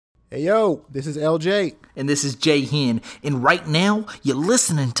Hey, yo, this is LJ. And this is Jay Hen. And right now, you're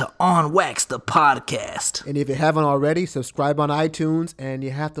listening to On Wax, the podcast. And if you haven't already, subscribe on iTunes, and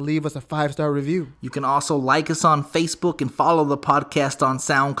you have to leave us a 5-star review. You can also like us on Facebook and follow the podcast on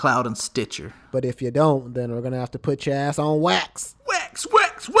SoundCloud and Stitcher. But if you don't, then we're going to have to put your ass on wax. Wax,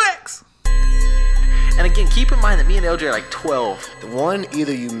 wax, wax! And again, keep in mind that me and LJ are like 12. One,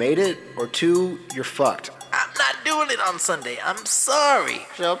 either you made it, or two, you're fucked. I'm not doing it on Sunday. I'm sorry.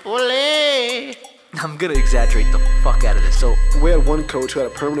 Chapole. I'm gonna exaggerate the fuck out of this. So we had one coach who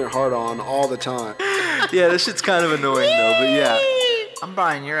had a permanent hard-on all the time. Yeah, this shit's kind of annoying though, but yeah. I'm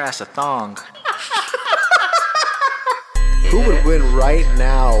buying your ass a thong. Who would win right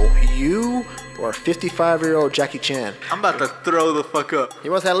now, you or a 55-year-old Jackie Chan? I'm about to throw the fuck up. He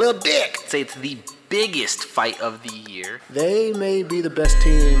wants that little dick. Say it's the biggest fight of the year. They may be the best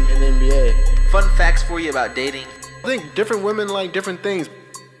team in the NBA. Fun facts for you about dating. I think different women like different things.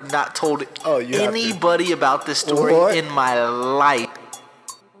 Not told you anybody about this story in my life.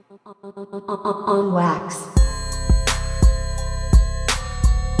 On Wax.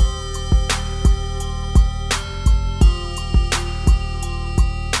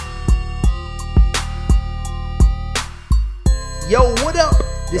 Yo, what up?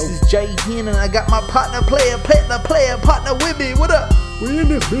 This is Jay Hen, and I got my partner with me. What up? We in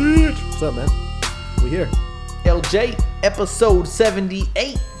this bitch. What's up, man? We here. LJ, episode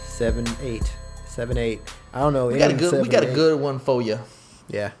 78. 7-8. I don't know. We got a good one for you.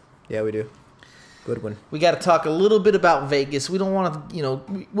 Yeah, we do. Good one. We got to talk a little bit about Vegas. We don't want to,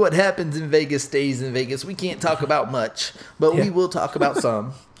 what happens in Vegas stays in Vegas. We can't talk about much, but we will talk about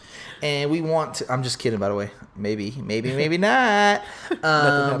some. And we want to, I'm just kidding, by the way. Maybe not.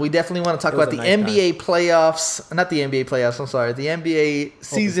 We definitely want to talk about the NBA playoffs. Not the NBA playoffs, I'm sorry. The NBA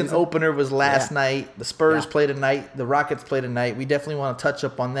season opener was last night. The Spurs played tonight. The Rockets played tonight. We definitely want to touch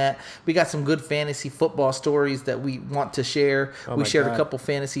up on that. We got some good fantasy football stories that we want to share. We shared a couple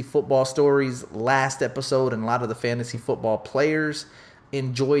fantasy football stories last episode, and a lot of the fantasy football players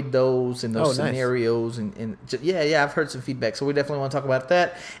enjoyed those and those scenarios. Nice. I've heard some feedback, so we definitely want to talk about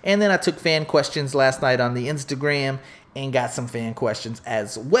that. And then I took fan questions last night on the Instagram and got some fan questions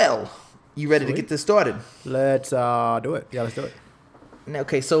as well. You ready to get this started? Let's do it. Yeah, let's do it.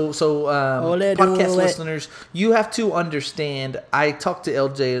 Okay, so podcast listeners, you have to understand, I talk to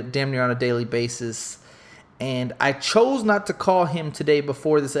LJ damn near on a daily basis, and I chose not to call him today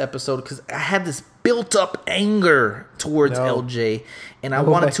before this episode because I had this built-up anger towards LJ, and I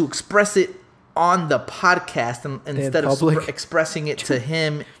wanted to express it on the podcast instead of expressing it to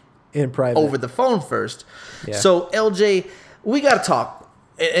him in private over the phone first. Yeah. So LJ, we got to talk,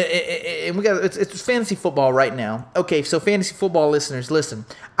 and it's fantasy football right now. Okay, so fantasy football listeners, listen.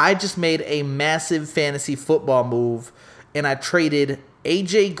 I just made a massive fantasy football move, and I traded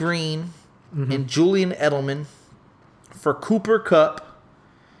AJ Green and Julian Edelman for Cooper Kupp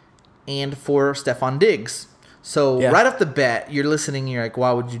and for Stephon Diggs. So right off the bat, you're listening, you're like,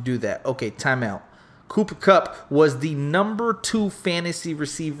 why would you do that? Okay, time out. Cooper Kupp was the number 2 fantasy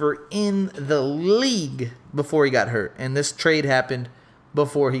receiver in the league before he got hurt. And this trade happened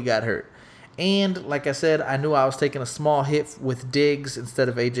before he got hurt. And like I said, I knew I was taking a small hit with Diggs instead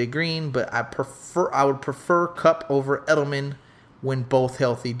of AJ Green, but I would prefer Kupp over Edelman when both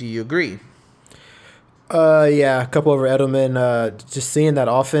healthy. Do you agree? A couple over Edelman. Just seeing that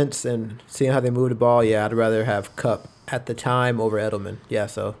offense and seeing how they move the ball, I'd rather have Kupp at the time over Edelman.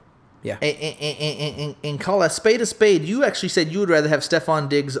 And call a spade a spade. You actually said you would rather have Stephon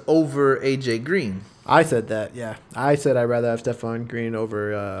Diggs over AJ Green. I said that, I said I'd rather have Stephon Green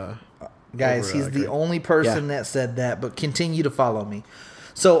over... Guys, he's the only person that said that, but continue to follow me.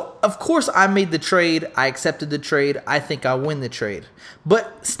 So, of course, I made the trade. I accepted the trade. I think I win the trade.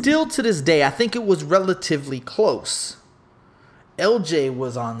 But still to this day, I think it was relatively close. LJ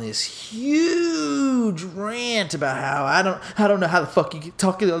was on this huge rant about how I don't know how the fuck you get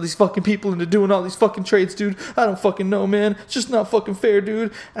talking to all these fucking people into doing all these fucking trades, dude. I don't fucking know, man. It's just not fucking fair,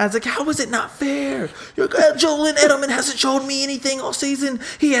 dude. And I was like, how is it not fair? Julian Edelman hasn't showed me anything all season.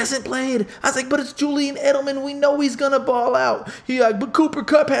 He hasn't played. I was like, but it's Julian Edelman. We know he's gonna ball out. But Cooper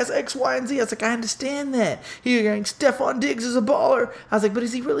Kupp has X, Y, and Z. I was like, I understand that. Stephon Diggs is a baller. I was like, but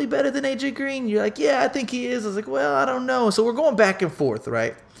is he really better than AJ Green? You're like, yeah, I think he is. I was like, well, I don't know. So we're going back and forth,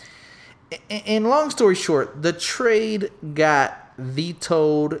 right? And long story short, the trade got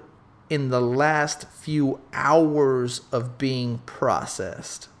vetoed in the last few hours of being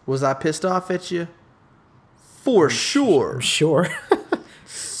processed. Was I pissed off at you? For sure. Sure.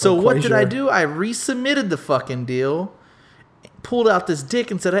 So what did I do? I resubmitted the fucking deal, pulled out this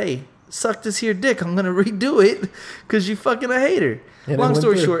dick and said, hey, suck this here dick. I'm gonna redo it because you fucking a hater. And long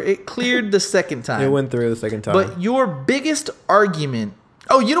story short, it cleared the second time. It went through the second time. But your biggest argument.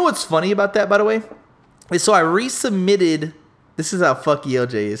 Oh, you know what's funny about that, by the way? Is so I resubmitted. This is how fucky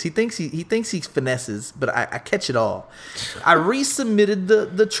LJ is. He thinks he finesses, but I catch it all. I resubmitted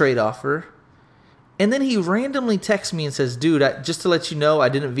the trade offer, and then he randomly texts me and says, "Dude, just to let you know, I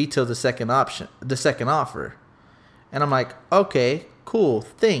didn't veto the second offer." And I'm like, "Okay, cool,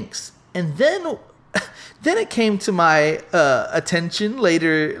 thanks." And then it came to my attention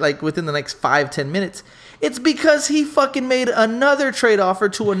later, like within the next 5-10 minutes. It's because he fucking made another trade offer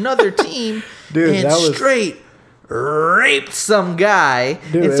to another team Dude, and straight raped some guy.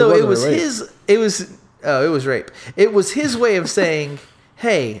 Dude, and so it was rape. It was his way of saying,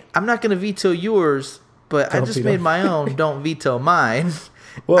 "Hey, I'm not going to veto yours, but I just made my own. Don't veto mine."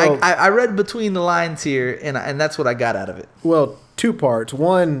 Well, I read between the lines here, and that's what I got out of it. Well, two parts.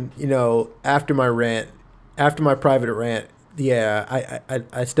 One, after my private rant, yeah,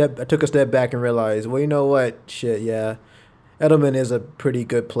 I took a step back and realized, well, you know what? Shit, yeah. Edelman is a pretty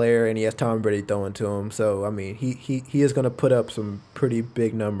good player, and he has Tom Brady throwing to him. So, I mean, he is going to put up some pretty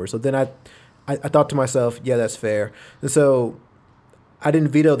big numbers. So then I thought to myself, yeah, that's fair. And so I didn't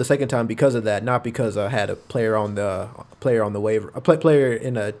veto the second time because of that, not because I had a player on the waiver, player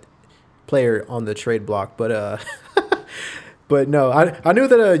on the trade block, but but no, I knew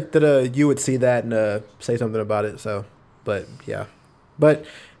that you would see that and say something about it. So, but yeah, but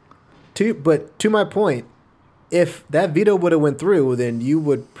to my point, if that veto would have went through, then you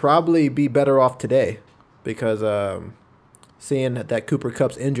would probably be better off today, because seeing that Cooper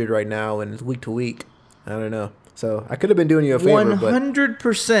Kupp's injured right now and it's week to week, I don't know. So I could have been doing you a favor.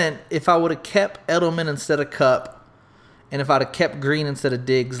 100%. If I would have kept Edelman instead of Kupp, and if I'd have kept Green instead of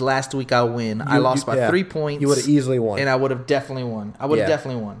Diggs, last week I win. I lost by 3 points. You would have easily won, and I would have definitely won.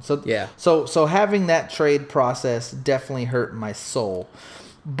 So yeah. So having that trade process definitely hurt my soul.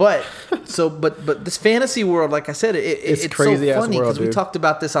 But this fantasy world, like I said, it's crazy, so funny because we talked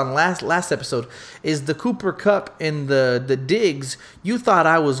about this on last episode. Is the Cooper Kupp and the Diggs? You thought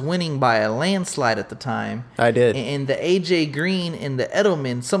I was winning by a landslide at the time. I did. And the AJ Green and the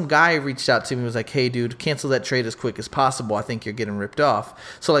Edelman, some guy reached out to me and was like, "Hey, dude, cancel that trade as quick as possible. I think you're getting ripped off."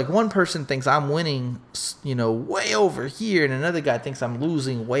 So like one person thinks I'm winning, way over here, and another guy thinks I'm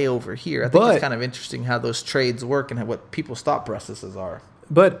losing way over here. I think it's kind of interesting how those trades work and what people's thought processes are.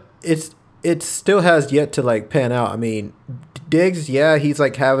 But it still has yet to like pan out. I mean, Diggs, yeah, he's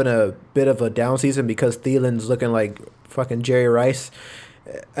like having a bit of a down season because Thielen's looking like fucking Jerry Rice.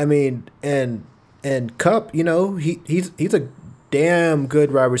 I mean, and Kupp, he's a damn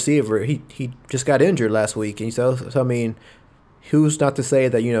good wide receiver. He just got injured last week, and so I mean, who's not to say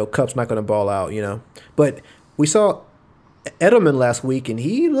that Kupp's not going to ball out, But we saw Edelman last week, and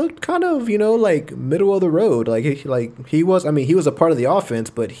he looked kind of, like middle of the road. He was a part of the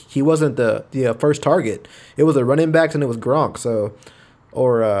offense, but he wasn't the first target. It was the running backs and it was Gronk, so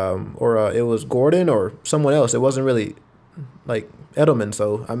or it was Gordon or someone else. It wasn't really like Edelman.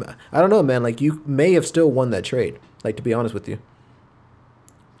 So I don't know, man. Like, you may have still won that trade. Like, to be honest with you.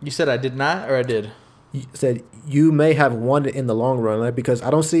 You said I did not, or I did? You said you may have won it in the long run, like, because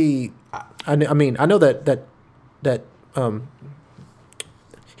I don't see. I mean, I know that.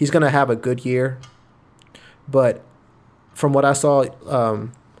 He's going to have a good year, but from what I saw,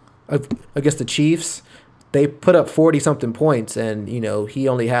 I guess the Chiefs, they put up 40-something points, and, he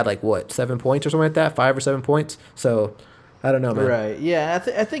only had, 7 points or something like that, 5 or 7 points. So, I don't know, man. Right, yeah,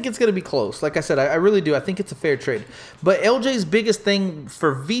 I think it's going to be close. Like I said, I really do. I think it's a fair trade. But LJ's biggest thing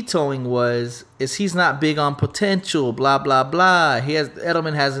for vetoing is he's not big on potential, blah, blah, blah.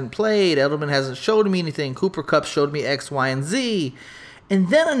 Edelman hasn't played. Edelman hasn't showed me anything. Cooper Kupp showed me X, Y, and Z. And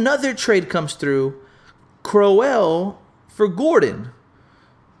then another trade comes through, Crowell for Gordon.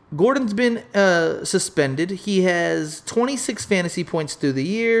 Gordon's been suspended. He has 26 fantasy points through the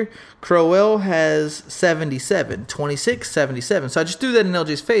year. Crowell has 77. 26, 77. So I just threw that in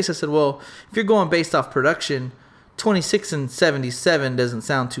LJ's face. I said, well, if you're going based off production, 26 and 77 doesn't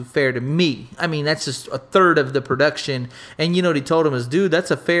sound too fair to me. I mean, that's just a third of the production. And you know what he told him is, dude, that's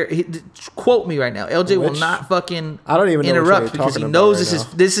a fair... quote me right now. LJ will not fucking I don't even interrupt because he knows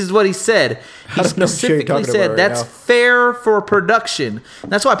this is what he said. He specifically said that's fair for production.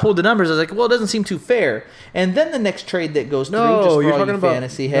 And that's why I pulled the numbers. I was like, well, it doesn't seem too fair. And then the next trade that goes through, just for all you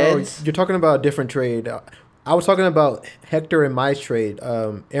fantasy heads... You're talking about a different trade. I was talking about Hector and my trade,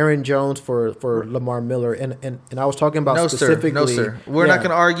 Aaron Jones for Lamar Miller, and I was talking about specifically. No, sir. We're not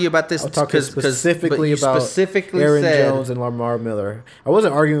going to argue about this. I was talking specifically about Aaron Jones and Lamar Miller. I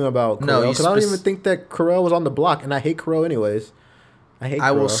wasn't arguing about Corral because I don't even think that Corral was on the block, and I hate Corral anyways.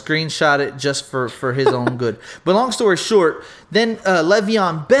 I will screenshot it just for his own good. But long story short, then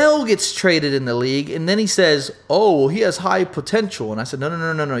Le'Veon Bell gets traded in the league, and then he says, "Oh, well, he has high potential." And I said,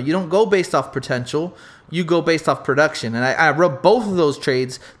 "No. You don't go based off potential. You go based off production." And I wrote both of those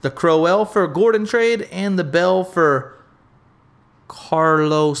trades: the Crowell for Gordon trade and the Bell for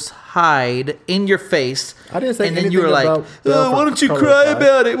Carlos Hyde in your face. I didn't say anything. And then you were like, why don't you cry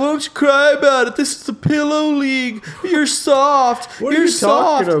about it? Why don't you cry about it? This is a pillow league. You're soft. You're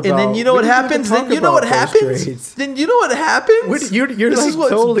soft. And then you know what happens? Then you know what happens? This is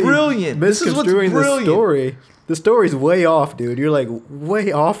what's brilliant. This is what's brilliant. The story. The story's way off, dude. You're like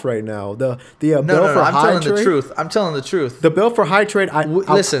way off right now. The Bell for Hyde I'm telling the truth. I'm telling the truth. The Bell for Hyde trade. I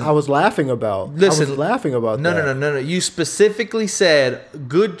was laughing about. I was laughing about. No. You specifically said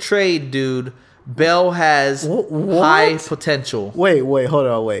good trade, dude. Bell has high potential. Wait. Hold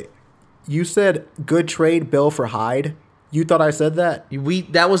on. Wait. You said good trade, Bell for Hyde. You thought I said that?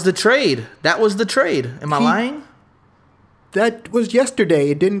 That was the trade. Am I lying? That was yesterday.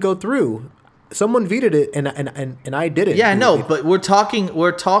 It didn't go through. Someone vetoed it, and I didn't. Yeah, no, but we're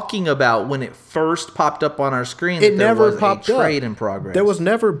talking about when it first popped up on our screen. It never popped up. Trade in progress. There was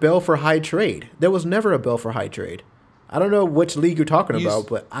never Bell for Hyde trade. There was never a Bell for Hyde trade. I don't know which league you're talking about,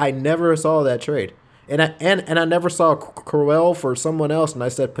 but I never saw that trade, and I never saw Crowell for someone else, and I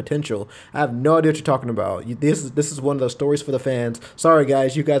said potential. I have no idea what you're talking about. This is one of those stories for the fans. Sorry,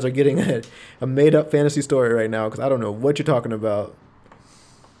 guys, you guys are getting a made up fantasy story right now because I don't know what you're talking about.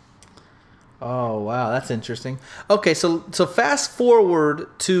 Oh, wow. That's interesting. Okay, so fast forward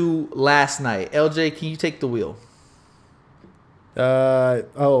to last night. LJ, can you take the wheel?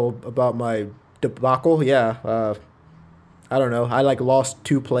 About my debacle? Yeah. I don't know. I lost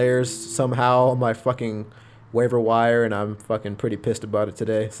 2 players somehow on my fucking waiver wire, and I'm fucking pretty pissed about it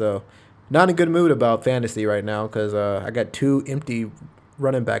today. So not in a good mood about fantasy right now because I got 2 empty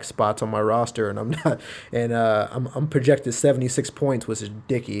running back spots on my roster, and I'm projected 76 points, which is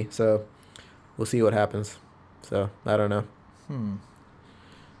dicky. So we'll see what happens. So I don't know.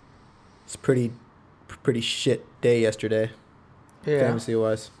 It's pretty shit day yesterday. Yeah. Fantasy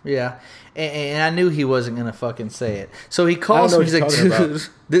wise. Yeah. And I knew he wasn't gonna fucking say it. So he calls me, he's like,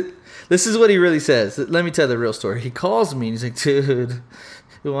 dude, this is what he really says. Let me tell the real story. He calls me and he's like, dude,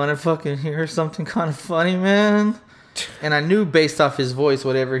 you wanna fucking hear something kind of funny, man? And I knew based off his voice,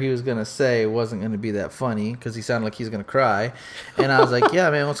 whatever he was going to say wasn't going to be that funny because he sounded like he's going to cry. And I was like, yeah,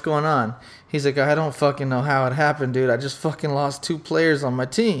 man, what's going on? He's like, I don't fucking know how it happened, dude. I just fucking lost 2 players on my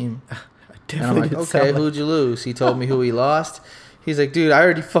team. And I'm like, okay, who'd you lose? He told me who he lost. He's like, dude, I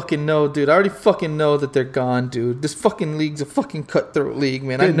already fucking know, dude. I already fucking know that they're gone, dude. This fucking league's a fucking cutthroat league,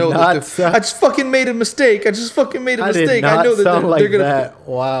 man. I know that I just fucking made a mistake. I know that they're gonna. That.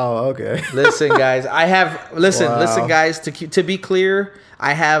 Wow. Okay. Listen, guys. Listen, guys. To be clear,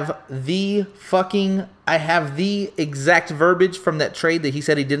 I have the exact verbiage from that trade that he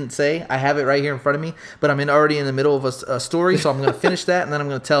said he didn't say. I have it right here in front of me, but I'm already in the middle of a story, so I'm going to finish that, and then I'm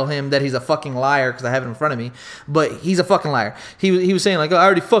going to tell him that he's a fucking liar because I have it in front of me. But he's a fucking liar. He was saying like, oh, I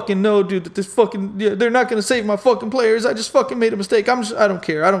already fucking know, dude, that this fucking they're not going to save my fucking players. I just fucking made a mistake. I don't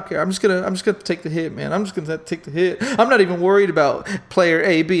care. I'm just gonna take the hit, man. I'm just gonna take the hit. I'm not even worried about player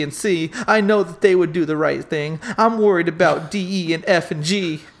A, B, and C. I know that they would do the right thing. I'm worried about D, E, and F, and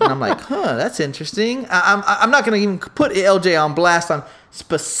G. And I'm like, that's interesting. I'm not going to even put LJ on blast on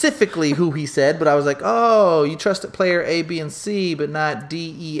specifically who he said, but I was like, oh, you trust player A, B, and C, but not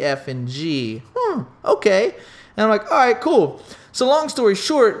D, E, F, and G. Okay. And I'm like, all right, cool. So long story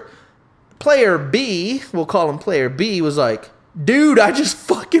short, player B, we'll call him player B, was like, dude, I just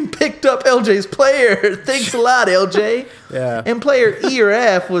fucking picked up LJ's player. Thanks a lot, LJ. Yeah. And player E or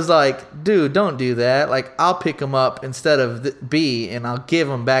F was like, dude, don't do that. Like, I'll pick him up instead of B, and I'll give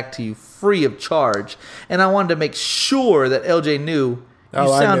him back to you free of charge. And I wanted to make sure that LJ knew you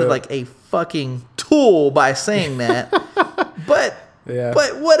sounded like a fucking tool by saying that. but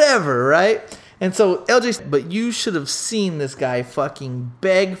whatever, right? And so LJ, but you should have seen this guy fucking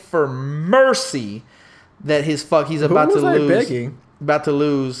beg for mercy that he's about to lose. About to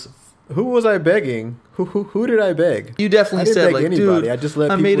lose. Who was I begging? Who did I beg? You definitely said like, anybody. Dude, I just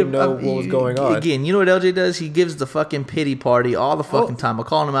let people know what was going on. Again, you know what LJ does? He gives the fucking pity party all the fucking time. I'm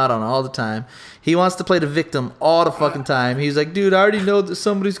calling him out on it all the time. He wants to play the victim all the fucking time. He's like, dude, I already know that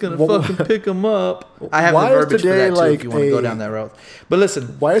somebody's gonna fucking pick him up. I have the verbiage for that too, if you want to go down that route. But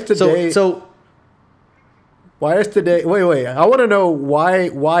listen, why is today? Why is today? Wait. I want to know why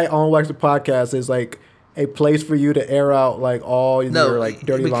On Wax the podcast is like a place for you to air out like all your like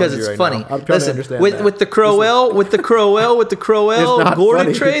dirty laundry because it's right funny. Now. I'm trying to understand with the Crowell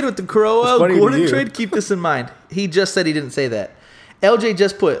Gordon trade, keep this in mind. He just said he didn't say that. LJ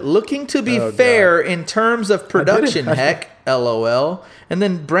just put, looking to be fair in terms of production, heck, LOL. And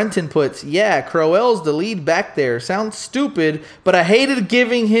then Brenton puts, yeah, Crowell's the lead back there. Sounds stupid, but I hated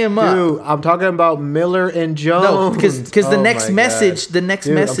giving him up. Dude, I'm talking about Miller and Jones. No, because the next message,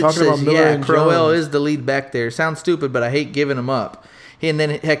 says, yeah, Crowell is the lead back there. Sounds stupid, but I hate giving him up. And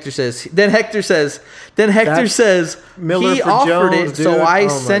then Hector says, Miller he offered Jones, it, dude. so I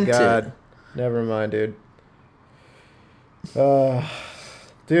sent it. Never mind, dude.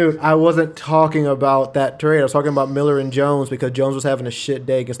 Dude, I wasn't talking about that trade. I was talking about Miller and Jones because Jones was having a shit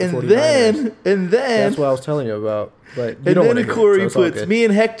day against the 49ers. And then that's what I was telling you about. But and then Corey puts, me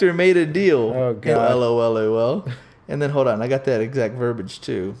and Hector made a deal. Oh, God. LOL. And then, hold on, I got that exact verbiage,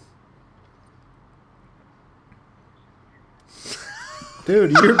 too.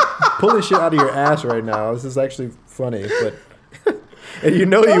 Dude, you're pulling shit out of your ass right now. This is actually funny, but and you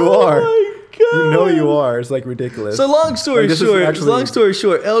know you are. You know you are. It's like ridiculous. So long story short,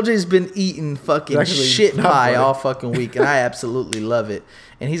 LJ's been eating fucking shit pie all fucking week, and I absolutely love it.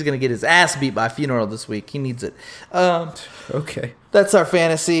 And he's gonna get his ass beat by Funeral this week. He needs it. Okay. That's our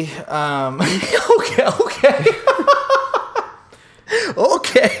fantasy.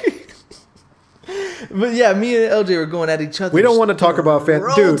 Okay. But yeah, me and LJ were going at each other. We don't want to talk about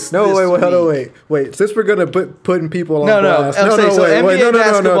dude. No, wait. Since we're gonna putting people on blast.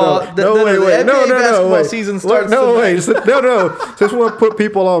 NBA season starts. Since we want to put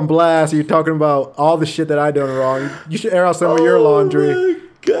people on blast, you're talking about all the shit that I done wrong. You should air out some of your laundry.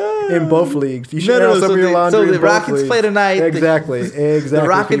 God. In both leagues. You should air out some of your laundry. So the Rockets play tonight. Exactly. The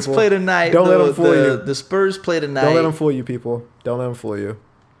Rockets play tonight. Don't let them fool you. The Spurs play tonight. Don't let them fool you, people. Don't let them fool you.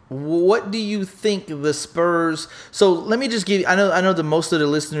 What do you think the Spurs? So let me just give you. I know that most of the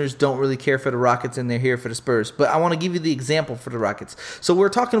listeners don't really care for the Rockets and they're here for the Spurs, but I want to give you the example for the Rockets. So we're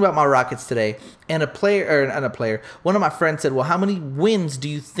talking about my Rockets today, and one of my friends said, "Well, how many wins do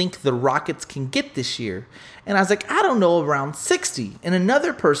you think the Rockets can get this year?" And I was like, "I don't know, around 60." And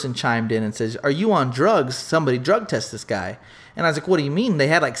another person chimed in and says, "Are you on drugs? Somebody drug test this guy." And I was like, "What do you mean? They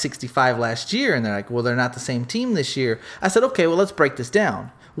had like 65 last year." And they're like, "Well, they're not the same team this year." I said, "Okay, well, let's break this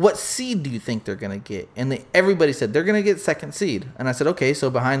down. What seed do you think they're going to get?" And everybody said they're going to get second seed. And I said, "Okay, so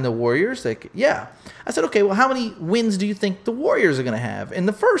behind the Warriors?" Like, yeah. I said, "Okay, well, how many wins do you think the Warriors are going to have in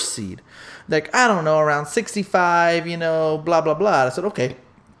the first seed?" Like, I don't know, around 65, blah, blah, blah. I said, "Okay,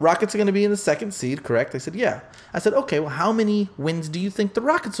 Rockets are going to be in the second seed, correct?" They said, "Yeah." I said, "Okay, well, how many wins do you think the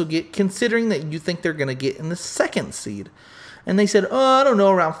Rockets will get, considering that you think they're going to get in the second seed?" And they said, "I don't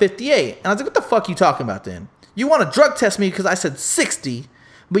know, around 58. And I was like, "What the fuck are you talking about then? You want to drug test me because I said 60,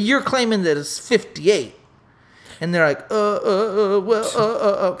 but you're claiming that it's 58. And they're like, So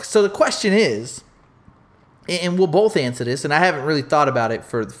the question is, and we'll both answer this, and I haven't really thought about it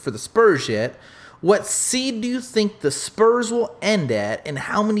for the Spurs yet. What seed do you think the Spurs will end at, and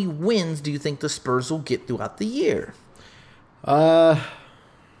how many wins do you think the Spurs will get throughout the year? I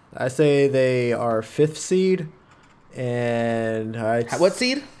say they are 5th seed. And what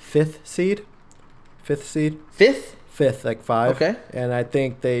seed? 5th seed. 5th seed. 5th? 5th, like 5. Okay. And I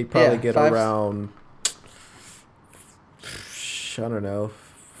think they probably get around, I don't know,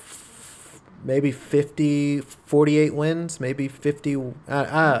 maybe 48 wins, maybe 50,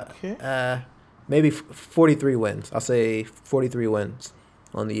 maybe 43 wins. I'll say 43 wins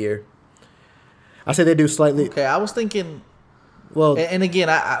on the year. I say they do slightly. Okay, I was thinking. Well, and again,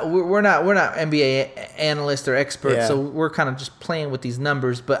 we're not NBA analysts or experts, so we're kind of just playing with these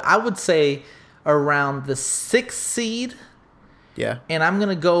numbers. But I would say around the 6th seed. Yeah. And I'm going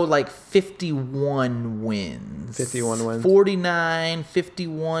to go like 51 wins. 51 wins. 49,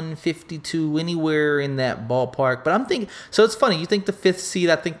 51, 52, anywhere in that ballpark. But I'm thinking, so it's funny. You think the 5th seed,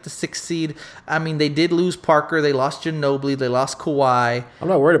 I think the 6th seed. I mean, they did lose Parker. They lost Ginobili. They lost Kawhi. I'm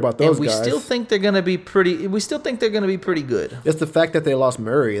not worried about those guys. We still think they're going to be pretty good. It's the fact that they lost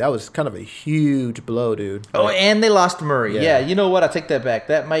Murray. That was kind of a huge blow, dude. Oh, and they lost Murray. Yeah, you know what? I take that back.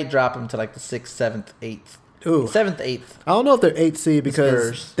 That might drop them to like the 6th, 7th, 8th. Ooh. 7th, 8th. I don't know if they're 8th seed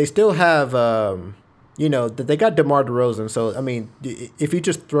because they still have, they got DeMar DeRozan. So, I mean, if you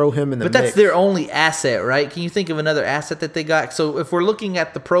just throw him in the mix. But that's their only asset, right? Can you think of another asset that they got? So, if we're looking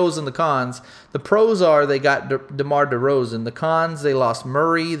at the pros and the cons, the pros are they got DeMar DeRozan. The cons, they lost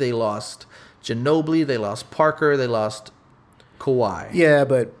Murray. They lost Ginobili. They lost Parker. They lost Kawhi. Yeah,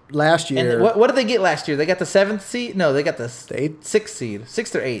 but last year. And what did they get last year? They got the 7th seed? No, they got the 8th? 6th seed.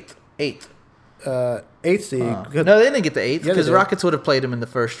 6th or 8th? 8th. 8th seed. No, they didn't get the 8th because the Rockets would have played them in the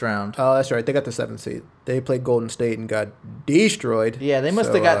first round. Oh, that's right. They got the 7th seed. They played Golden State and got destroyed. Yeah, they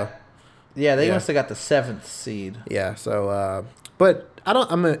must have got. They must have got the 7th seed. Yeah. So, but I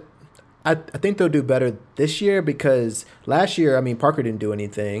I think they'll do better this year because last year, I mean, Parker didn't do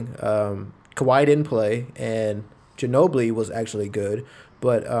anything. Kawhi didn't play, and Ginobili was actually good,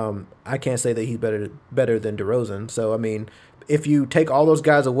 but I can't say that he's better than DeRozan. So I mean, if you take all those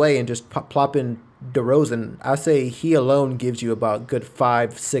guys away and just plop in DeRozan, I say he alone gives you about good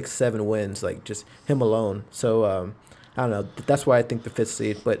 5, 6, 7 wins, like just him alone. So I don't know. That's why I think the 5th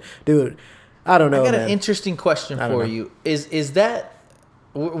seed. But dude, I don't know. I got man. an interesting question for you. Is that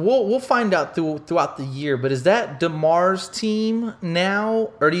we'll find out throughout the year? But is that DeMar's team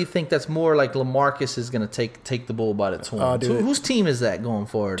now, or do you think that's more like LaMarcus is going to take the bull by its horns? Whose team is that going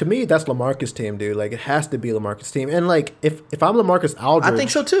forward? To me, that's LaMarcus' team, dude. Like it has to be LaMarcus' team. And like if I'm LaMarcus Aldridge, I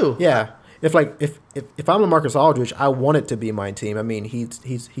think so too. Yeah. If I'm LaMarcus Aldridge, I want it to be my team. I mean,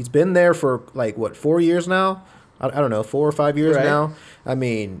 he's been there for like what 4 years now. I don't know, 4 or 5 years now. I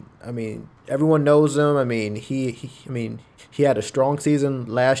mean, everyone knows him. I mean, he had a strong season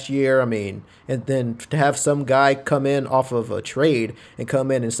last year. I mean, and then to have some guy come in off of a trade and come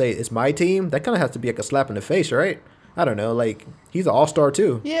in and say it's my team, that kind of has to be like a slap in the face, right? I don't know. Like he's an all-star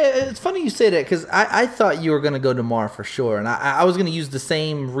too. Yeah, it's funny you say that because I thought you were going to go DeMar for sure, and I was going to use the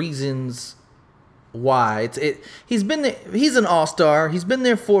same reasons why. He's been there. He's an all-star. He's been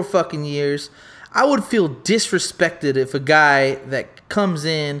there 4 fucking years. I would feel disrespected if a guy that comes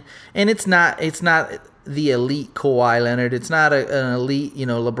in and it's not the elite Kawhi Leonard. It's not an elite,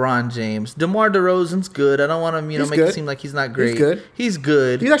 LeBron James. DeMar DeRozan's good. I don't want him, make it seem like he's not great. He's good. He's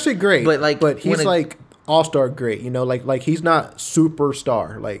good. He's actually great. But he's like all-star great. Like he's not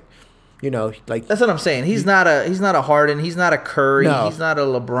superstar. Like. That's what I'm saying. He's not a Harden. He's not a Curry. No, he's not a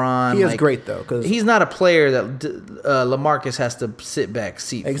LeBron. He is great though, because he's not a player that LaMarcus has to sit back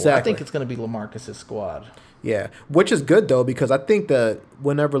seat exactly. for. I think it's going to be LaMarcus's squad. Yeah, which is good though, because I think that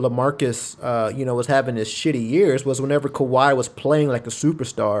whenever LaMarcus, was having his shitty years was whenever Kawhi was playing like a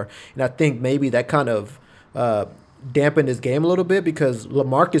superstar, and I think maybe that kind of dampened his game a little bit because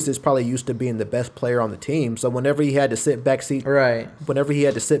LaMarcus is probably used to being the best player on the team. So whenever he had to sit back seat, whenever he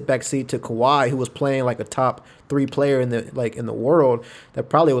had to sit back seat to Kawhi, who was playing like a top 3 player in the world, that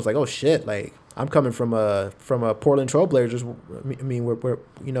probably was like, oh shit, like I'm coming from a Portland Trailblazers. I mean,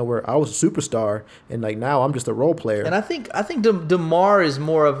 where I was a superstar, and like now I'm just a role player. And I think DeMar is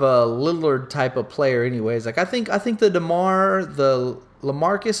more of a Lillard type of player, anyways. Like I think the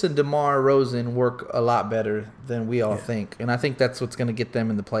LaMarcus and DeMar DeRozan work a lot better than we all think, and I think that's what's going to get them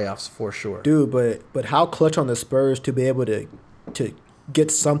in the playoffs for sure. Dude, but how clutch on the Spurs to be able to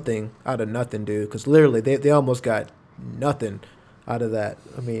get something out of nothing, dude? Because literally they almost got nothing out of that.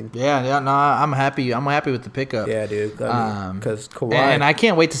 I mean, I'm happy. I'm happy with the pickup. Yeah, dude. Because Kawhi, and I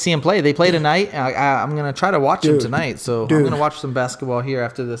can't wait to see him play. They play tonight. I'm gonna try to watch him tonight. So I'm gonna watch some basketball here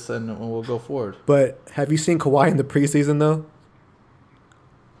after this, and we'll go forward. But have you seen Kawhi in the preseason though?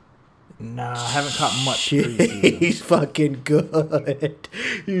 Nah, I haven't caught much preseason. He's fucking good.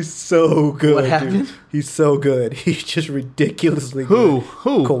 He's so good. What happened? Dude. He's so good. He's just ridiculously good.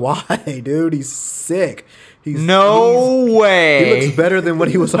 Who? Kawhi, dude. He's sick. No way. He looks better than what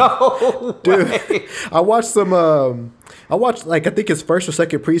he was. No dude. Way. I watched I think his first or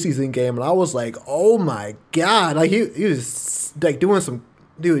second preseason game, and I was like, oh my god, like he was like doing some,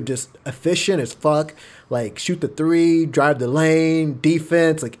 dude, just efficient as fuck. Like shoot the 3, drive the lane,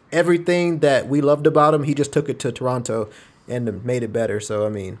 defense, like everything that we loved about him. He just took it to Toronto and made it better. So I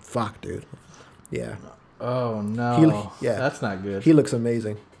mean, fuck, dude. Yeah. Oh no. That's not good. He looks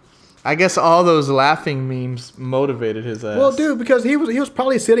amazing. I guess all those laughing memes motivated his ass. Well, dude, because he was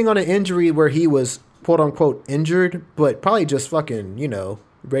probably sitting on an injury where he was quote unquote injured, but probably just fucking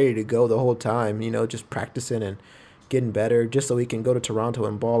ready to go the whole time. Just practicing and getting better, just so he can go to Toronto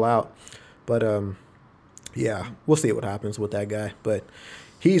and ball out. But yeah, we'll see what happens with that guy. But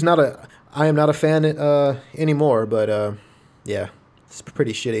I am not a fan anymore. But yeah, it's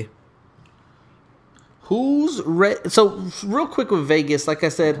pretty shitty. Who's So real quick with Vegas, like I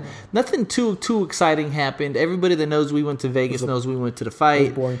said, nothing too exciting happened. Everybody that knows we went to Vegas knows we went to the fight. It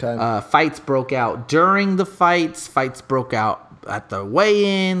was a boring time. Fights broke out during the fights. Fights broke out at the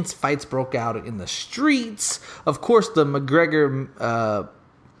weigh-ins. Fights broke out in the streets. Of course, the McGregor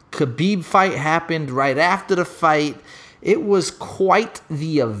Khabib fight happened right after the fight. It was quite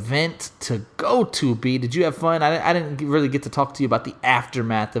the event to go to, B. Did you have fun? I didn't really get to talk to you about the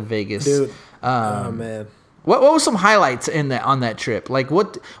aftermath of Vegas. Dude. Oh man, what was some highlights on that trip? Like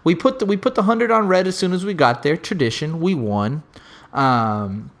what we put the 100 on red as soon as we got there. Tradition, we won.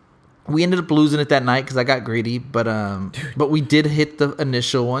 We ended up losing it that night because I got greedy, but we did hit the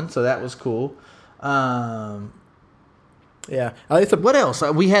initial one, so that was cool. Yeah. What else?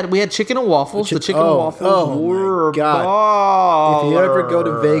 We had chicken and waffles. The chicken and waffles were my God. baller. If you ever go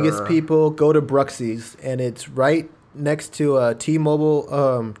to Vegas, people, go to Bruxy's, and it's right next to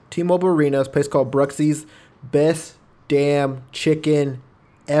T-Mobile Arena. It's a place called Bruxy's. Best damn chicken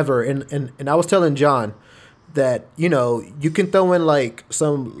ever. And I was telling John that, you know, you can throw in like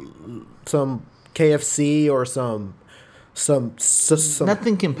some KFC or some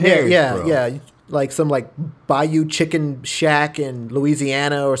nothing compares. Yeah. Like some like Bayou Chicken Shack in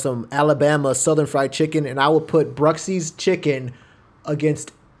Louisiana or some Alabama Southern Fried Chicken, and I would put Bruxy's chicken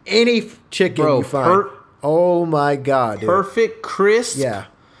against any chicken you find. Oh my God, dude. Perfect, crisp. Yeah,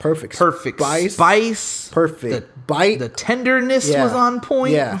 perfect spice. Perfect the bite. The tenderness was on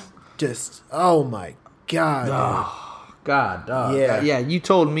point. Yeah, just oh my God. God, yeah. You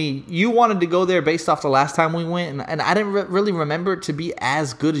told me you wanted to go there based off the last time we went, and I didn't really remember it to be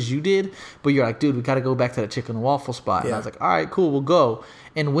as good as you did. But you're like, dude, we got to go back to that chicken and waffle spot. And I was like, all right, cool, we'll go.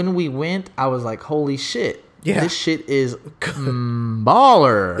 And when we went, I was like, holy shit, this shit is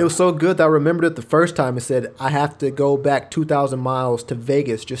baller. It was so good that I remembered it the first time. It said I have to go back 2,000 miles to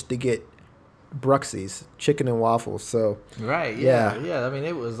Vegas just to get Bruxy's chicken and waffles. So right, yeah. I mean,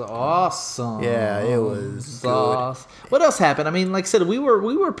 it was awesome. Yeah, it was awesome. What else happened? I mean, like I said, we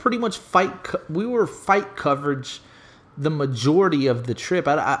were pretty much fight coverage the majority of the trip.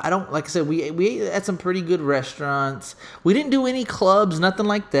 I don't, like I said, we ate at some pretty good restaurants. We didn't do any clubs, nothing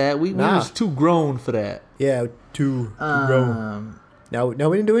like that. We were too grown for that. Yeah, too grown. No, we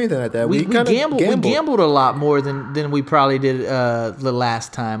didn't do anything like that. We gambled. We gambled a lot more than we probably did the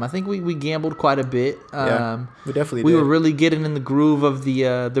last time. I think we gambled quite a bit. We definitely did. We were really getting in the groove of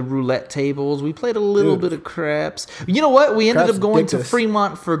the roulette tables. We played a little bit of craps. You know what? We ended up going to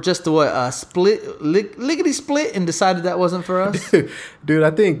Fremont for just lickety split, and decided that wasn't for us. Dude,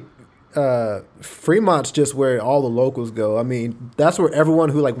 I think Fremont's just where all the locals go. I mean, that's where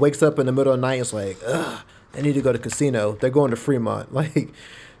everyone who like wakes up in the middle of the night is like, ugh, I need to go to casino. They're going to Fremont. Like,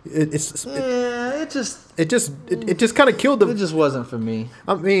 it just kind of killed the. It just wasn't for me.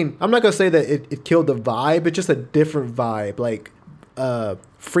 I mean, I'm not gonna say that it killed the vibe. It's just a different vibe. Like,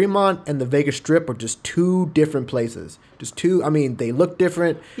 Fremont and the Vegas Strip are just two different places. Just two. I mean, they look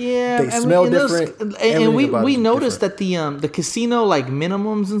different. Yeah, they smell different. And we noticed that the casino like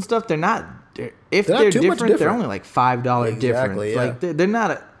minimums and stuff, they're not. If they're different, they're only like $5 difference. Yeah. Like they're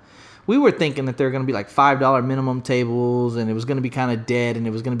not. We were thinking that they're going to be like $5 minimum tables, and it was going to be kind of dead, and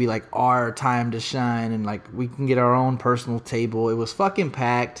it was going to be like our time to shine, and like we can get our own personal table. It was fucking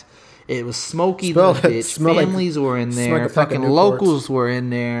packed. It was smoky. Families were in there. Fucking locals were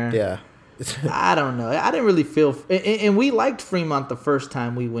in there. Yeah. I don't know. I didn't really feel, and we liked Fremont the first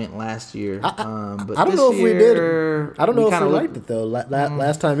time we went last year. But I don't know if we did. I don't know if we liked it though.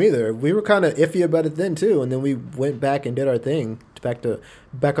 Last time either, we were kind of iffy about it then too, and then we went back and did our thing back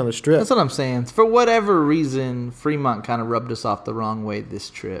on the Strip. That's what I'm saying. For whatever reason, Fremont kind of rubbed us off the wrong way this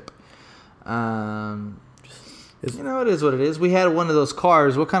trip. You know, it is what it is. We had one of those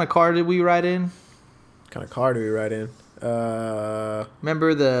cars. What kind of car did we ride in? What kind of car did we ride in?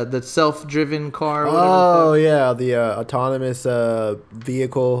 Remember the self-driven car? Oh yeah, the autonomous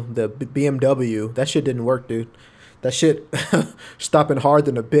vehicle, the BMW. That shit didn't work, dude. That shit stopping hard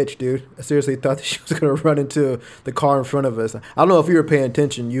than a bitch, dude. I seriously thought that she was gonna run into the car in front of us. I don't know if you were paying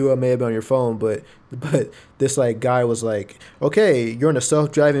attention. You may have been on your phone, but this like guy was like, "Okay, you're in a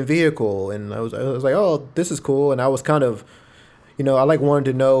self-driving vehicle," and I was like, "Oh, this is cool." And I was kind of, you know, I like wanted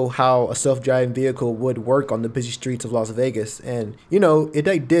to know how a self-driving vehicle would work on the busy streets of Las Vegas, and you know,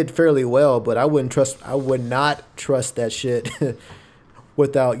 it did fairly well. But I would not trust that shit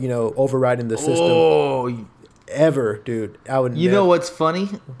without, you know, overriding the system. Oh. Ever, dude. I would. You know what's funny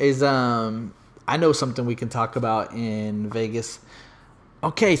is I know something we can talk about in Vegas.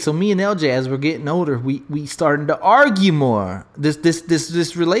 Okay, so me and LJ, as we're getting older, we starting to argue more.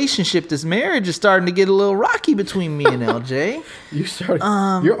 This relationship, this marriage is starting to get a little rocky between me and LJ.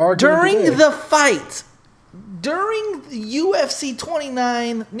 You're arguing during today. the fight, during UFC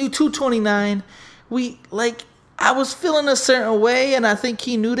 29, new 229. I was feeling a certain way, and I think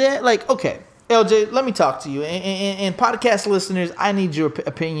he knew that. Like, okay. LJ, let me talk to you. And podcast listeners, I need your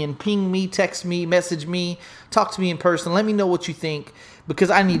opinion. Ping me, text me, message me, talk to me in person. Let me know what you think, because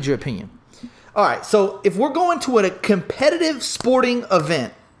I need your opinion. All right, so if we're going to a competitive sporting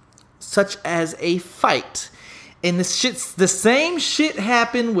event, such as a fight, and the same shit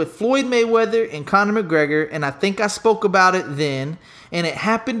happened with Floyd Mayweather and Conor McGregor, and I think I spoke about it then, and it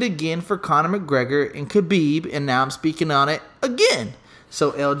happened again for Conor McGregor and Khabib, and now I'm speaking on it again.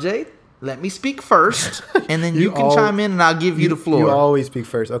 So, LJ, let me speak first, and then you can chime in, and I'll give you the floor. You always speak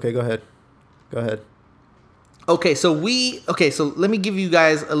first. Okay, go ahead. Okay, so let me give you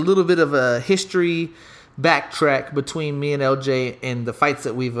guys a little bit of a history backtrack between me and LJ and the fights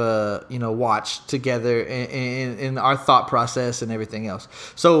that we've watched together and our thought process and everything else.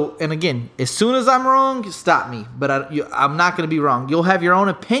 So, and again, as soon as I'm wrong, stop me. But I'm not going to be wrong. You'll have your own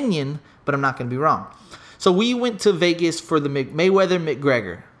opinion, but I'm not going to be wrong. So we went to Vegas for the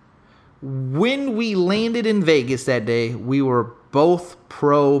Mayweather-McGregor. When we landed in Vegas that day, we were both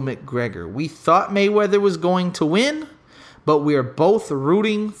pro McGregor. We thought Mayweather was going to win, but we are both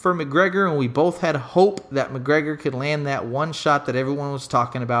rooting for McGregor, and we both had hope that McGregor could land that one shot that everyone was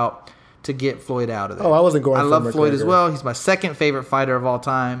talking about to get Floyd out of there. Oh, I wasn't going for McGregor. I love Floyd as well. He's my second favorite fighter of all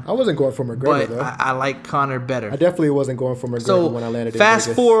time. I wasn't going for McGregor, though. I like Conor better. I definitely wasn't going for McGregor when I landed in Vegas.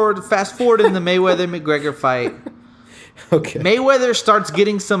 Fast forward in the Mayweather-McGregor fight. Okay. Mayweather starts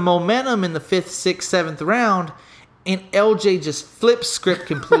getting some momentum in the 5th, 6th, 7th round, and LJ just flips script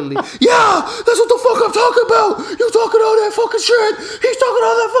completely. Yeah, that's what the fuck I'm talking about. You talking all that fucking shit. He's talking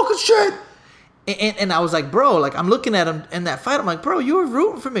all that fucking shit. And I was like, bro, like, I'm looking at him in that fight. I'm like, bro, you were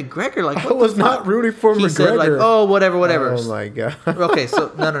rooting for McGregor. Like, what I was not rooting for McGregor. He said, like, oh, whatever. Oh, my God. Okay,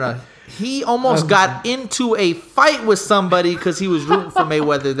 so, no. He almost got into a fight with somebody because he was rooting for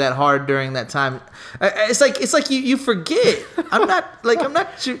Mayweather that hard during that time. It's like you forget. I'm not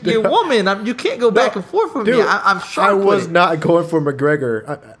your woman. You can't go back and forth with me. I'm sharp. I was not going for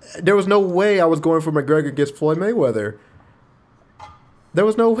McGregor. There was no way I was going for McGregor against Floyd Mayweather. There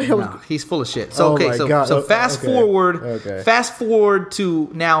was no way. He's full of shit. So fast forward to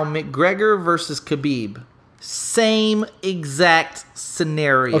now McGregor versus Khabib. Same exact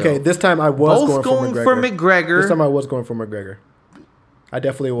scenario. Okay, this time I was going for McGregor. This time I was going for McGregor. I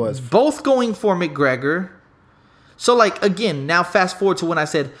definitely was. Both going for McGregor. So, like, again, now fast forward to when I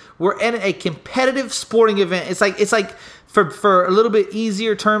said we're at a competitive sporting event. It's like for a little bit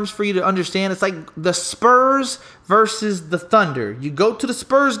easier terms for you to understand. It's like the Spurs versus the Thunder. You go to the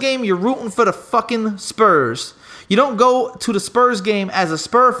Spurs game, you're rooting for the fucking Spurs. You don't go to the Spurs game as a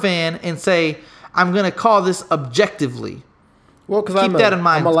Spur fan and say, I'm going to call this objectively. Well, because keep that in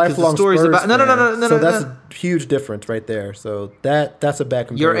mind. I'm a lifelong Spurs fan. No. So that's a huge difference right there. So that's a bad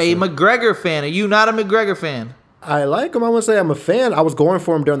comparison. You're a McGregor fan. Are you not a McGregor fan? I like him. I wouldn't say I'm a fan. I was going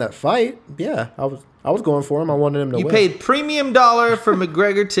for him during that fight. Yeah, I was going for him. I wanted him to win. You paid premium dollar for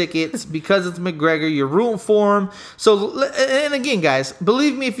McGregor tickets because it's McGregor. You're rooting for him. So, and again, guys,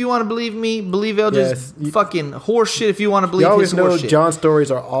 believe me if you want to believe me. Believe LJ's fucking horse shit if you want to believe his horse shit. You always know John's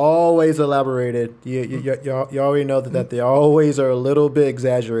stories are always elaborated. You already know that they always are a little bit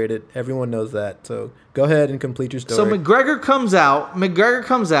exaggerated. Everyone knows that. So go ahead and complete your story. So McGregor comes out.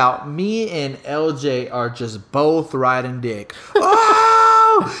 Me and LJ are just both riding dick.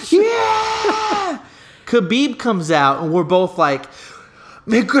 Oh, yeah! Khabib comes out, and we're both like,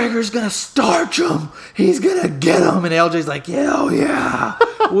 McGregor's going to starch him. He's going to get him. And LJ's like, hell yeah.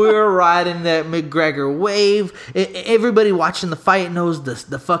 We're riding that McGregor wave. Everybody watching the fight knows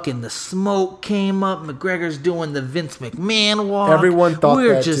the smoke came up. McGregor's doing the Vince McMahon walk. Everyone thought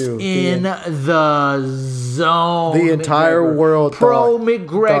we're just in the zone. The entire world thought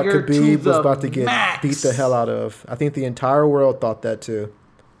Khabib was about to get beat the hell out of. I think the entire world thought that too.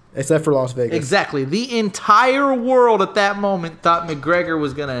 Except for Las Vegas. Exactly. The entire world at that moment thought McGregor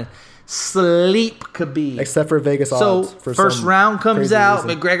was going to sleep Khabib. Except for Vegas odds. So first round comes out.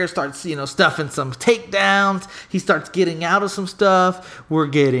 Reason. McGregor starts, stuffing some takedowns. He starts getting out of some stuff. We're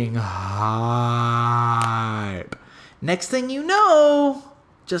getting hype. Next thing you know,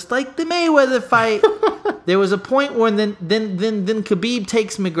 just like the Mayweather fight, there was a point where then Khabib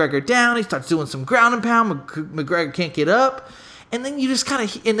takes McGregor down. He starts doing some ground and pound. McGregor can't get up. And then you just kind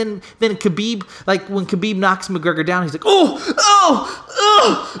of, and then Khabib, like when Khabib knocks McGregor down, he's like, and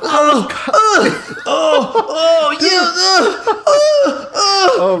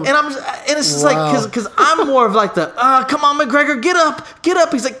it's just like, because I'm more of like the, come on, McGregor, get up.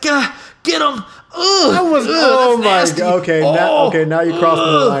 He's like, get him. Oh my God. Okay, now you crossed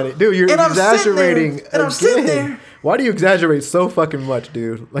the line. Dude, you're exaggerating. And I'm sitting there. Why do you exaggerate so fucking much,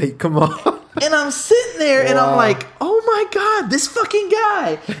 dude? Like, come on. And I'm sitting there and I'm like, oh my God, this fucking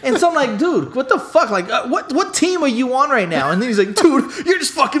guy. And so I'm like, dude, what the fuck? Like, what team are you on right now? And then he's like, dude, you're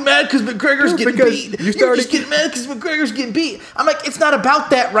just fucking mad because McGregor's getting beat. You're just getting mad because McGregor's getting beat. I'm like, it's not about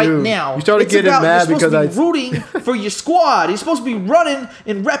that now. You started getting mad because you're supposed to be rooting for your squad. You're supposed to be running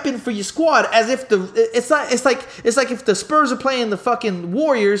and repping for your squad as if it's like if the Spurs are playing the fucking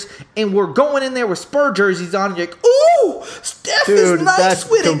Warriors and we're going in there with Spur jerseys on. And you're like, ooh, Steph is nice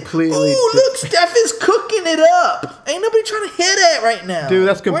with it. Ooh, look, Steph is cooking it up. Ain't nobody trying to hit that right now. Dude,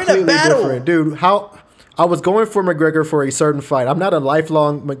 that's completely different. Dude, I was going for McGregor for a certain fight. I'm not a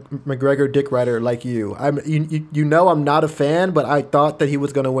lifelong McGregor dick rider like you. You know I'm not a fan, but I thought that he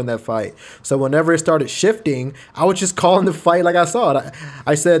was going to win that fight. So whenever it started shifting, I was just calling the fight like I saw it.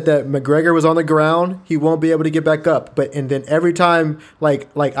 I said that McGregor was on the ground, he won't be able to get back up. And then every time, like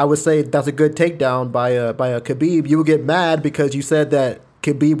I would say that's a good takedown by a Khabib, you would get mad because you said that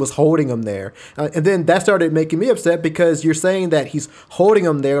Khabib was holding him there. And then that started making me upset because you're saying that he's holding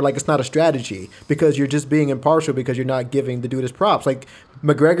him there like it's not a strategy because you're just being impartial because you're not giving the dude his props. Like,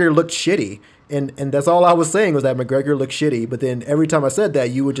 McGregor looked shitty. And that's all I was saying was that McGregor looked shitty. But then every time I said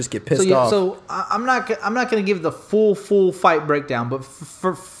that, you would just get pissed off. So I'm not going to give the full fight breakdown, but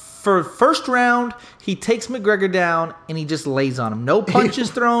for first round, he takes McGregor down and he just lays on him. No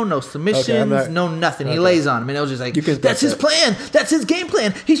punches thrown, no submissions, no nothing. He lays on him, and it was just like, that's his plan. That's his game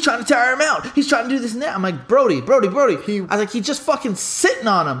plan. He's trying to tire him out. He's trying to do this and that. I'm like, Brody. I was like, he's just fucking sitting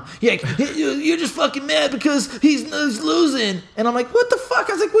on him. You're just fucking mad because he's losing. And I'm like, what the fuck?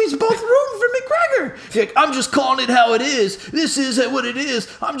 I was like, we're both rooting for McGregor. He's like, I'm just calling it how it is. This is what it is.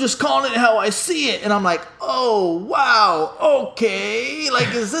 I'm just calling it how I see it. And I'm like, oh, wow, okay.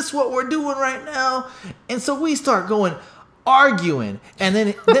 Like, is this what we're doing right now? And so we start arguing, and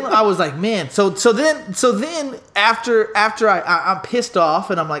then I was like, man. So then after I'm pissed off,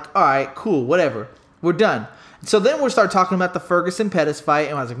 and I'm like, all right, cool, whatever, we're done. So then we start talking about the Ferguson Pettis fight,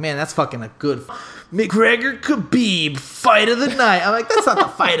 and I was like, man, that's fucking a good McGregor Khabib fight of the night. I'm like, that's not the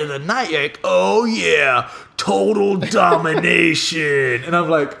fight of the night. You're like, oh yeah, total domination. And I'm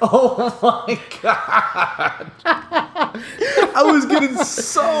like, oh my God. I was getting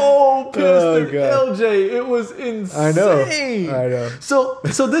so pissed at LJ. It was insane. I know. So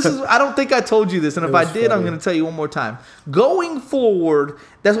this is, I don't think I told you this, and if I did, I'm going to tell you one more time. Going forward,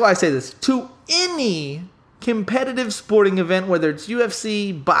 that's why I say this, to any competitive sporting event, whether it's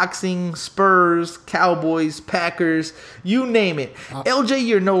UFC, boxing, Spurs, Cowboys, Packers, you name it. LJ,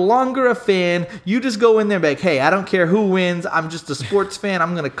 you're no longer a fan. You just go in there and be like, hey, I don't care who wins. I'm just a sports fan.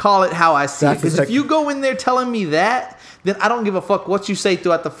 I'm going to call it how I see it. Because if you go in there telling me that, then I don't give a fuck what you say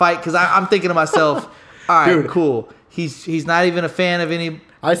throughout the fight, because I'm thinking to myself, all right, dude, cool. He's not even a fan of any...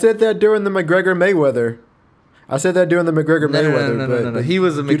 I said that during the McGregor-Mayweather. No. He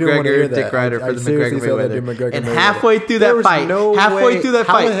was a McGregor dick rider for the McGregor-Mayweather. And halfway through that fight,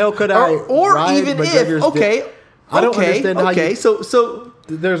 how the hell could I or even if, okay, I don't understand how you... So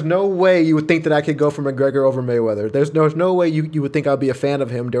there's no way you would think that I could go for McGregor over Mayweather. There's no way you would think I'd be a fan of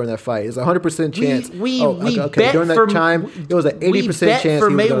him during that fight. It's 100% chance. We bet during that time, it was an 80% chance for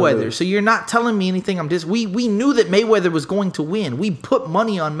Mayweather. So you're not telling me anything. We knew that Mayweather was going to win. We put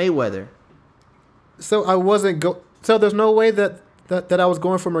money on Mayweather. So I wasn't So there's no way that I was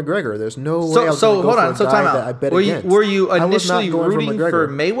going for McGregor. There's no way. I was hold go on. For a guy that I bet against. Were you initially rooting for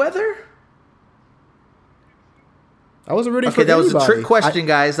Mayweather? I wasn't rooting for anybody. That was a trick question,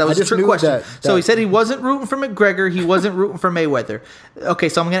 guys. That was a trick question. So he said he wasn't rooting for McGregor. He wasn't rooting for Mayweather. Okay,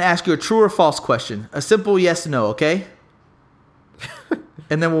 so I'm going to ask you a true or false question. A simple yes, no, okay?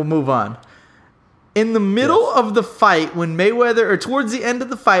 And then we'll move on. In the middle of the fight, when Mayweather, or towards the end of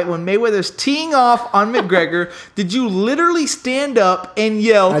the fight, when Mayweather's teeing off on McGregor, did you literally stand up and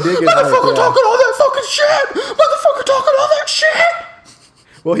yell, motherfucker talking all that fucking shit! Motherfucker talking all that shit!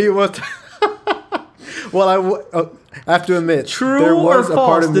 Well, he was... I have to admit, true there was or a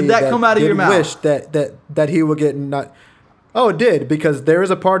part false? of me Did that come out of your mouth? Wish that he would get not. Oh, it did, because there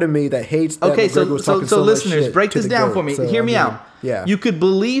is a part of me that hates that McGregor was talking so listeners, much shit break this down GOAT. for me. Hear me out. Yeah. You could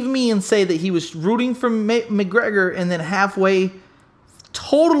believe me and say that he was rooting for McGregor, and then halfway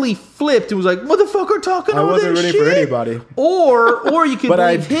totally flipped and was like, motherfucker talking all that shit. I wasn't rooting for anybody. Or you could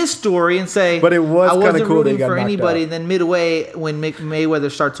believe his story and say, but it was kind of cool rooting for anybody. And then midway, when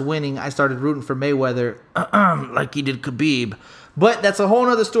Mayweather starts winning, I started rooting for Mayweather like he did Khabib. But that's a whole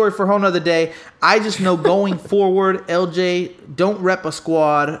nother story for a whole nother day. I just know going forward, LJ, don't rep a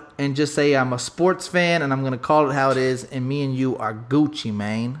squad and just say I'm a sports fan and I'm going to call it how it is, and me and you are Gucci,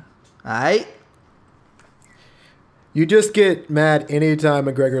 man. All right? You just get mad anytime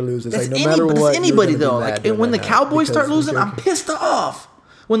McGregor loses. Like, no matter what. That's anybody, though. Like, when the Cowboys start losing, I'm pissed off.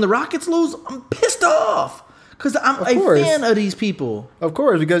 When the Rockets lose, I'm pissed off. Because I'm a fan of these people. Of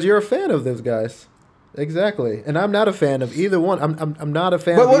course, because you're a fan of those guys. Exactly. And I'm not a fan of either one. I'm not a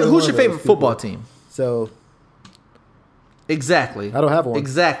fan of either one. Who's your favorite football team? So... Exactly. I don't have one.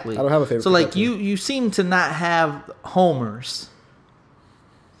 Exactly. I don't have a favorite. So, like, you seem to not have homers.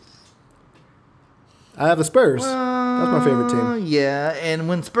 I have the Spurs. That's my favorite team. Yeah, and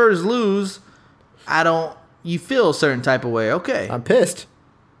when Spurs lose, you feel a certain type of way. Okay. I'm pissed.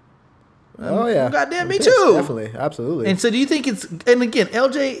 Oh yeah, goddamn, me pissed, too. Definitely, absolutely. And so, do you think it's? And again,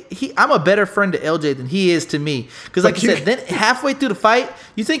 LJ, I'm a better friend to LJ than he is to me. Because, like I said, then halfway through the fight,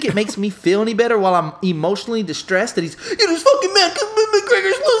 you think it makes me feel any better while I'm emotionally distressed that you're just fucking mad because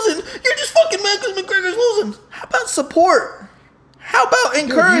McGregor's losing. You're just fucking mad because McGregor's losing. How about support? How about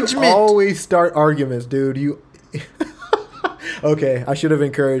encouragement? Dude, you always start arguments, dude. You. Okay, I should have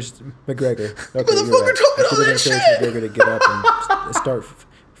encouraged McGregor. Okay, you're right. I should have encouraged McGregor to get up and start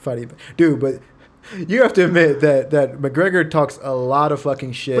fighting, dude. But you have to admit that McGregor talks a lot of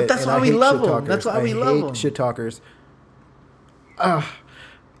fucking shit. But that's why we love him. That's why we love him. Shit talkers.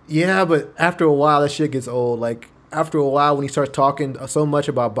 Yeah, but after a while, that shit gets old. Like after a while, when he starts talking so much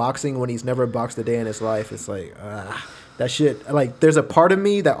about boxing when he's never boxed a day in his life, it's like that shit. Like there's a part of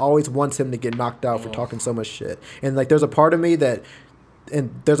me that always wants him to get knocked out for talking so much shit, and like there's a part of me that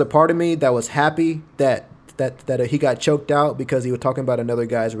was happy that he got choked out because he was talking about another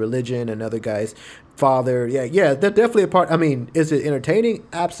guy's religion, another guy's father. Yeah, that's definitely a part. I mean, is it entertaining?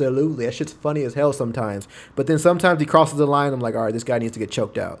 Absolutely. That shit's funny as hell sometimes. But then sometimes he crosses the line. I'm like, all right, this guy needs to get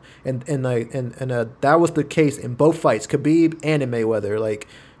choked out. And that was the case in both fights, Khabib and in Mayweather. Like,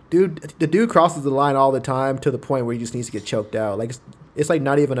 dude, the dude crosses the line all the time to the point where he just needs to get choked out. Like, it's like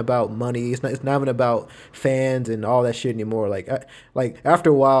not even about money. It's not even about fans and all that shit anymore. Like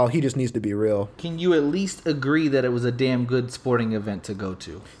after a while, he just needs to be real. Can you at least agree that it was a damn good sporting event to go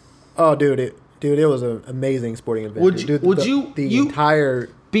to? Oh, dude, it was an amazing sporting event. The entire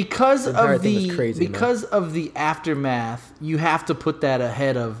thing was crazy, because of the aftermath, you have to put that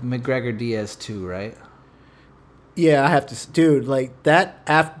ahead of McGregor Diaz too, right? Yeah, I have to, dude. Like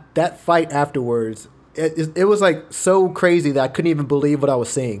that fight afterwards. It was like so crazy that I couldn't even believe what I was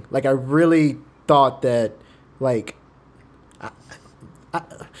seeing. Like I really thought that, like,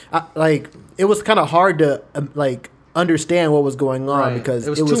 like it was kind of hard to like understand what was going on because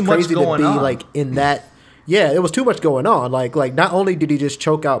it was crazy to be like in that. Yeah, it was too much going on. Like not only did he just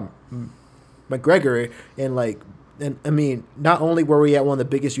choke out McGregor and I mean, not only were we at one of the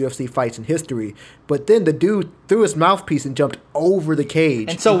biggest UFC fights in history, but then the dude threw his mouthpiece and jumped over the cage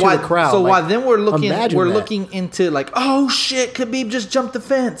and so into the crowd. So why then we're looking into like, oh shit, Khabib just jumped the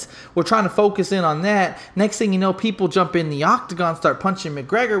fence. We're trying to focus in on that. Next thing you know, people jump in the octagon, start punching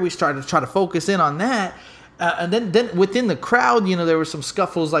McGregor. We started to try to focus in on that. And then within the crowd, you know, there were some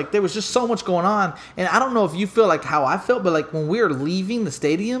scuffles. Like there was just so much going on. And I don't know if you feel like how I felt, but like when we were leaving the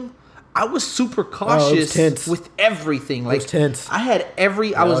stadium, I was super cautious with everything. Like, it was tense. I had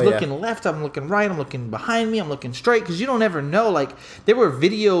I was looking left, I'm looking right, I'm looking behind me, I'm looking straight, because you don't ever know. Like, there were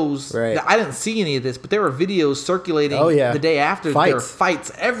videos, that I didn't see any of this, but there were videos circulating the day after. There were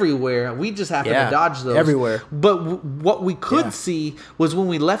fights everywhere. We just happened to dodge those. Everywhere. But what we could see was when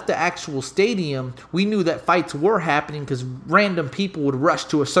we left the actual stadium, we knew that fights were happening because random people would rush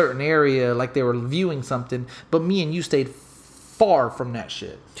to a certain area like they were viewing something, but me and you stayed far from that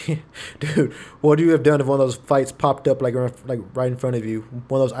shit. Dude, what would you have done if one of those fights popped up like right in front of you?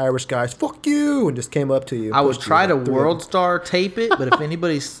 One of those Irish guys, fuck you, and just came up to you. I would try to World Star tape it, but if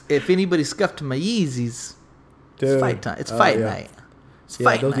anybody scuffed my Yeezys, it's fight time. It's fight night. It's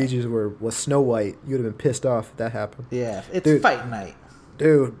fight those night. Yeezys was Snow White. You'd have been pissed off if that happened. Yeah, it's fight night.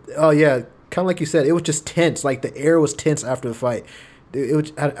 Dude, oh yeah, kind of like you said, it was just tense. Like the air was tense after the fight. Dude, it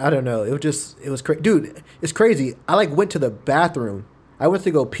was, I don't know. It was crazy. Dude, it's crazy. I went to the bathroom. I went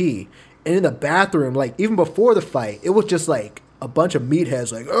to go pee. And in the bathroom, like even before the fight, it was just like a bunch of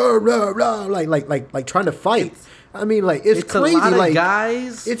meatheads like, oh, blah, blah, like trying to fight. I mean, like it's crazy. A lot of like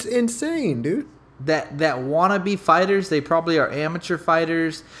guys. It's insane, dude. That want to be fighters, they probably are amateur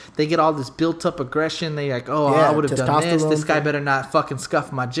fighters. They get all this built up aggression. They like, I would have done this. This guy better not fucking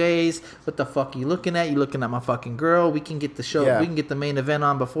scuff my J's. What the fuck are you looking at? You looking at my fucking girl? We can get the show. We can get the main event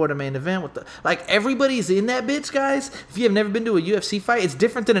on before the main event. Like everybody's in that bitch, guys. If you have never been to a UFC fight, it's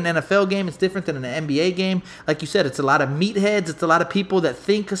different than an NFL game. It's different than an NBA game. Like you said, it's a lot of meatheads. It's a lot of people that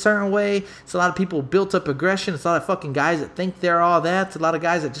think a certain way. It's a lot of people built up aggression. It's a lot of fucking guys that think they're all that. It's a lot of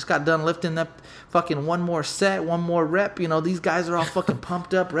guys that just got done lifting that fucking one more set, one more rep. You know, these guys are all fucking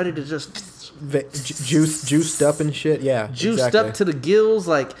pumped up, ready to just juiced up and shit. Yeah, juiced up to the gills.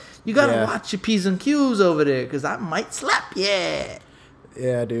 Like, you gotta watch your P's and Q's over there, because I might slap you.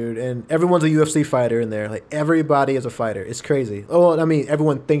 Yeah, dude, and everyone's a UFC fighter in there. Like everybody is a fighter. It's crazy. Oh, I mean,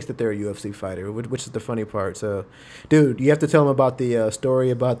 everyone thinks that they're a UFC fighter, which is the funny part. So, dude, you have to tell them about the story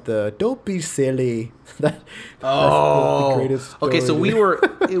about the "Don't be silly." The greatest story. Okay, so we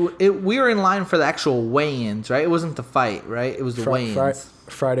were in line for the actual weigh-ins, right? It wasn't the fight, right? It was the weigh-ins.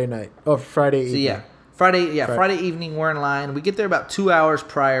 Friday night. Oh, Friday evening. So yeah, Friday evening, we're in line. We get there about 2 hours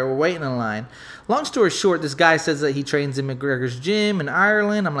prior. We're waiting in line. Long story short, this guy says that he trains in McGregor's gym in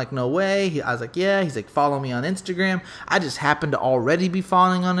Ireland. I'm like, no way. I was like, yeah. He's like, follow me on Instagram. I just happened to already be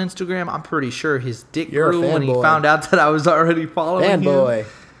following on Instagram. I'm pretty sure his dick grew when he found out that I was already following him. Fanboy.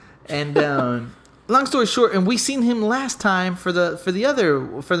 And long story short, and we seen him last time for the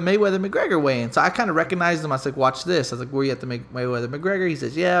Mayweather McGregor weigh-in. So I kind of recognized him. I was like, watch this. I was like, were you at the Mayweather McGregor? He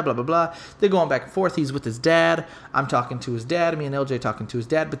says, yeah, blah, blah, blah. They're going back and forth. He's with his dad. I'm talking to his dad. Me and LJ talking to his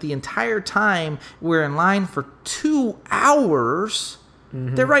dad. But the entire time we're in line for 2 hours,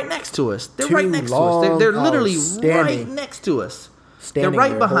 they're right next to us. They're right next to us. They're literally right next to us. They're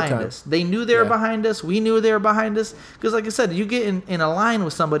right behind us. They knew they were behind us. We knew they were behind us. Because like I said, you get in a line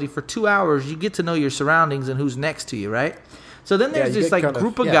with somebody for 2 hours, you get to know your surroundings and who's next to you, right? So then there's this like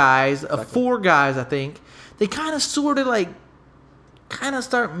group of guys, of 4 guys, I think. They kind of sort of like,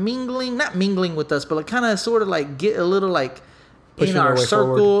 start mingling, not mingling with us, but like kind of sort of like get a little like in our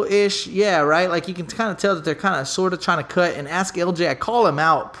circle-ish. Yeah, right? Like you can kind of tell that they're kind of sort of trying to cut and ask LJ. I call him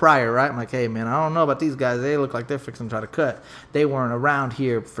out prior, right? I'm like, hey, man, I don't know about these guys. They look like they're fixing to try to cut. They weren't around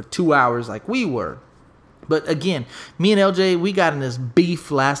here for 2 hours like we were. But again, me and LJ, we got in this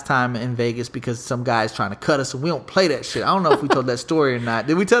beef last time in Vegas because some guy's trying to cut us, and we don't play that shit. I don't know if we told that story or not.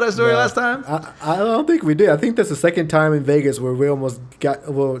 Did we tell that story last time? I don't think we did. I think that's the second time in Vegas where we almost got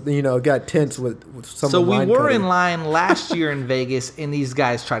tense with someone. So we were in line last year in Vegas, and these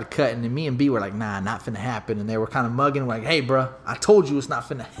guys tried to cut, and then me and B were like, nah, not finna happen. And they were kind of mugging, like, hey, bro, I told you it's not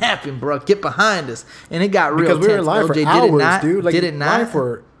finna happen, bro. Get behind us. And it got real tense. Because we were in line LJ, for hours, did it not? dude. Like, did it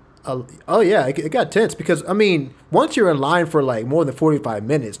not? It got tense because I mean, once you're in line for like more than 45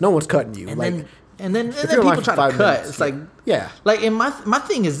 minutes, no one's cutting you. And then people try to cut. Minutes, it's like Like, and my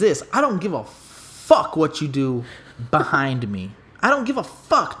thing is this: I don't give a fuck what you do behind me. I don't give a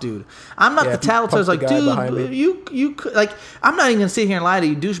fuck, dude. I'm not the tattletale. Like, dude, you like. I'm not even gonna sit here and lie to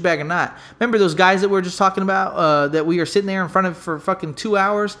you, douchebag or not. Remember those guys that we were just talking about that we were sitting there in front of for fucking 2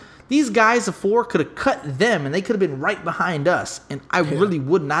 hours? These guys of 4 could have cut them, and they could have been right behind us. And I really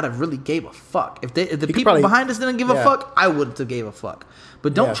would not have really gave a fuck. If the people behind us didn't give a fuck, I wouldn't have gave a fuck.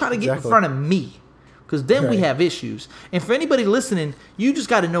 But don't try to get in front of me, because then we have issues. And for anybody listening, you just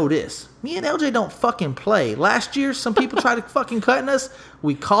got to know this. Me and LJ don't fucking play. Last year, some people tried to fucking cutting us.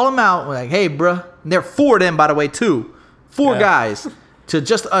 We call them out. We're like, hey, bruh. And they're 4 of them, by the way, too. 4 guys. To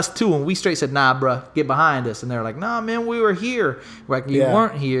just us 2, and we straight said, nah, bruh, get behind us. And they're like, nah, man, we were here. We're like, you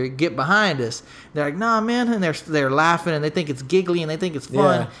weren't here, get behind us. They're like, nah, man, and they're laughing, and they think it's giggly, and they think it's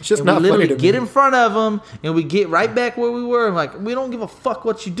fun. It's just and not we literally funny to get me. in front of them, and we get right back where we were. And like, we don't give a fuck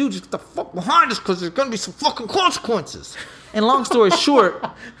what you do, just get the fuck behind us, because there's going to be some fucking consequences. And long story short,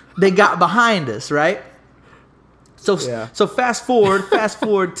 they got behind us, right? So fast forward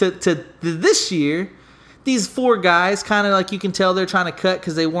to this year. These 4 guys, kind of like you can tell they're trying to cut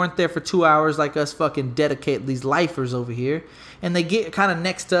because they weren't there for 2 hours like us fucking dedicated, these lifers over here. And they get kind of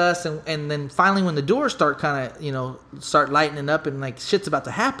next to us, and then finally when the doors start kind of, start lightening up and like shit's about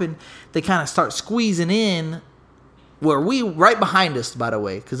to happen, they kind of start squeezing in where we, right behind us, by the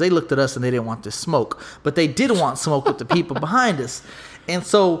way, because they looked at us and they didn't want this smoke. But they did want smoke with the people behind us. And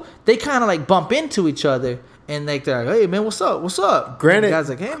so they kind of like bump into each other, and they're like, hey, man, what's up? What's up? Granted, and the guy's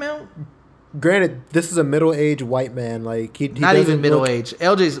like, hey, man. Granted, this is a middle-aged white man. Like he not even middle-aged.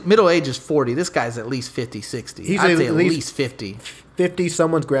 LJ's middle age is 40. This guy's at least 50, 60. I'd say at least 50. 50,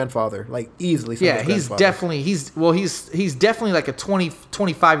 someone's grandfather. Like easily someone's grandfather. He's definitely like a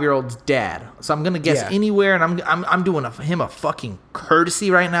 25-year-old's dad. So I'm going to guess anywhere, and I'm doing him a fucking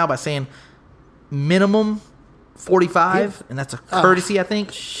courtesy right now by saying minimum 45, and that's a courtesy, I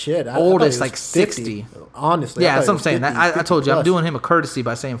think. Shit. Oldest like 60. Honestly. Yeah, that's what I'm saying. I told you, I'm doing him a courtesy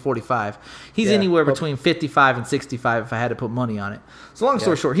by saying 45. He's anywhere between 55 and 65 if I had to put money on it. So long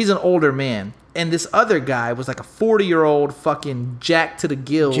story short, he's an older man. And this other guy was like a 40-year-old fucking jacked to the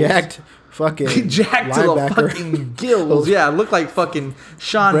gills. Jacked to the fucking gills. Yeah, looked like fucking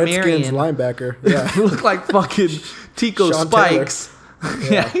Sean Marion. Linebacker. Yeah. Looked like fucking Tico Spikes.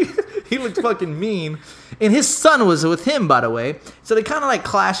 Yeah. He looked fucking mean. And his son was with him, by the way. So they kind of like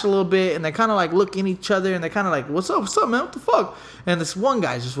clash a little bit, and they kind of like look at each other, and they kind of like, what's up, man? What the fuck? And this one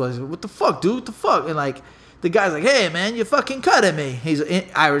guy just was, what the fuck, dude? What the fuck? And like, the guy's like, hey, man, you're fucking cutting me. He's an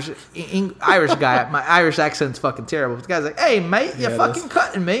Irish guy. My Irish accent's fucking terrible. But the guy's like, hey, mate, you're fucking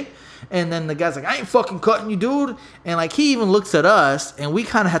cutting me. And then the guy's like, I ain't fucking cutting you, dude. And like, he even looks at us, and we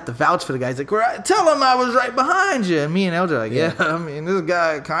kind of have to vouch for the guy. He's like, tell him I was right behind you. And me and LJ are like, yeah, I mean, this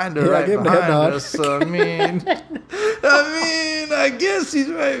guy kind of right behind us. So, I mean, I guess he's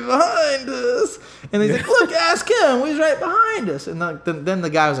right behind us. And he's like, look, ask him. He's right behind us. And then the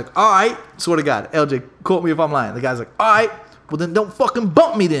guy was like, all right. Swear to God, LJ, quote me if I'm lying. The guy's like, all right, well then don't fucking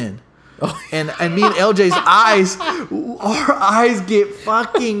bump me then. Oh. And me and LJ's our eyes get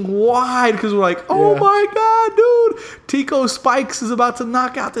fucking wide because we're like, oh my God, dude. Tico Spikes is about to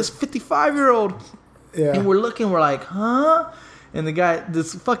knock out this 55-year-old. Yeah. And we're looking, we're like, huh? And the guy,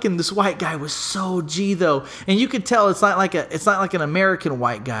 this white guy was so G though, and you could tell it's not like an American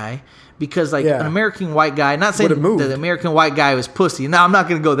white guy, because an American white guy, not saying that the American white guy was pussy. No, I'm not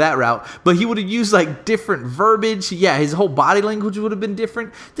gonna go that route, but he would have used like different verbiage. Yeah, his whole body language would have been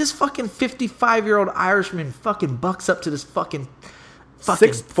different. This fucking 55-year-old Irishman fucking bucks up to this fucking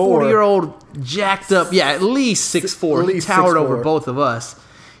 40-year-old jacked up. Yeah, at least 6'4". He towered over both of us.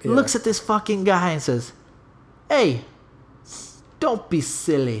 Yeah. Looks at this fucking guy and says, "Hey, don't be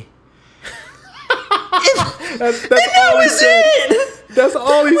silly." That's all he said. That's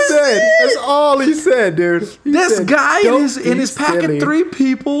all he said. That's all he said, dude. This guy and his pack of 3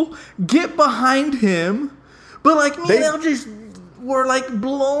 people get behind him, but like me and LJ were like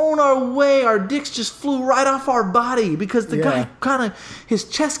blown away. Our dicks just flew right off our body because the guy his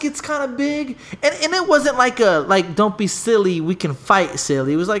chest gets kind of big, and it wasn't like don't be silly, we can fight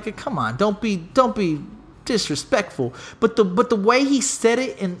silly. It was like come on, don't be disrespectful, but the way he said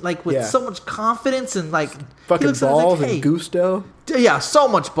it and like with so much confidence and like fucking balls like, hey, and gusto. Yeah, so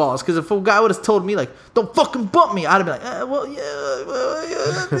much balls. Because if a guy would have told me like, "Don't fucking bump me," I'd have been like, you know what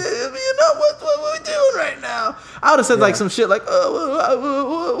we doing right now? I would have said like some shit like, what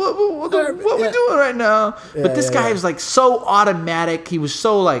we doing right now? But this guy was like so automatic. He was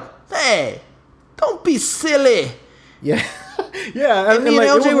so like, "Hey, don't be silly." Yeah, yeah. And me and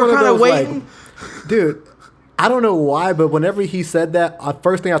LJ were kind of waiting, like, dude. I don't know why, but whenever he said that,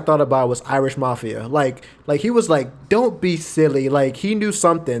 first thing I thought about was Irish Mafia. Like he was like, "Don't be silly." Like he knew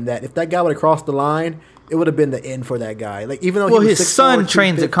something that if that guy would have crossed the line, it would have been the end for that guy. Like even though he was his 6'4", son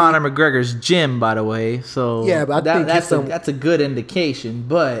trains at Conor McGregor's gym, by the way. So yeah, but I think that's a good indication.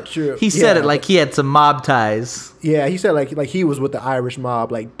 But he said it like he had some mob ties. Yeah, he said like he was with the Irish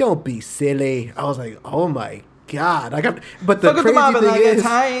mob. Like, "Don't be silly." I was like, oh my God, but the crazy thing is,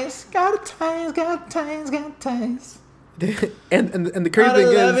 got ties. and the crazy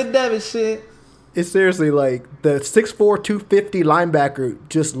thing is, shit. It's seriously like the 6'4", 250 linebacker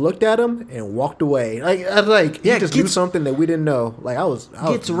just looked at him and walked away. He just knew something that we didn't know. Like I was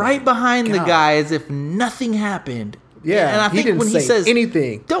gets right behind the guy as if nothing happened. Yeah, and I think when he says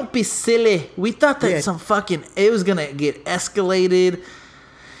anything, "Don't be silly," we thought that it was gonna get escalated.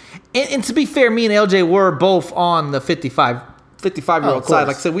 And to be fair, me and LJ were both on the 55-year-old side.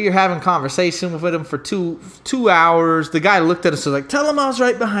 Like I said, we were having conversation with him for two hours. The guy looked at us and was like, "Tell him I was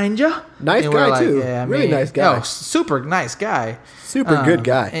right behind you." Nice guy, too. Yeah, really nice guy. Oh, super nice guy. Super good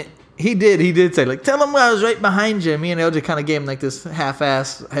guy. And he did say, like, "Tell him I was right behind you." Me and LJ kind of gave him like this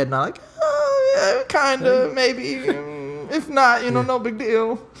half-ass head nod, like, "Oh, yeah, kind of, maybe. If not, no big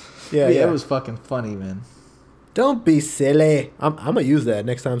deal." Yeah, it was fucking funny, man. Don't be silly. I'm gonna use that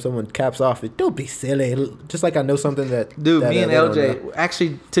next time someone caps off it. Don't be silly. Just like I know something that. Dude, me and LJ.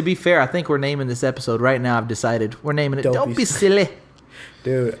 Actually, to be fair, I think we're naming this episode right now. I've decided we're naming it. Don't be silly.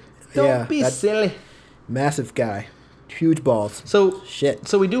 Dude. Don't be silly. Massive guy, huge balls. So shit.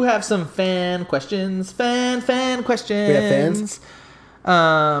 So we do have some fan questions. Fan questions. We have fans.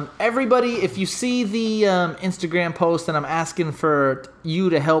 Everybody, if you see the Instagram post and I'm asking for you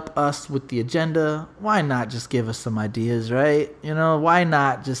to help us with the agenda, why not just give us some ideas, right? Why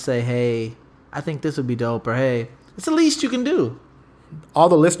not just say, "Hey, I think this would be dope," or "Hey, it's the least you can do." All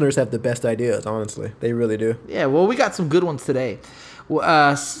the listeners have the best ideas, honestly. They really do. Yeah, well, we got some good ones today. One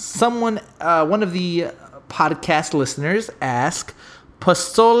of the podcast listeners asked,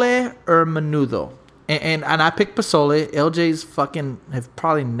 "Pozole or menudo?" And I picked pozole. LJ's fucking have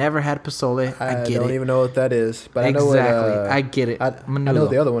probably never had pozole. I get it. I don't even know what that is, but exactly. I know what. I get it. I know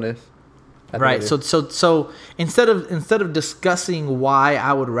what the other one is. Right. So instead of discussing why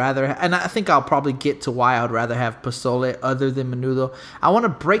I would rather, and I think I'll probably get to why I would rather have pozole other than menudo. I want to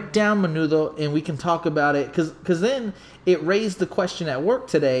break down menudo and we can talk about it because then it raised the question at work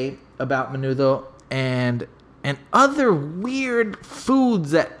today about menudo and other weird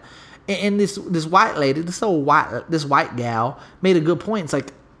foods that. And this white lady, this white gal made a good point. It's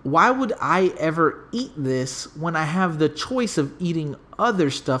like, why would I ever eat this when I have the choice of eating other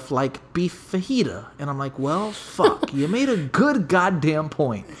stuff like beef fajita? And I'm like, well, fuck, you made a good goddamn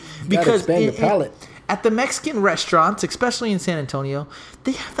point. Because expand your palate. At the Mexican restaurants, especially in San Antonio,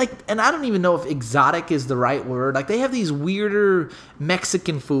 they have and I don't even know if exotic is the right word. Like they have these weirder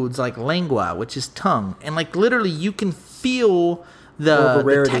Mexican foods like lengua, which is tongue. And like literally you can feel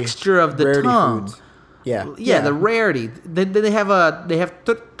the texture of the tongue. Foods. Yeah. The rarity. They have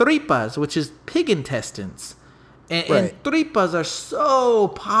tripas, which is pig intestines, and tripas are so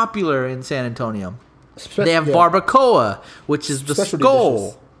popular in San Antonio. They have barbacoa, which is the skull.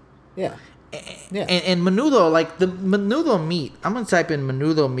 Dishes. Yeah. Yeah. And menudo, like the menudo meat. I'm gonna type in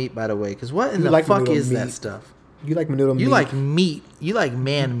menudo meat, by the way, because what in the fuck is that stuff? You like menudo meat? You like meat. You like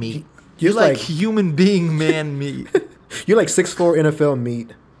man meat. You like human being man meat. You like 6'4" NFL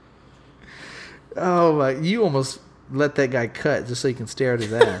meat. Oh my! You almost let that guy cut just so you can stare at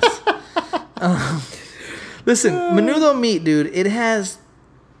his ass. Listen, menudo meat, dude. It has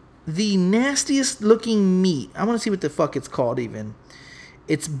the nastiest looking meat. I want to see what the fuck it's called. Even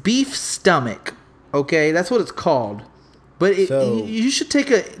it's beef stomach. Okay, that's what it's called. But you should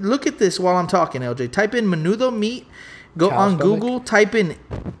take a look at this while I'm talking, LJ. Type in menudo meat. Go on Google. Type in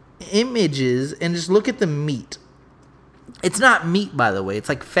images and just look at the meat. It's not meat, by the way. It's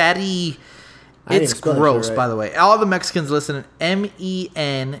like fatty. It's gross, by the way. All the Mexicans listening,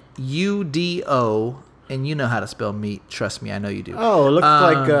 MENUDO, and you know how to spell meat. Trust me, I know you do. Oh, it looks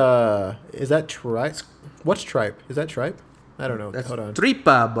like, is that tripe? What's tripe? Is that tripe? I don't know. Hold on.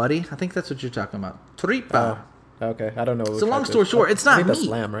 Tripa, buddy. I think that's what you're talking about. Tripa. Oh, okay. I don't know. So long story short, it's not meat. That's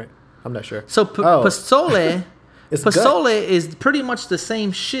lamb, right? I'm not sure. So pozole, pozole is pretty much the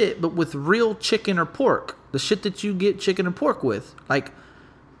same shit, but with real chicken or pork. The shit that you get chicken and pork with. Like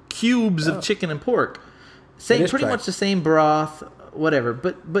cubes of chicken and pork, pretty much the same broth, whatever.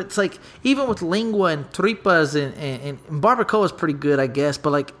 But it's like even with lengua and tripas and barbacoa is pretty good, I guess. But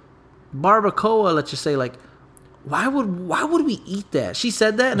like barbacoa, let's just say, like why would we eat that? She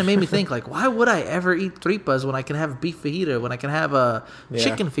said that, and it made me think, like, why would I ever eat tripas when I can have beef fajita, when I can have a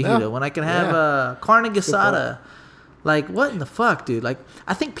chicken fajita, when I can have a carne asada? Like, what in the fuck, dude? Like,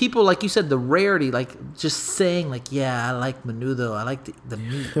 I think people, like you said, the rarity, like, just saying, like, yeah, I like menudo, I like the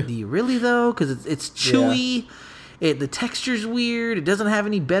meat. Do you really, though? Because it's chewy. The texture's weird. It doesn't have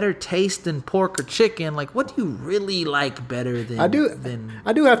any better taste than pork or chicken. Like, what do you really like better than... I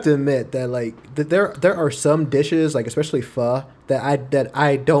do have to admit that, like, that there are some dishes, like, especially pho, that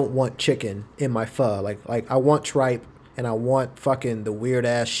I don't want chicken in my pho. Like I want tripe. And I want fucking the weird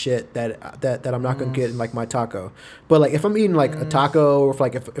ass shit that I'm not gonna get in like my taco. But like if I'm eating like a taco, or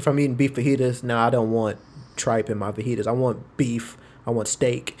if I'm eating beef fajitas, I don't want tripe in my fajitas. I want beef. I want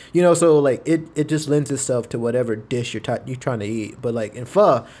steak. You know, so like it just lends itself to whatever dish you're trying to eat. But like in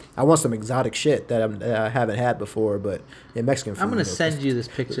pho, I want some exotic shit that I haven't had before. But in Mexican food, I'm gonna send you this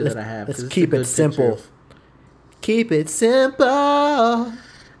picture that I have. Let's keep it simple. Keep it simple.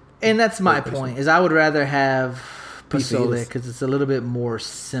 And that's my point. Is I would rather have pozole because it's a little bit more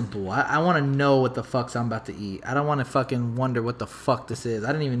simple. I want to know what the fuck's I'm about to eat. I don't want to fucking wonder what the fuck this is. I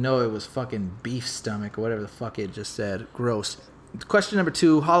didn't even know it was fucking beef stomach or whatever the fuck it just said. Gross. Question number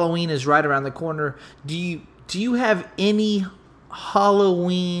 2. Halloween is right around the corner. Do you have any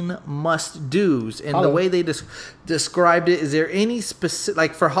Halloween must-dos? And the way they described it, is there any specific...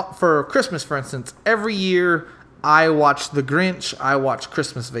 Like for Christmas, for instance, every year... I watch The Grinch. I watch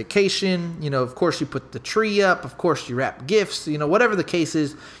Christmas Vacation. You know, of course, you put the tree up. Of course, you wrap gifts. You know, whatever the case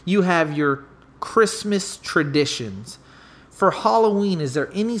is, you have your Christmas traditions. For Halloween, is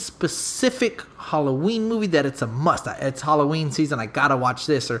there any specific Halloween movie that it's a must? It's Halloween season. I gotta watch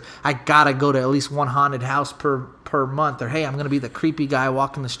this, or I gotta go to at least one haunted house per month, or hey, I'm gonna be the creepy guy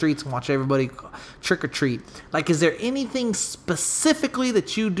walking the streets and watch everybody trick or treat. Like, is there anything specifically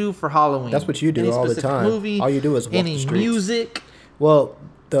that you do for Halloween? That's what you do all the time. Movie, all you do is walk the streets. Any music? Well,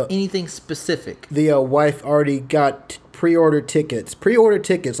 anything specific? The wife already got pre-ordered tickets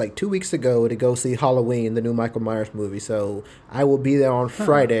like 2 weeks ago to go see Halloween, the new Michael Myers movie. So I will be there on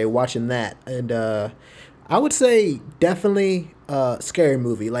Friday watching that. And I would say definitely scary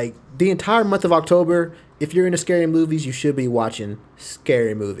movie. Like the entire month of October, if you're into scary movies, you should be watching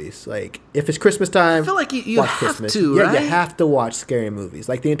scary movies. Like if it's Christmas time, I feel like you have Christmas. to, right? Yeah, you have to watch scary movies.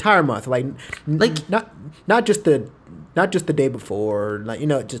 Like the entire month. Like not just the day before, like, you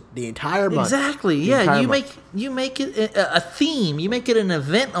know, just the entire month. Exactly. Yeah, you make it a theme. You make it an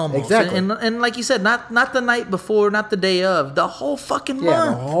event almost. Exactly. And like you said, not the night before, not the day of, the whole fucking month. Yeah,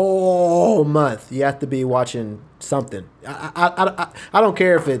 the whole month. You have to be watching something. I don't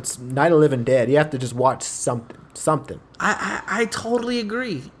care if it's Night of the Living Dead. You have to just watch something. I totally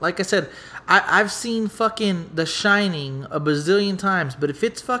agree. Like I said, I've seen fucking The Shining a bazillion times, but if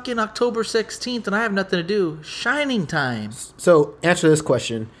it's fucking October 16th and I have nothing to do, Shining time. So answer this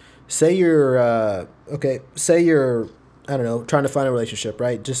question. Say you're I don't know, trying to find a relationship,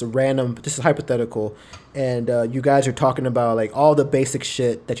 right? Just a random, just a hypothetical, and you guys are talking about like all the basic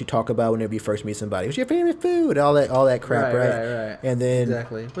shit that you talk about whenever you first meet somebody. What's your favorite food? All that crap, right? Right. And then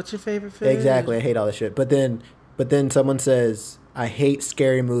exactly, what's your favorite food? exactly, I hate all that shit. But then someone says, I hate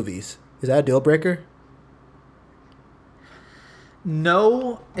scary movies. Is that a deal breaker?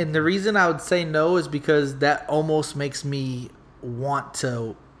 No, and the reason I would say no is because that almost makes me want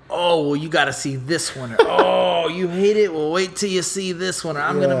to. Oh, well, you got to see this one. Or, oh, you hate it? Well, wait till you see this one. Or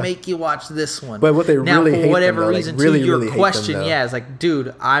I'm going to make you watch this one. But what they now, really for hate whatever them, though, reason, like, really, to your really question, hate them, yeah, it's like,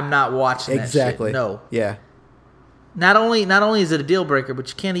 dude, I'm not watching exactly. that shit. No. Yeah. Not only is it a deal breaker, but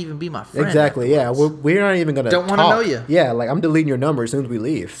you can't even be my friend. Exactly. Yeah. We're not even gonna. Don't want to know you. Yeah. Like I'm deleting your number as soon as we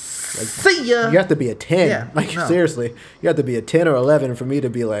leave. Like, see ya. You have to be a 10. Yeah, like no. seriously, you have to be a 10 or 11 for me to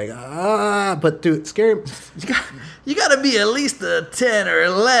be like But dude, scary. You got to be at least a 10 or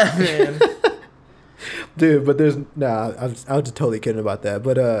 11. Dude, but there's I was just totally kidding about that.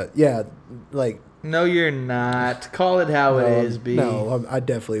 But yeah, like. No, you're not. Call it how it is, B. No, I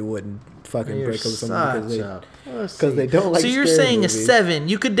definitely wouldn't fucking You're break up with someone because they don't like. So you're scary saying movies. a 7?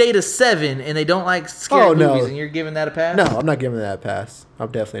 You could date a 7, and they don't like scary movies, and you're giving that a pass? No, I'm not giving that a pass.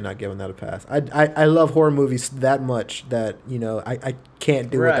 I'm definitely not giving that a pass. I love horror movies that much that I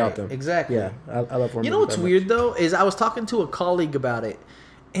can't do without them. Exactly. Yeah, I love horror movies. You know what's that weird much. though is I was talking to a colleague about it,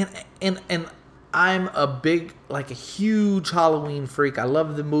 and I'm a huge Halloween freak. I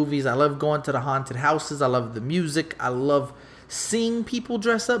love the movies. I love going to the haunted houses. I love the music. I love seeing people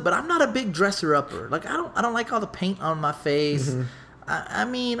dress up, but I'm not a big dresser upper. Like I don't like all the paint on my face. Mm-hmm.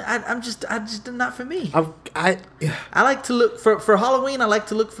 I'm just not for me. I like to look for Halloween. I like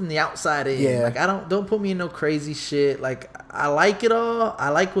to look from the outside in. Yeah. Like don't put me in no crazy shit. Like I like it all. I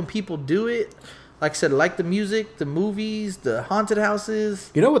like when people do it. Like I said, I like the music, the movies, the haunted houses.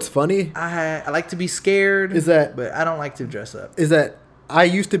 You know what's funny? I like to be scared. But I don't like to dress up. Is that I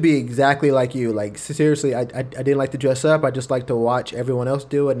used to be exactly like you. Like seriously, I didn't like to dress up. I just like to watch everyone else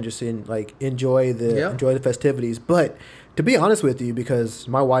do it and just enjoy the festivities. But to be honest with you, because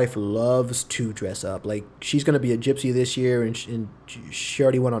my wife loves to dress up. Like she's gonna be a gypsy this year, and she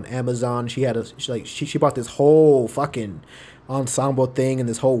already went on Amazon. She bought this whole fucking ensemble thing and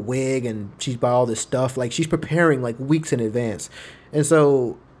this whole wig, and she's bought all this stuff. Like she's preparing like weeks in advance. And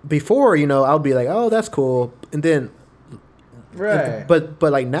so before, I'll be like, oh, that's cool, and then. Right. But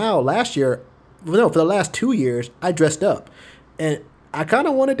like now, last year, for the last 2 years, I dressed up, and I kind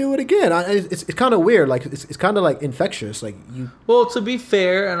of want to do it again. It's kind of weird. Like it's kind of like infectious. Like you. Well, to be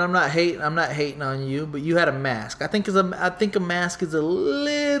fair, and I'm not hating on you, but you had a mask. I think a mask is a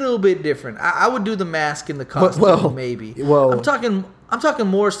little bit different. I would do the mask in the costume, maybe. Well, I'm talking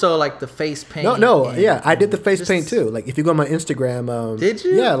more so like the face paint. No, yeah, I did the face paint too. Like if you go on my Instagram, did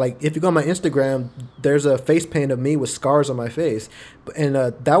you? Yeah, like if you go on my Instagram, there's a face paint of me with scars on my face, and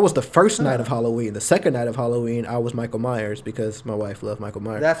that was the first night of Halloween. The second night of Halloween, I was Michael Myers because my wife loved Michael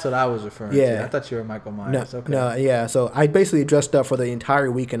Myers. That's what I was referring to. I thought you were Michael Myers. No, yeah. So I basically dressed up for the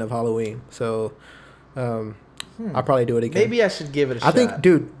entire weekend of Halloween. So I'll probably do it again. Maybe I should give it a shot. I think,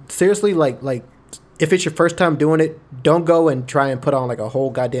 dude, seriously, like. If it's your first time doing it, don't go and try and put on like a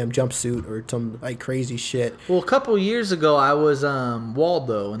whole goddamn jumpsuit or some like crazy shit. Well, a couple years ago, I was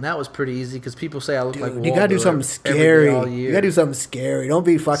Waldo, and that was pretty easy because people say I look like Waldo. You gotta do something scary. You gotta do something scary. Don't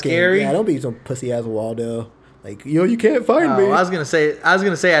be fucking scary. Yeah, don't be some pussy ass Waldo. Like you can't find me. I was gonna say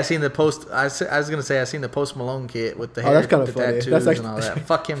I seen the post. I was gonna say I seen the Post Malone kit with the hair, that's kind of the funny. tattoos That's actually, and all that.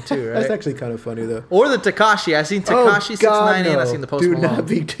 Fuck him too, right? That's actually kind of funny though. Or the Tekashi. I seen Tekashi 6ix9ine, and I seen the Post Malone. Do not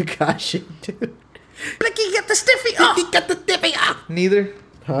be Tekashi, dude. Blicky, get the stiffy off. Blicky, get the stiffy off. Neither.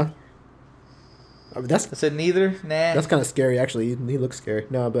 Huh? I said neither. Nah. That's kind of scary, actually. He looks scary.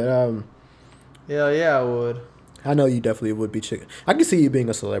 No, but Yeah, I would. I know you definitely would be chicken. I can see you being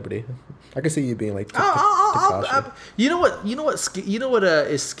a celebrity. I can see you being like. You know what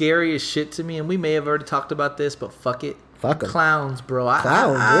is scary as shit to me, and we may have already talked about this, but fuck it. Fuck 'em. Clowns, bro.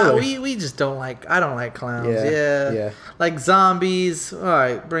 Clowns, really? We just don't like. I don't like clowns. Yeah. Like zombies. All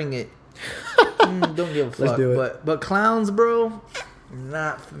right, bring it. Don't give a fuck. Let's do it. But clowns, bro,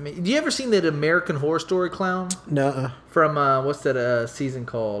 not for me. Do you ever seen that American Horror Story clown? Nuh-uh. From what's that season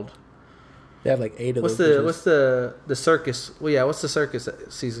called? They have like 8 of those. What's the circus? Well, yeah, what's the circus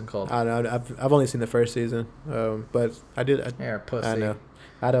season called? I don't know. I've only seen the first season, but I did. You're a pussy. I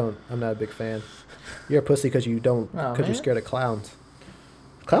know. I'm not a big fan. You're a pussy because you're scared of clowns.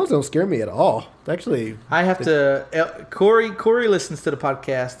 Clowns don't scare me at all. Actually, I have to. Corey listens to the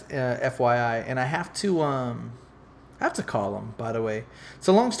podcast, FYI, and I have to call him. By the way,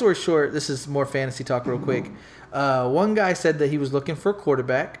 so long story short, this is more fantasy talk, real quick. One guy said that he was looking for a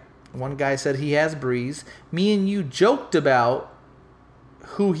quarterback, One guy said he has Breeze. Me and you joked about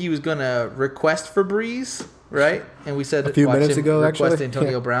who he was gonna request for Breeze, right? And we said a few minutes ago, request actually.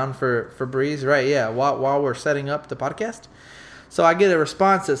 Antonio Brown for Breeze, right? Yeah, while we're setting up the podcast. So I get a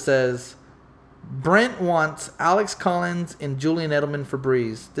response that says, Brent wants Alex Collins and Julian Edelman for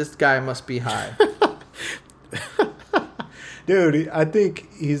Breeze. This guy must be high. Dude, I think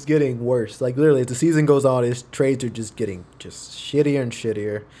he's getting worse. Like, literally, as the season goes on, his trades are just getting just shittier and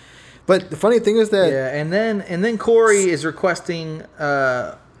shittier. But the funny thing is that... Yeah, and then Corey is requesting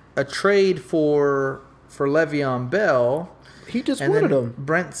a trade for Le'Veon Bell. He just wanted him.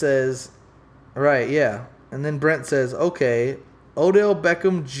 Brent says... Right, yeah. And then Brent says, okay, Odell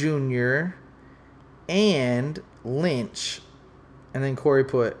Beckham Jr. and Lynch. And then Corey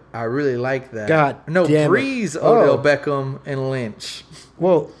put, I really like that. God no, damn Breeze, it. Odell Beckham, and Lynch.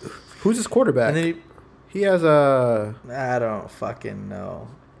 Well, who's his quarterback? And then he has a... I don't fucking know.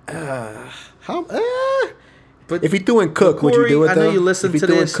 But if he threw in Cook, Corey, would you do it, though? I know you listen to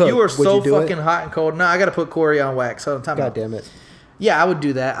this. Cook, you are so you fucking hot and cold. No, I got to put Corey on wax. So God damn it. Yeah, I would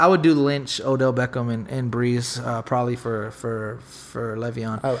do that. I would do Lynch, Odell Beckham, and Breeze probably for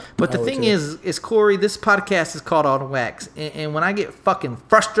Le'Veon. But the thing is Corey, this podcast is called On Wax, and when I get fucking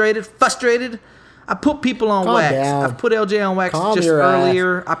frustrated, I put people on wax. Down. I've put LJ on wax just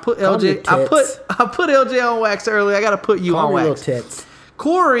earlier. Ass. I put Calm LJ. I put LJ on wax earlier. I got to put you on wax. Little tits.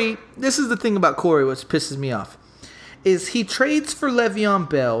 Corey, this is the thing about Corey, which pisses me off. Is he trades for Le'Veon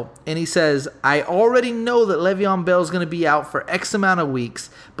Bell, and he says, I already know that Le'Veon Bell is going to be out for X amount of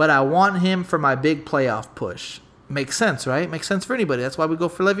weeks, but I want him for my big playoff push. Makes sense, right? Makes sense for anybody. That's why we go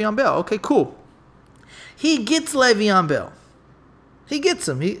for Le'Veon Bell. Okay, cool. He gets Le'Veon Bell. He gets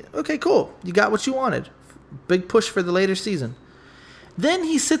him. Okay, cool. You got what you wanted. Big push for the later season. Then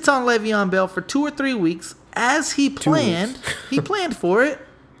he sits on Le'Veon Bell for 2 or 3 weeks, as he planned. He planned for it.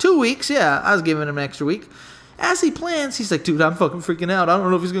 2 weeks, yeah. I was giving him an extra week. As he plans, he's like, dude, I'm fucking freaking out. I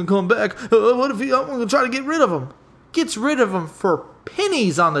don't know if he's going to come back. What if I'm going to try to get rid of him? Gets rid of him for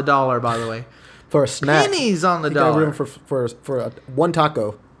pennies on the dollar, by the way. For a snack. Pennies on the you dollar. Got rid of him for one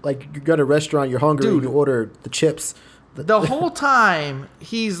taco. Like, you go to a restaurant, you're hungry, dude, you order the chips. The whole time,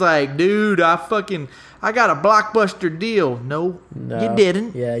 he's like, dude, I got a blockbuster deal. No, you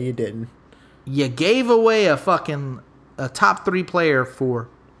didn't. Yeah, you didn't. You gave away a top 3 player for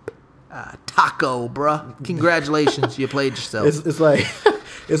taco, bruh. Congratulations, you played yourself. It's like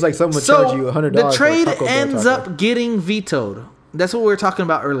someone charged you $100. The trade ends up getting vetoed. That's what we were talking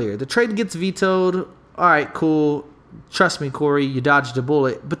about earlier. The trade gets vetoed. All right, cool. Trust me, Corey, you dodged a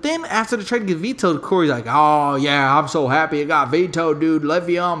bullet. But then after the trade gets vetoed, Corey's like, oh, yeah, I'm so happy it got vetoed, dude.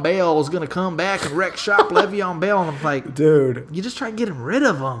 Le'Veon Bell is going to come back and wreck shop Le'Veon Bell. And I'm like, dude, you just tried getting rid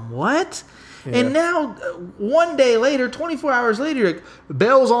of him. What? Yeah. And now, 1 day later, 24 hours later, like,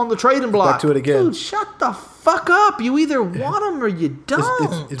 Bell's on the trading block. Back to it again. Dude, shut the fuck up. You either want him or you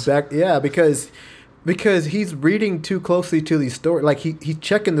don't. It's back. Yeah, because he's reading too closely to these stories. Like, he's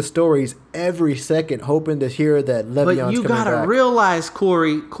checking the stories every second, hoping to hear that Le'Veon's coming back. But you got to realize,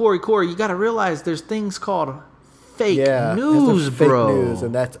 Corey, you got to realize there's things called fake news, bro. Fake news,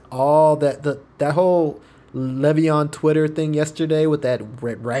 and that's all that whole Le'Veon Twitter thing yesterday with that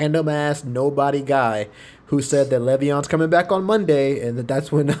random ass nobody guy who said that Le'Veon's coming back on Monday, and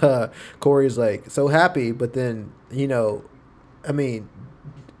that's when Corey's like so happy. But then, Le'Veon's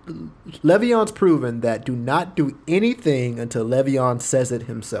proven that do not do anything until Le'Veon says it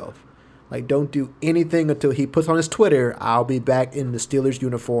himself. Like, don't do anything until he puts on his Twitter, I'll be back in the Steelers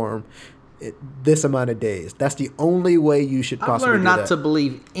uniform this amount of days. That's the only way you should possibly do that. I've learned not to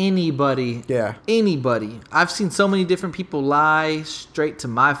believe anybody. Yeah. Anybody. I've seen so many different people lie straight to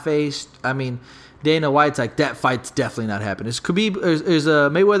my face. I mean, Dana White's like, that fight's definitely not happening. Is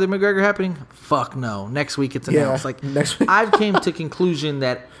Mayweather McGregor happening? Fuck no. Next week it's announced. Like, next week. I've came to conclusion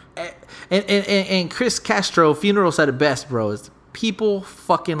that, and Chris Castro Funeral said it best, bro, is people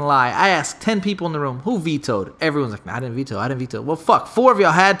fucking lie. I asked 10 people in the room, who vetoed? Everyone's like, nah, I didn't veto. Well, fuck, 4 of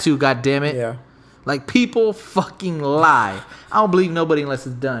y'all had to, goddammit. Yeah. Like, people fucking lie. I don't believe nobody unless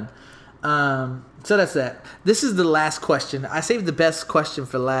it's done. So that's that. This is the last question. I saved the best question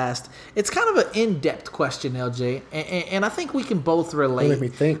for last. It's kind of an in-depth question, LJ, and I think we can both relate. Let me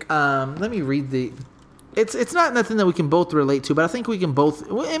think. Let me read the... It's not nothing that we can both relate to, but I think we can both,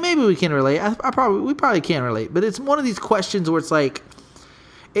 and maybe we can relate. We probably can't relate, but it's one of these questions where it's like,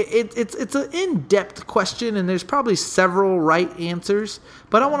 it's an in-depth question, and there's probably several right answers,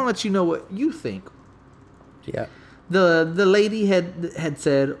 but I want to let you know what you think. Yeah. The lady had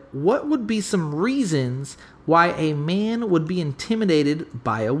said, what would be some reasons why a man would be intimidated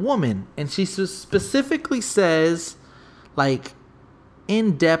by a woman? And she specifically says, like,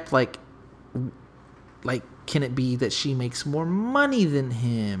 in depth, like can it be that she makes more money than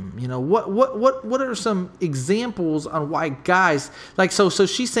him? You know, what are some examples on why guys like so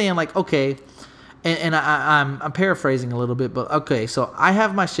she's saying like, okay, and I'm paraphrasing a little bit, but okay, so I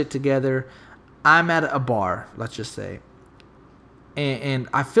have my shit together. I'm at a bar, let's just say. And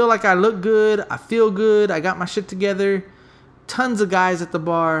I feel like I look good, I feel good, I got my shit together. Tons of guys at the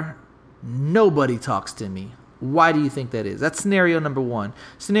bar, nobody talks to me. Why do you think that is? That's scenario number one.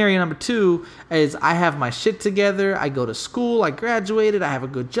 Scenario number two is I have my shit together. I go to school. I graduated. I have a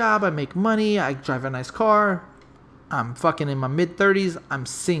good job. I make money. I drive a nice car. I'm fucking in my mid-30s. I'm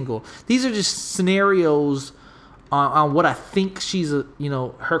single. These are just scenarios on what I think she's,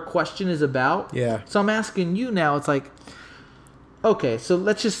 her question is about. Yeah. So I'm asking you now. It's like, okay, so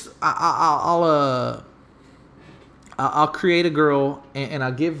let's just, I'll create a girl and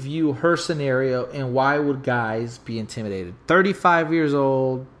I'll give you her scenario and why would guys be intimidated. 35 years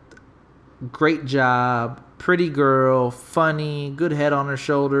old, great job, pretty girl, funny, good head on her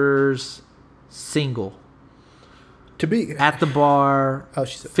shoulders, single. To be at the bar,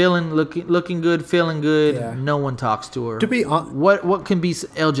 looking good, feeling good. Yeah. No one talks to her. To be what can be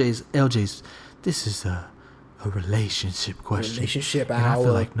LJ's? This is a relationship question. Relationship and I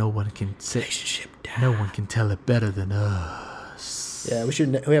feel like no one can say no one can tell it better than us. Yeah,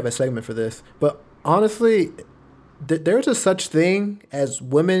 we have a segment for this. But honestly, there's a such thing as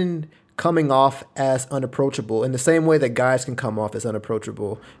women coming off as unapproachable in the same way that guys can come off as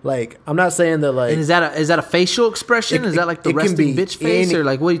unapproachable. Like, I'm not saying that like. And is that a facial expression? Is that like the resting bitch face, or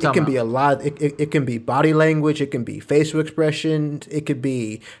like what are you talking about? It can be a lot. It can be body language. It can be facial expressions. It could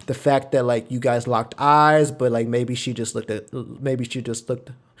be the fact that like you guys locked eyes, but like maybe she just looked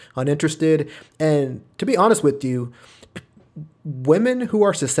uninterested. And to be honest with you, women who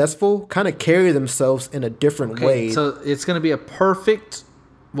are successful kind of carry themselves in a different way. So it's going to be a perfect.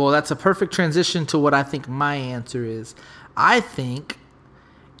 Well, that's a perfect transition to what I think my answer is. I think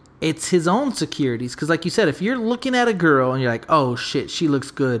it's his own securities. Because like you said, if you're looking at a girl and you're like, oh, shit, she looks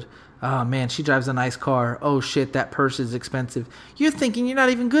good. Oh, man, she drives a nice car. Oh, shit, that purse is expensive. You're thinking you're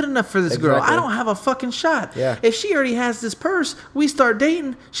not even good enough for this girl. I don't have a fucking shot. Yeah. If she already has this purse, we start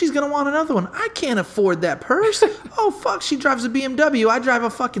dating, she's going to want another one. I can't afford that purse. Oh, fuck, she drives a BMW. I drive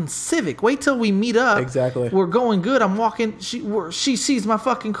a fucking Civic. Wait till we meet up. Exactly. We're going good. I'm walking. She sees my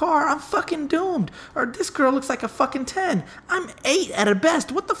fucking car. I'm fucking doomed. Or this girl looks like a fucking 10. I'm 8 at a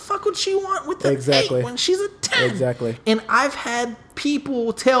best. What the fuck would she want with the 8 when she's a 10? Exactly. And I've had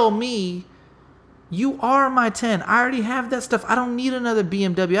people tell me, you are my 10. I already have that stuff. I don't need another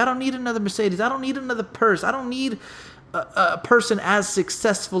BMW. I don't need another Mercedes. I don't need another purse. I don't need a person as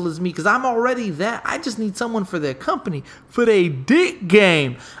successful as me because I'm already that. I just need someone for their company, for their dick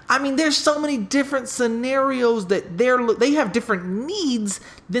game. I mean, there's so many different scenarios that they have different needs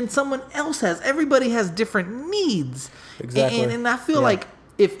than someone else has. Everybody has different needs. Exactly. And I feel like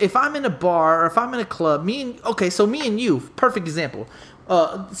if I'm in a bar or if I'm in a club, me and you, perfect example.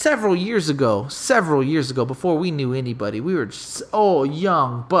 Several years ago, before we knew anybody, we were just,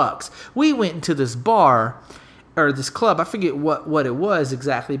 young bucks. We went into this bar or this club. I forget what it was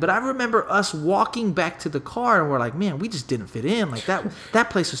exactly, but I remember us walking back to the car and we're like, man, we just didn't fit in. Like that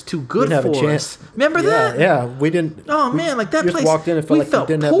place was too good for us. Remember that? Yeah, we didn't. Oh man, like that place. Walked in and felt we like felt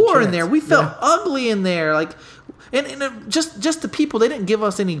didn't poor have a in there. We felt ugly in there. Like. And just the people, they didn't give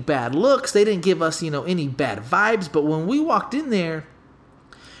us any bad looks. They didn't give us, any bad vibes. But when we walked in there,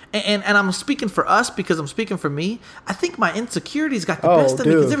 and I'm speaking for us because I'm speaking for me, I think my insecurities got the best of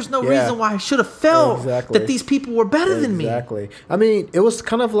me because there was no reason why I should have felt that these people were better than me. Exactly. I mean, it was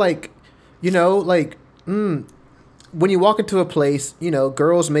kind of like, when you walk into a place,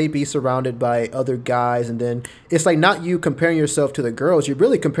 girls may be surrounded by other guys, and then it's like not you comparing yourself to the girls. You're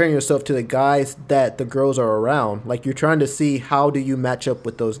really comparing yourself to the guys that the girls are around. Like you're trying to see how do you match up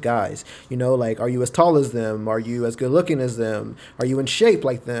with those guys. Like are you as tall as them? Are you as good looking as them? Are you in shape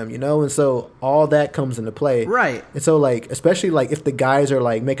like them? And so all that comes into play. Right. And so like especially like if the guys are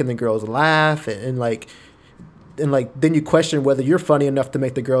like making the girls laugh and then you question whether you're funny enough to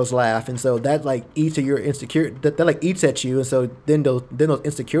make the girls laugh, and so that like eats at your insecurity. That like eats at you, and so then those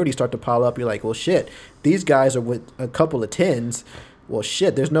insecurities start to pile up. You're like, well, shit, these guys are with a couple of 10s. Well,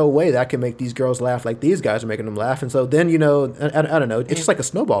 shit, there's no way that I can make these girls laugh like these guys are making them laugh, and so then I don't know. It's just like a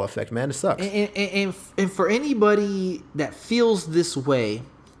snowball effect, man. It sucks. And for anybody that feels this way,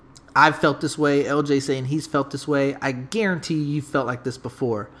 I've felt this way. LJ saying he's felt this way. I guarantee you felt like this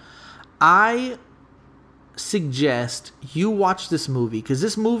before. I suggest you watch this movie because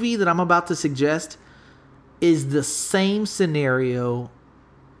this movie that I'm about to suggest is the same scenario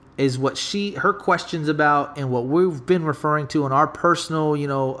is what her questions about and what we've been referring to in our personal,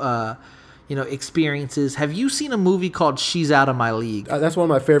 experiences. Have you seen a movie called She's Out of My League? That's one of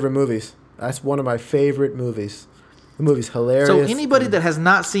my favorite movies. That's one of my favorite movies. The movie's hilarious. So anybody that has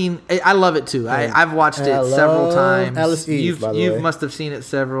not seen, I love it too. I've watched it several times. Alice Eve, by the way. You must have seen it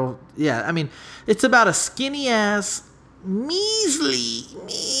several. Yeah, I mean, it's about a skinny ass, measly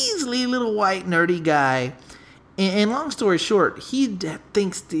little white nerdy guy. And long story short, he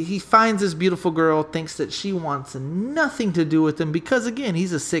finds this beautiful girl, thinks that she wants nothing to do with him because, again,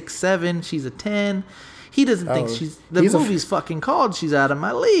 he's a 6'7", she's a 10. He doesn't think the movie's fucking called She's Out of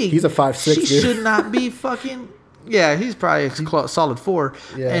My League. He's a 5'6". She should not be fucking. Yeah, he's probably a solid 4.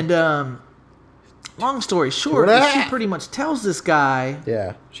 Yeah. And long story short, she pretty much tells this guy,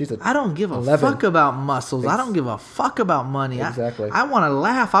 yeah, I don't give a fuck about muscles. I don't give a fuck about money. Exactly. I want to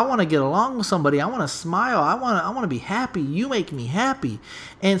laugh. I want to get along with somebody. I want to smile. I want to be happy. You make me happy.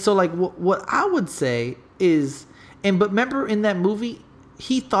 And so, like, what I would say is, but remember in that movie,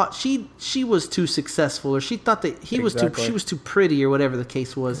 he thought she was too successful, or she thought that she was too pretty, or whatever the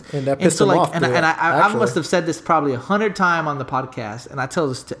case was. And that pissed him off. And I must have said this probably 100 times on the podcast, and I tell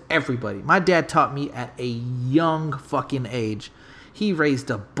this to everybody. My dad taught me at a young fucking age. He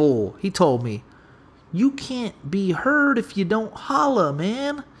raised a bull. He told me, "You can't be heard if you don't holler,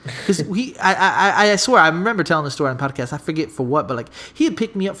 man." Because I swear, I remember telling the story on the podcast. I forget for what, but like he had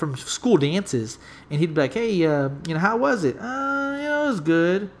picked me up from school dances, and he'd be like, "Hey, how was it? It was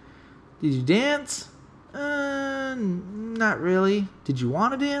good. Did you dance? Not really. Did you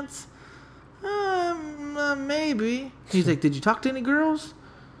want to dance? Maybe." He's like, "Did you talk to any girls?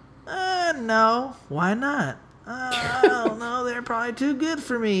 No. Why not? I don't know. They're probably too good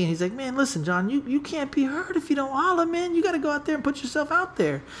for me." And he's like, "Man, listen, John, you can't be heard if you don't holler, man. You got to go out there and put yourself out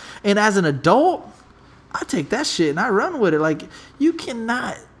there." And as an adult, I take that shit and I run with it. Like, you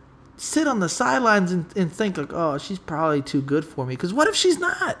cannot sit on the sidelines and think like, "Oh, she's probably too good for me." Because what if she's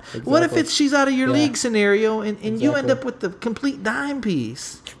not? Exactly. What if she's out of your league scenario and you end up with the complete dime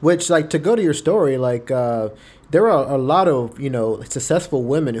piece? Which, like, to go to your story, like, there are a lot of, successful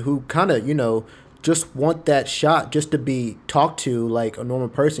women who kind of, just want that shot just to be talked to like a normal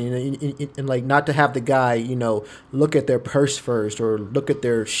person, and like not to have the guy, look at their purse first, or look at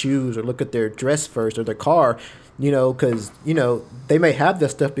their shoes, or look at their dress first, or their car, because, they may have that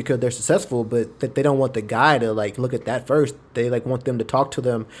stuff because they're successful, but that they don't want the guy to like look at that first. They like want them to talk to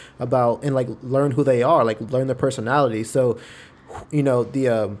them about and like learn who they are, like learn their personality. So,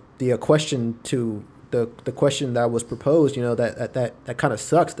 the question to the question that was proposed, that kind of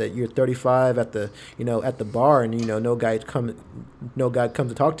sucks that you're 35 at the at the bar and no guy comes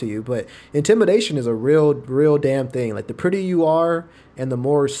to talk to you. But intimidation is a real damn thing. Like, the prettier you are and the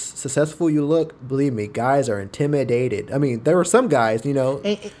more successful you look, believe me, guys are intimidated. I mean, there were some guys,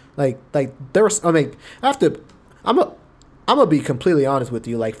 like there was. I mean, I'm gonna be completely honest with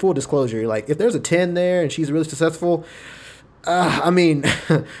you. Like, full disclosure, like if there's a 10 there and she's really successful, I mean,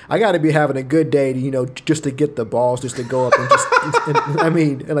 I got to be having a good day to, just to get the balls, just to go up and just,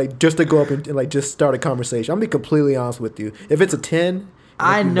 just to go up and like just start a conversation. I'm gonna be completely honest with you. If it's a 10,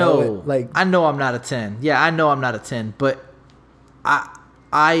 I know I'm not a 10. Yeah, I know I'm not a 10, but I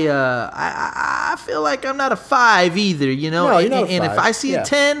feel like I'm not a 5 either. No, you're not a 5. And if I see a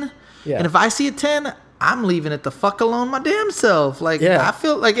 10, and if I see a 10. I'm leaving it the fuck alone my damn self. Like, I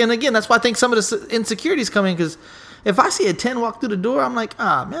feel like, and again, that's why I think some of the insecurities come in, because if I see a 10 walk through the door, I'm like,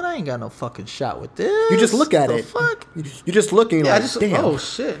 man, I ain't got no fucking shot with this. You just look at it. Fuck? You're just looking damn. Oh,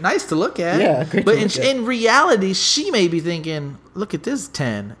 shit. Nice to look at. Yeah. Great but in reality, she may be thinking, look at this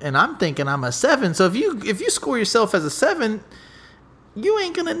 10. And I'm thinking I'm a 7. So if you score yourself as a 7, you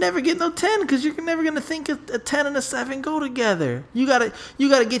ain't gonna never get no 10, because you're never gonna think a 10 and a 7 go together. You gotta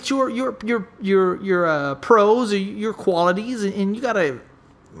get your pros or your qualities, and you gotta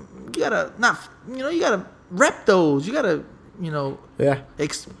rep those. You gotta I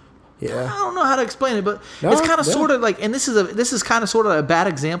don't know how to explain it, but it's kind of sort of like, and this is kind of sort of a bad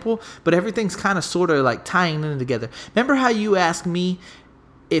example, but everything's kind of sort of like tying in together. Remember how you asked me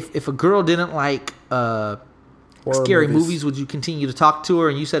if a girl didn't like scary movies, would you continue to talk to her?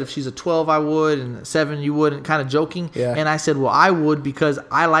 And you said if she's a 12, I would, and a 7, you wouldn't, kind of joking. Yeah. And I said, well, I would, because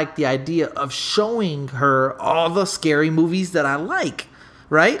I like the idea of showing her all the scary movies that I like,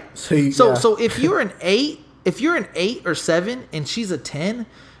 right? So if you're an 8 or 7 and she's a 10,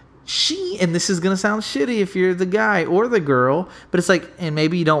 and this is going to sound shitty if you're the guy or the girl, but it's like, and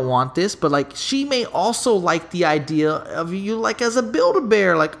maybe you don't want this, but like, she may also like the idea of you like as a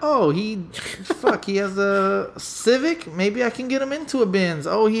Build-A-Bear, like, oh, he has a Civic, maybe I can get him into a Benz.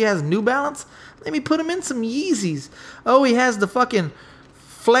 Oh, he has New Balance, let me put him in some Yeezys. Oh, he has the fucking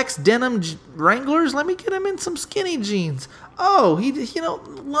flex denim Wranglers. Let me get him in some skinny jeans. Oh,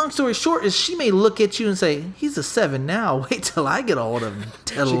 long story short is she may look at you and say, he's a 7 now. Wait till I get a hold of him.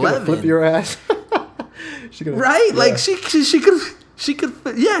 11. She gonna flip your ass. Right? Yeah. Like she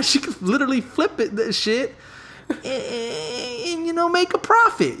could literally flip that shit and make a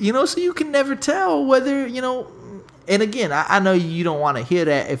profit, so you can never tell whether, and again, I know you don't want to hear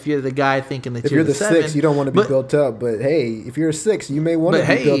that if you're the guy thinking that you're the 7. 6, you don't want to be built up. But hey, if you're a 6, you may want to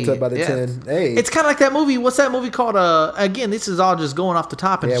be built up by the 10. Hey, it's kind of like that movie. What's that movie called? Again, this is all just going off the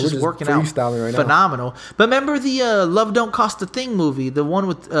top and it's just working out right phenomenal. Now. But remember the Love Don't Cost a Thing movie, the one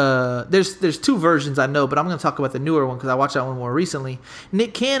with there's 2 versions I know, but I'm going to talk about the newer one because I watched that one more recently.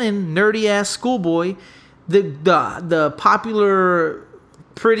 Nick Cannon, nerdy ass schoolboy, the popular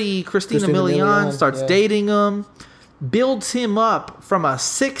pretty Christina Milian starts dating him. Builds him up from a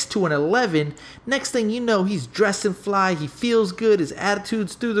 6 to an 11. Next thing you know, he's dressing fly. He feels good. His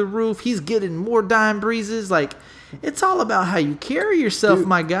attitude's through the roof. He's getting more dime breezes. Like, it's all about how you carry yourself, dude,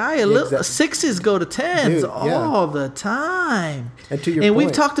 my guy. Sixes go to 10s all the time. And to your point,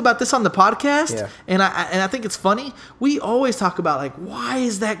 we've talked about this on the podcast. And I think it's funny. We always talk about, like, why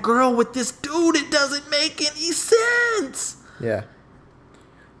is that girl with this dude? It doesn't make any sense. Yeah.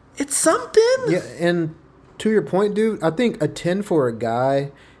 It's something. Yeah, and to your point, dude, I think a 10 for a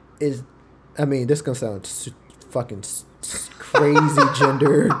guy is, I mean, this is going to sound fucking crazy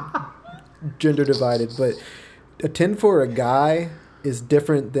gender divided, but a 10 for a guy is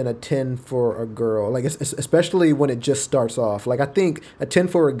different than a 10 for a girl. Like, especially when it just starts off. Like, I think a 10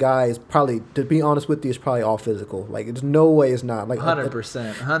 for a guy is probably, to be honest with you, is probably all physical. Like, there's no way it's not. Like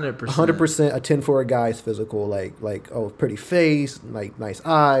 100%. 100% a 10 for a guy is physical. Like, oh, pretty face, like, nice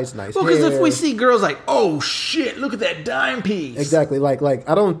eyes, nice hair. Well, because if we see girls like, oh, shit, look at that dime piece. Exactly. Like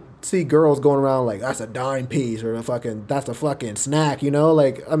I don't see girls going around like, that's a dime piece or that's a fucking snack,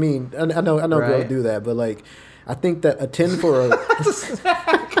 Like, I mean, I know right. Girls do that, but, like, I think that a 10 for a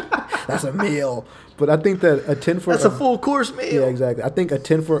that's a meal. But I think that a 10 for that's a full course meal. Yeah, exactly. I think a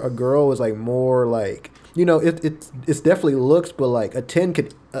 10 for a girl is like more like, it's definitely looks, but like a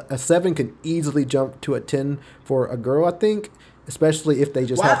 7 could easily jump to a 10 for a girl, I think. Especially if they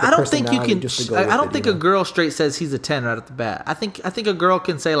just have the personality just to go with it. I don't think a girl straight says he's a 10 right at the bat. I think a girl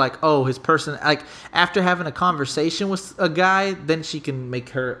can say, like, oh, his person, like, after having a conversation with a guy, then she can make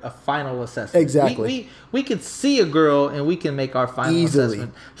her a final assessment. Exactly. We could see a girl and we can make our final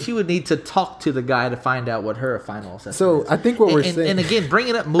assessment. She would need to talk to the guy to find out what her final assessment is. So I think what we're saying. And again,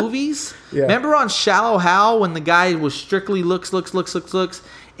 bringing up movies. Yeah. Remember on Shallow Hal when the guy was strictly looks,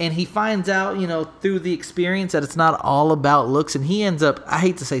 and he finds out, through the experience that it's not all about looks, and he ends up, I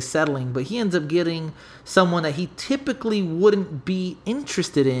hate to say settling, but he ends up getting someone that he typically wouldn't be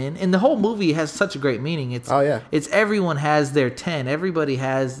interested in. And the whole movie has such a great meaning. It's everyone has their 10. Everybody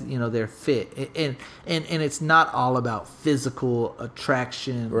has, their fit. And it's not all about physical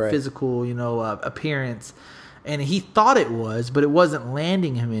attraction, right. Physical, appearance. And he thought it was, but it wasn't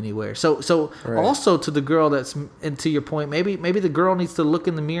landing him anywhere. So right. Also to the girl and to your point, maybe the girl needs to look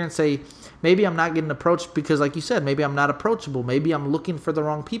in the mirror and say, maybe I'm not getting approached because, like you said, maybe I'm not approachable. Maybe I'm looking for the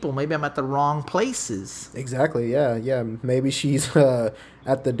wrong people. Maybe I'm at the wrong places. Exactly. Yeah. Maybe she's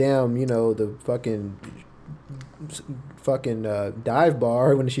at the damn, the fucking dive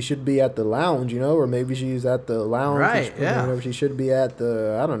bar when she should be at the lounge, or maybe she's at the lounge. Right, yeah. She should be at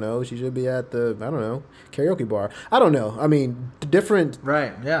the, she should be at the, karaoke bar. I don't know. I mean, different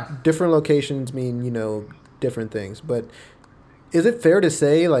locations mean, different things. But is it fair to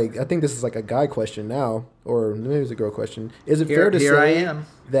say, like, I think this is like a guy question now, or maybe it's a girl question. Is it fair to say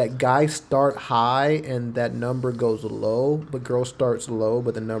that guys start high and that number goes low, but girls starts low,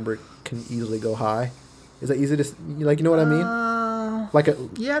 but the number can easily go high? Is that easy to, like, you know what I mean?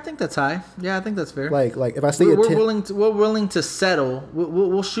 Yeah, I think that's high. Yeah, I think that's fair. Like if I see we're willing to settle.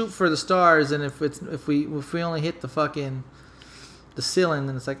 We'll shoot for the stars, and if we only hit the ceiling,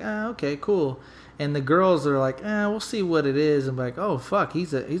 then it's like, okay, cool. And the girls are like, we'll see what it is, and like, oh fuck,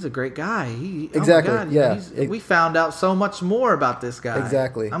 he's a great guy. Exactly. Oh my God, we found out so much more about this guy.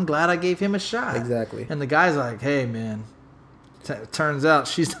 Exactly. I'm glad I gave him a shot. Exactly. And the guy's like, hey man. Turns out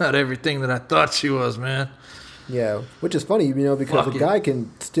she's not everything that I thought she was, man. Yeah, which is funny, because a guy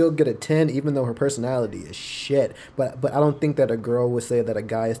can still get a 10 even though her personality is shit. But I don't think that a girl would say that a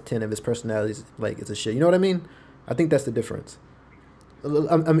guy is 10 if his personality is like it's a shit. You know what I mean? I think that's the difference. I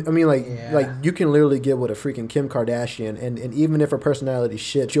mean, like you can literally get with a freaking Kim Kardashian, and even if her personality is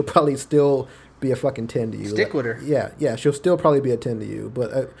shit, she'll probably still be a fucking 10 to you. Stick with her. Yeah, she'll still probably be a 10 to you.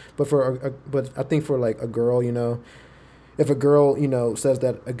 But I think for like a girl, if a girl, says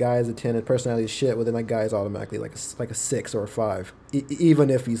that a guy is a 10 and personality is shit, well then that guy is automatically like a 6 or a 5, even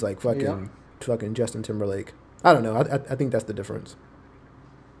if he's like fucking Justin Timberlake. I don't know. I think that's the difference.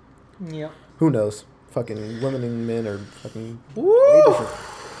 Yep. Who knows? Fucking women and men are fucking way different.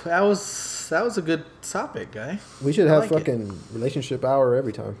 That was a good topic, guy. We should have fucking relationship hour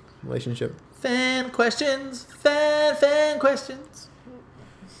every time. Relationship. Fan questions. Fan questions.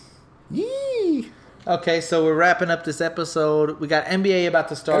 Yee. Okay, so we're wrapping up this episode. We got NBA about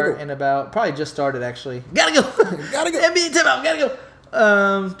to start in about probably just started actually. Gotta go. NBA timeout. Gotta go.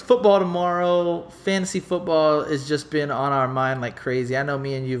 Football tomorrow. Fantasy football has just been on our mind like crazy. I know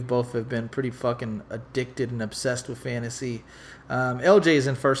me and you both have been pretty fucking addicted and obsessed with fantasy. LJ is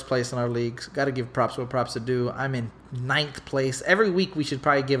in first place in our leagues. Got to give props where props are due. I'm in 9th place. Every week we should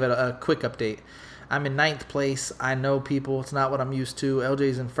probably give it a quick update. I'm in 9th place. I know people. It's not what I'm used to.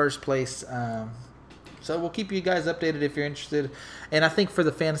 LJ's in first place. So we'll keep you guys updated if you're interested. And I think for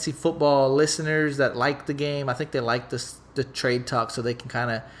the fantasy football listeners that like the game, I think they like the trade talk so they can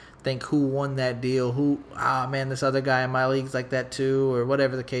kind of think who won that deal, this other guy in my league's like that too, or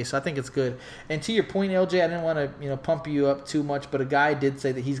whatever the case. So I think it's good. And to your point, LJ, I didn't want to pump you up too much, but a guy did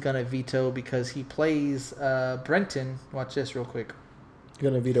say that he's going to veto because he plays Brenton. Watch this real quick. You're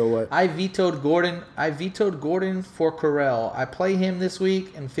going to veto what? I vetoed Gordon for Corral. I play him this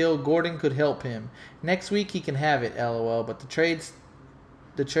week and feel Gordon could help him. Next week he can have it, LOL, but the trade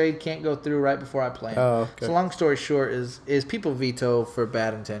can't go through right before I play him. Oh, okay. So long story short is people veto for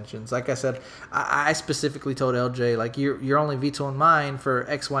bad intentions. Like I said, I specifically told LJ, like, you're only vetoing mine for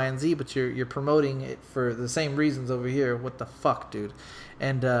X, Y, and Z, but you're promoting it for the same reasons over here. What the fuck, dude?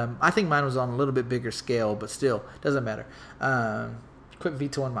 And I think mine was on a little bit bigger scale, but still, doesn't matter. Quit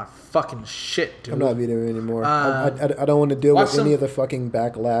vetoing my fucking shit, dude. I'm not vetoing anymore. I don't want to deal with any of the fucking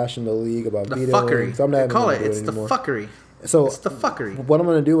backlash in the league about the vetoing. Fuckery. So I'm not call even it. It's the anymore. Fuckery. So it's the fuckery. What I'm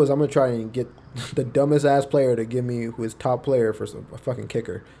gonna do is I'm gonna try and get the dumbest ass player to give me who is top player for a fucking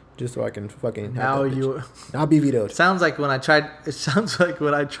kicker, just so I can fucking. I'll be vetoed. Sounds like when I tried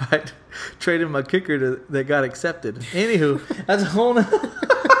trading my kicker that got accepted. Anywho, that's a whole.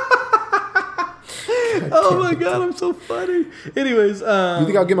 Oh my god, I'm so funny. Anyways, you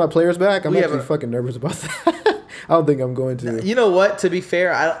think I'll get my players back? I'm actually fucking nervous about that. I don't think I'm going to. You know what? To be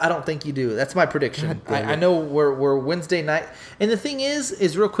fair, I don't think you do. That's my prediction. I know we're Wednesday night, and the thing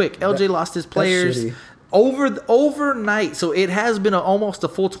is real quick. LJ lost his players overnight, so it has been almost a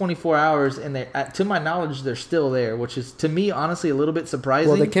full 24 hours, and to my knowledge, they're still there, which is to me honestly a little bit surprising.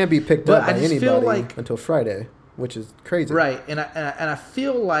 Well, they can't be picked up by anybody until Friday, which is crazy. Right, and I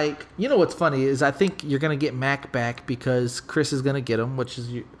feel like, what's funny is I think you're going to get Mac back because Chris is going to get him,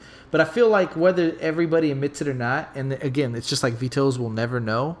 but I feel like whether everybody admits it or not, and again, it's just like vetoes will never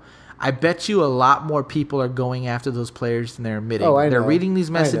know, I bet you a lot more people are going after those players than they're admitting. Oh, I know. They're reading these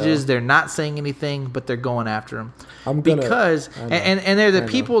messages, they're not saying anything, but they're going after them. And they're the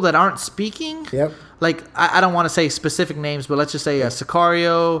people that aren't speaking. Yep. Like, I don't want to say specific names, but let's just say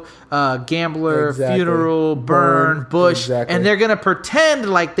Sicario, Gambler, Funeral, Burn, Bush, and they're going to pretend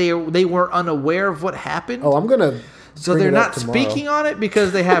like they were unaware of what happened. Oh, I'm going to... So they're not speaking on it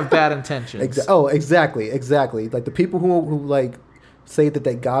because they have bad intentions. Exactly. Like the people who like say that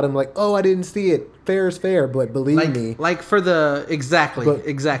they got him, like, oh, I didn't see it. Fair is fair, but believe me. Like for the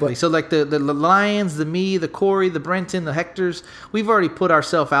exactly. So like the Lions, the Corey, the Brenton, the Hectors, we've already put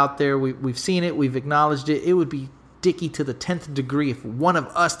ourselves out there. We've seen it. We've acknowledged it. It would be dicky to the 10th degree if one of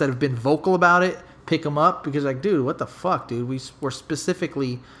us that have been vocal about it pick them up because, like, dude, what the fuck, dude? We're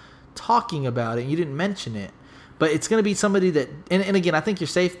specifically talking about it. And you didn't mention it. But it's going to be somebody that, and again, I think you're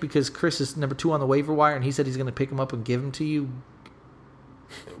safe because Chris is number 2 on the waiver wire, and he said he's going to pick him up and give him to you,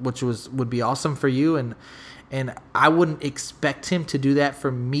 which would be awesome for you. And I wouldn't expect him to do that for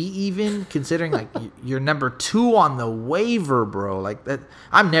me, even considering like you're number 2 on the waiver, bro. Like that,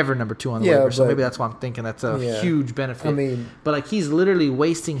 I'm never number 2 on the waiver, so maybe that's why I'm thinking that's a huge benefit. I mean, but like he's literally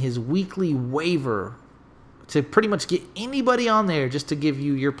wasting his weekly waiver to pretty much get anybody on there just to give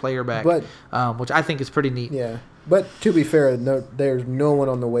you your player back, which I think is pretty neat. Yeah. But to be fair, there's no one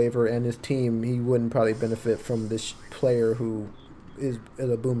on the waiver, and his team, he wouldn't probably benefit from this player who is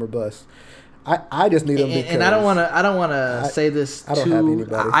a boomer bust. I just need him because... And I don't want to say this I don't have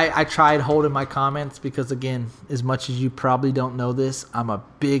anybody. I tried holding my comments because, again, as much as you probably don't know this, I'm a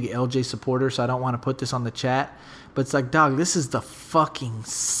big LJ supporter, so I don't want to put this on the chat. But it's like, dog, this is the fucking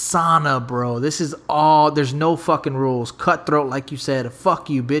sauna, bro. This is all... There's no fucking rules. Cutthroat, like you said. Fuck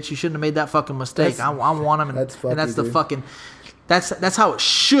you, bitch. You shouldn't have made that fucking mistake. I want him. And that's the fucking... That's how it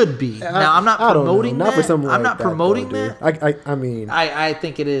should be. Now I'm not promoting that. I'm not promoting that. I mean, I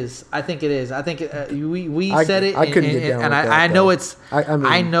think it is. I think it is. I think we said it. I couldn't get down with that. I know it's. I mean,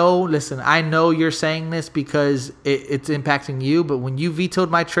 I know. Listen, I know you're saying this because it's impacting you. But when you vetoed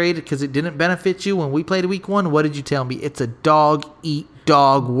my trade because it didn't benefit you when we played week 1, what did you tell me? It's a dog eat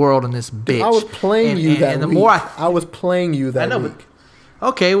dog world in this bitch. I was playing you that week. I was playing you that week.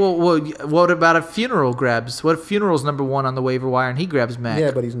 Okay, well, what about if Funeral grabs? What if Funeral's number 1 on the waiver wire and he grabs Mac?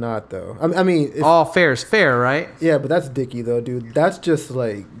 Yeah, but he's not though. I mean, all fair is fair, right? Yeah, but that's dicky though, dude. That's just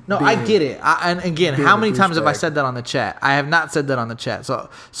like no, I get it. And again, how many times have I said that on the chat? I have not said that on the chat. So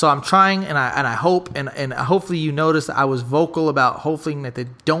I'm trying, and I hope, and hopefully you notice I was vocal about hoping that they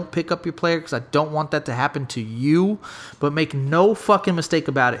don't pick up your player because I don't want that to happen to you. But make no fucking mistake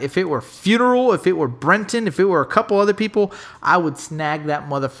about it. If it were Funeral, if it were Brenton, if it were a couple other people, I would snag that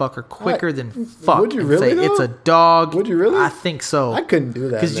motherfucker quicker than fuck. Would you really? Say, it's a dog. Would you really? I think so. I couldn't do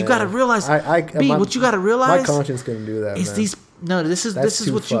that because you got to realize. What you got to realize. My conscience couldn't do that. Is man. these. No, this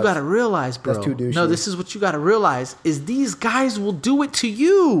is what you got to realize, bro. That's too douchey. No, this is what you got to realize is these guys will do it to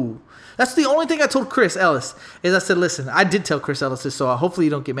you. That's the only thing I told Chris Ellis is I said, listen, I did tell Chris Ellis this, so hopefully you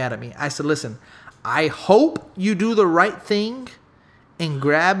don't get mad at me. I said, listen, I hope you do the right thing and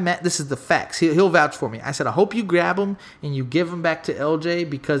grab Matt. This is the facts. He'll vouch for me. I said, I hope you grab him and you give him back to LJ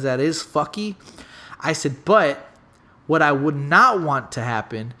because that is fucky. I said, but what I would not want to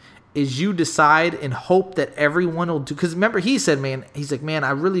happen is you decide and hope that everyone will do. Because remember, he said, man, he's like, man, I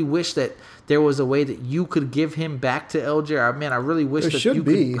really wish that there was a way that you could give him back to LJ. Or, man, I really wish that you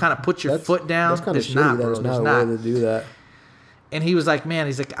could kind of put your foot down. That's kind of shitty that there's not a way to do that. And he was like, man,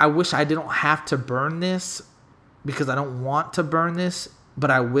 he's like, I wish I didn't have to burn this because I don't want to burn this, but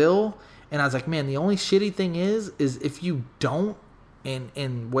I will. And I was like, man, the only shitty thing is if you don't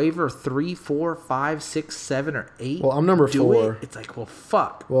in waiver 3, 4, 5, 6, 7, or 8. Well, I'm number 4. It's like, well,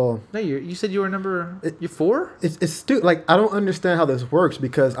 fuck. Well, no, you said you were you're 4. It's stupid. Like I don't understand how this works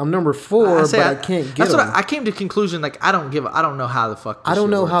because I'm number 4, but I can't get. That's what I came to the conclusion. Like I don't know how the fuck. I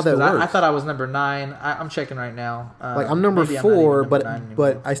don't know how that works. I thought I was number 9. I'm checking right now. Like I'm number 4,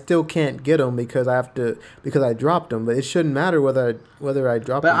 but I still can't get them because I dropped them. But it shouldn't matter whether I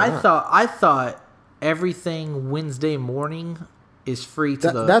dropped them. But I thought everything Wednesday morning is free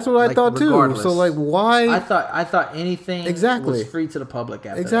to the. That's what I thought regardless. too. So like, why? I thought anything was free to the public.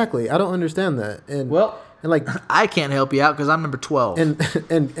 Exactly. I don't understand that. And like I can't help you out because I'm number 12.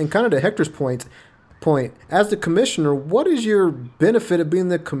 And kind of to Hector's point, as the commissioner, what is your benefit of being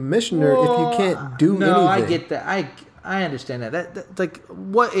the commissioner if you can't do anything? No, I get that. I understand that. That like,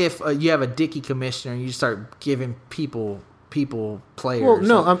 what if you have a dicky commissioner and you start giving people players? Well,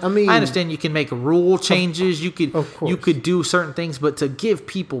 no, I mean, I understand you can make rule changes. You could do certain things, but to give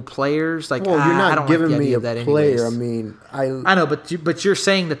people players, like, well, you're not I don't giving like the me idea a of that player. anyways. I mean, I know, but you're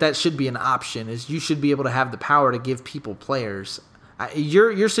saying that should be an option. Is you should be able to have the power to give people players.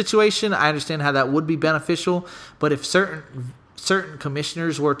 Your situation, I understand how that would be beneficial, but if certain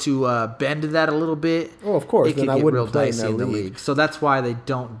commissioners were to bend to that a little bit, of course, it then could I get wouldn't real play dicey in the league. So that's why they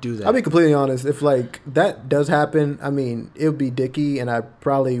don't do that. I'll be completely honest. If like that does happen, I mean, it would be dicky, and I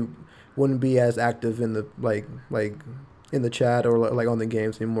probably wouldn't be as active in the like in the chat or like on the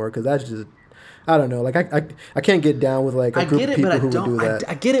games anymore because that's just. I don't know. Like I can't get down with like a group of people who would do that.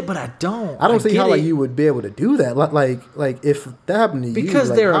 I get it, but I don't. I don't see how like you would be able to do that. Like if that happened to you, because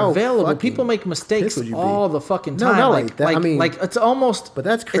like, they're available. People make mistakes all the fucking time. No, not like that. I mean, like it's almost. But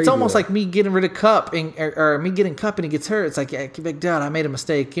that's crazy. It's almost though. like me getting rid of Cup or me getting Cup and he gets hurt. It's like, Dad, I made a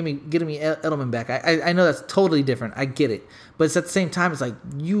mistake. Getting me Edelman back. I know that's totally different. I get it. But it's at the same time, it's like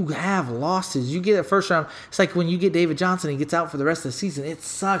you have losses. You get a first round. It's like when you get David Johnson, he gets out for the rest of the season. It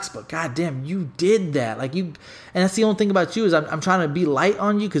sucks, but goddamn, you did that. Like you, and that's the only thing about you is I'm trying to be light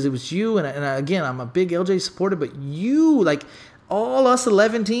on you because it was you. And again, I'm a big LJ supporter, but you, like all us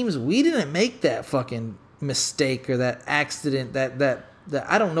 11 teams, we didn't make that fucking mistake or that accident. That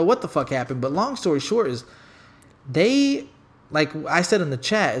I don't know what the fuck happened. But long story short is they. Like I said in the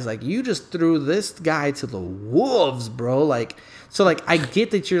chat, is like you just threw this guy to the wolves, bro. Like so, like I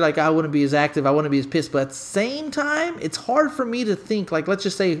get that you're like I wouldn't be as active, I wouldn't be as pissed, but at the same time, it's hard for me to think. Like let's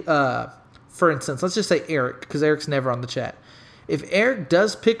just say, for instance, let's just say Eric, because Eric's never on the chat. If Eric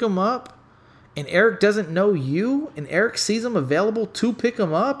does pick him up, and Eric doesn't know you, and Eric sees him available to pick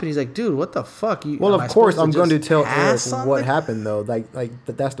him up, and he's like, dude, what the fuck? Well, of course, I'm going to tell Eric what happened though. Like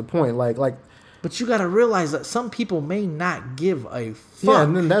that's the point. Like. But you got to realize that some people may not give a fuck. Yeah,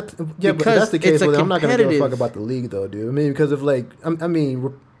 and then but if that's the case, well, I'm not going to give a fuck about the league, though, dude. I mean, because of like, I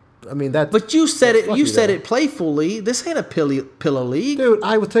mean, I mean, that's. But you said it. You said though. it playfully. This ain't a pillow league, dude.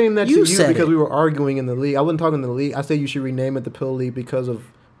 I was saying that to you said because it. we were arguing in the league. I wasn't talking in the league. I said you should rename it the Pillow League because of.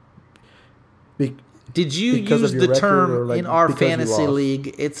 Did you use the term in our fantasy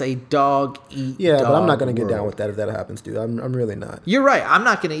league? It's a dog eat. Yeah, dog but I'm not gonna get world. down with that if that happens, dude. I'm really not. You're right. I'm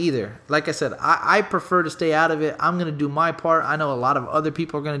not gonna either. Like I said, I prefer to stay out of it. I'm gonna do my part. I know a lot of other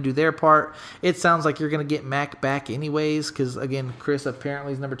people are gonna do their part. It sounds like you're gonna get Mac back anyways, because again, Chris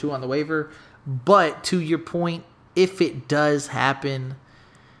apparently is number 2 on the waiver. But to your point, if it does happen,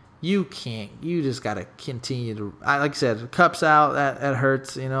 you can't. You just gotta continue to. Like I said, Cup's out. That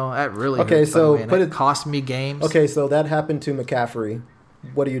hurts. That really. Okay, hurts, so it cost me games. Okay, so that happened to McCaffrey.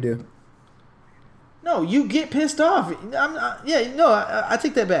 What do you do? No, you get pissed off. I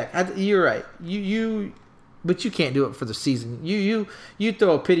take that back. You're right. But you can't do it for the season. You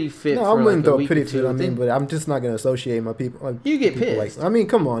throw a pity fit. No, for I wouldn't like throw a pity fit. But I'm just not gonna associate my people. You get pissed.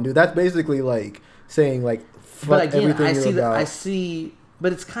 Come on, dude. That's basically like saying like fuck but again, everything I you're see about. I see,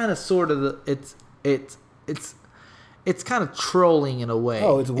 but it's kind of sort of it's kind of trolling in a way.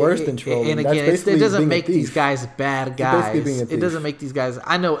 Oh, it's worse than trolling. And again, it doesn't make these guys bad guys. It doesn't make these guys.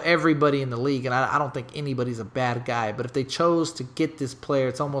 I know everybody in the league, and I don't think anybody's a bad guy. But if they chose to get this player,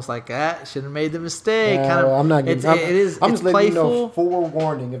 it's almost like should have made the mistake. I'm not getting. I'm just it's letting playful. you know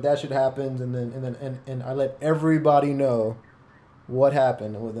forewarning if that should happen, and I let everybody know what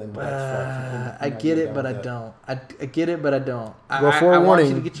happened. Well, then I get it, but I don't. I get it, but I don't. Well, forewarning. I want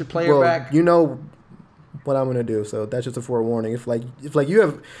you to get your player back. You know what I'm gonna do, so that's just a forewarning. If you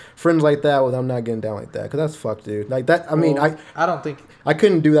have friends like that, well, I'm not getting down like that because that's fucked, dude. Like that. I mean, I don't think I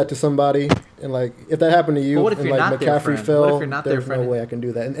couldn't do that to somebody, and like if that happened to you, but what if and you're like not their McCaffrey friend? fell, What if you're not their there's friend? no way I can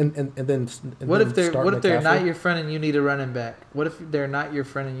do that. And then what if they're McCaffrey? not your friend and you need a running back? What if they're not your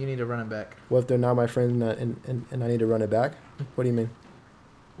friend and you need a running back? What if they're not my friend and I need to run it back? What do you mean?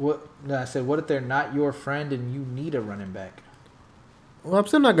 I said, what if they're not your friend and you need a running back? Well, I'm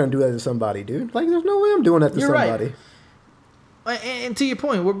still not gonna do that to somebody, dude. Like, there's no way I'm doing that to You're somebody. Right. And to your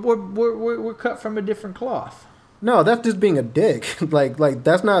point, we're cut from a different cloth. No, that's just being a dick. like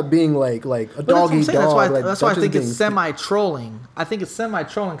that's not being like a dog eat dog. That's why I think it's semi-trolling. I think it's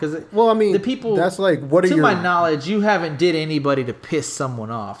semi-trolling because the people. That's like what are to your... my knowledge, you haven't did anybody to piss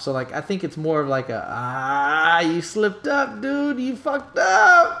someone off. So like I think it's more of like you slipped up, dude. You fucked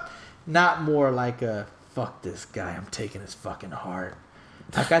up. Not more like a fuck this guy. I'm taking his fucking heart.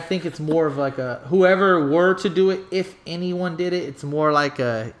 Like I think it's more of like a whoever were to do it, if anyone did it, it's more like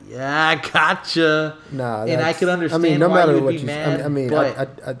a I gotcha. Nah, and I could understand why you'd be mad.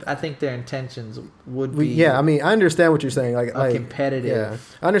 But I think their intentions would be. Yeah, I mean, I understand what you're saying. Like competitive. Yeah,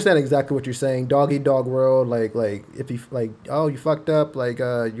 I understand exactly what you're saying. Dog eat dog world. Like if you you fucked up. Like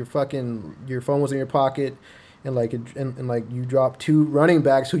your phone was in your pocket, and like you dropped 2 running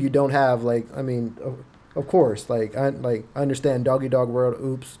backs who you don't have. Like I mean. Of course, I understand doggy dog world.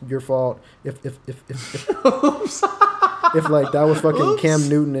 Oops, your fault. If Oops. if like that was fucking Oops. Cam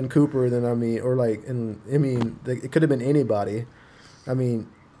Newton and Cooper, then it could have been anybody. I mean,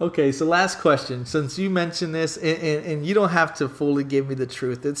 okay. So last question, since you mentioned this, and you don't have to fully give me the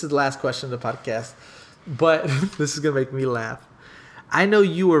truth. This is the last question of the podcast, but this is gonna make me laugh. I know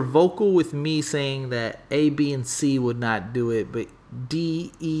you were vocal with me saying that A, B, and C would not do it, but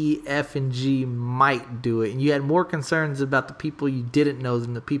D, E, F, and G might do it. And you had more concerns about the people you didn't know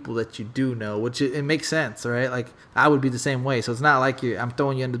than the people that you do know, which it makes sense, right? Like, I would be the same way. So it's not like I'm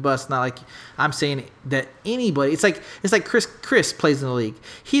throwing you under the bus. It's not like I'm saying that anybody. It's like Chris plays in the league.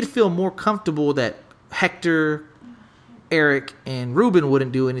 He'd feel more comfortable that Hector, Eric, and Ruben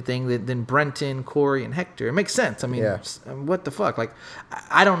wouldn't do anything than Brenton, Corey, and Hector. It makes sense. I mean, What the fuck? Like,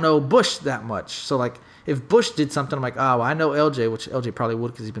 I don't know Bush that much. So, like, if Bush did something, I'm like, oh, well, I know LJ, which LJ probably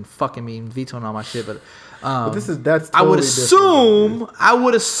would because he's been fucking me and vetoing all my shit. But that's totally I would assume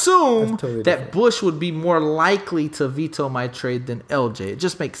totally that different. Bush would be more likely to veto my trade than LJ. It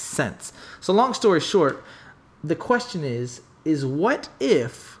just makes sense. So long story short, the question is what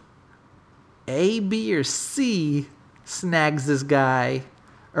if A, B, or C snags this guy,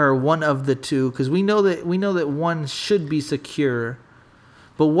 or one of the two? Because we know that not should be secure.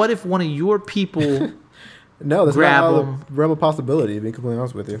 But what if one of your people? No, that's grab not him. The realm of possibility, to be completely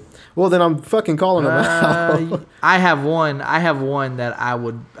honest with you. Well, then I'm fucking calling him out. I have one that I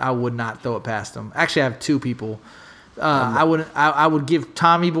would not throw it past him. Actually, I have 2 people. I would give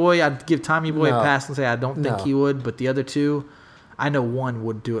Tommy Boy. I'd give Tommy Boy a pass and say I don't think he would. But the other 2, I know one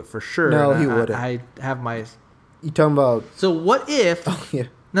would do it for sure. No, he wouldn't. I have my. You talking about? So what if? Oh, yeah.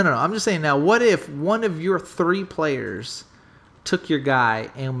 No. I'm just saying now. What if one of your 3 players took your guy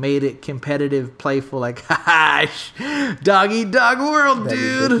and made it competitive, playful, like, dog eat dog world,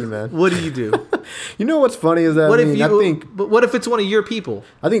 dude. Picky, man. What do you do? You know what's funny is that but what if it's one of your people?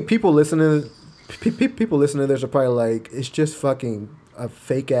 I think people listening to this are probably like, it's just fucking a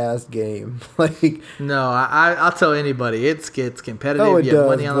fake ass game. Like, no, I'll tell anybody it gets competitive. You have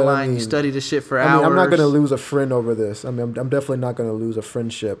money on the line. You study this shit for hours. I'm not gonna lose a friend over this. I mean, I'm definitely not gonna lose a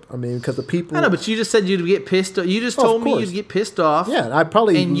friendship. I mean, because the people. I know, but you just said you'd get pissed. You just told me you'd get pissed off. Yeah, I'd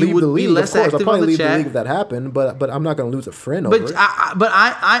probably leave the league. Of course, I'd probably leave the league if that happened. But I'm not gonna lose a friend over it.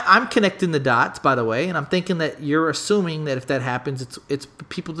 I'm connecting the dots, by the way, and I'm thinking that you're assuming that if that happens, it's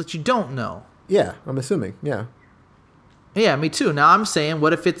people that you don't know. Yeah, I'm assuming. Yeah. Yeah, me too. Now I'm saying,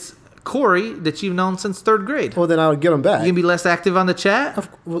 what if it's Corey that you've known since 3rd grade? Well, then I would get him back. You gonna be less active on the chat?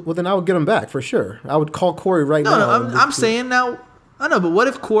 Well, then I would get him back for sure. I would call Corey right now. No, I'm saying now. I know, but what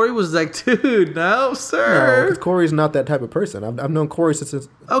if Corey was like, dude, no, sir? No, because Corey's not that type of person. I've known Corey since.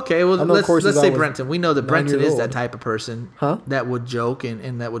 Okay, well, let's say Brenton. We know that Brenton is that type of person that would joke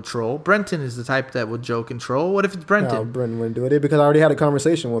and that would troll. Brenton is the type that would joke and troll. What if it's Brenton? No, Brenton wouldn't do it because I already had a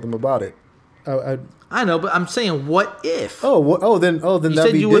conversation with him about it. I know, but I'm saying, what if? Then you that'd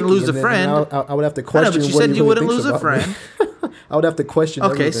said be you wouldn't lose a friend. I would have to question. I know, but you said you wouldn't lose a friend. I would have to question.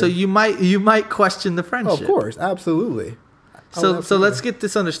 Okay, everything. so you might question the friendship. Oh, of course, absolutely. So let's get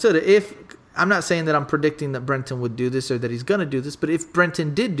this understood. If I'm not saying that I'm predicting that Brenton would do this or that he's gonna do this, but if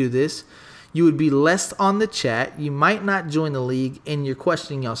Brenton did do this, you would be less on the chat. You might not join the league, and you're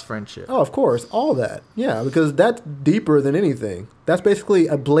questioning y'all's friendship. Oh, of course, all that. Yeah, because that's deeper than anything. That's basically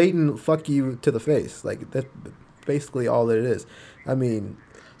a blatant fuck you to the face. Like, that's basically all that it is. I mean...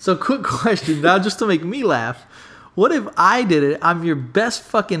 So, quick question, now just to make me laugh. What if I did it? I'm your best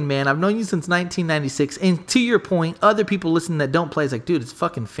fucking man. I've known you since 1996. And to your point, other people listening that don't play, it's like, dude, it's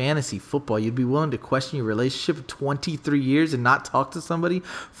fucking fantasy football. You'd be willing to question your relationship of 23 years and not talk to somebody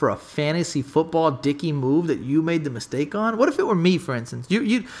for a fantasy football dicky move that you made the mistake on? What if it were me, for instance?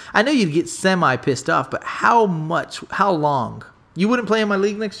 I know you'd get semi pissed off, but how long? You wouldn't play in my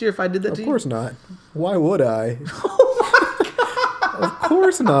league next year if I did that to you? Of course not. Why would I? Oh my God. Of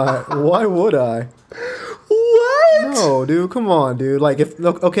course not. Why would I? What? No, dude, come on, dude. Like,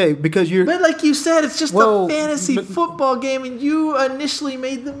 because you're... But like you said, it's just a fantasy football game, and you initially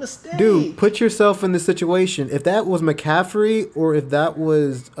made the mistake. Dude, put yourself in the situation. If that was McCaffrey or if that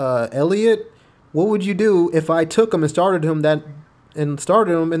was Elliott, what would you do if I took him and started him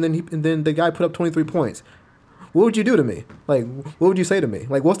and then the guy put up 23 points? What would you do to me? Like, what would you say to me?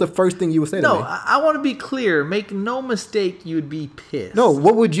 Like, what's the first thing you would say to me? No, I want to be clear. Make no mistake, you would be pissed. No,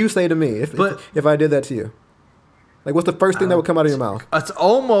 what would you say to me if I did that to you? Like, what's the first thing that would come out of your mouth? It's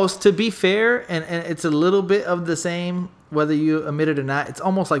almost, to be fair, and it's a little bit of the same, whether you admit it or not. It's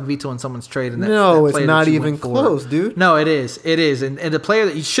almost like vetoing someone's trade. And no, it's not even close, dude. No, it is. It is. And the player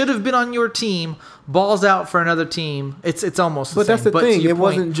that should have been on your team balls out for another team. It's almost the same. But that's the thing. It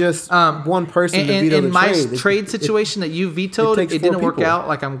wasn't just one person to veto the trade. In my trade situation that you vetoed, it didn't work out.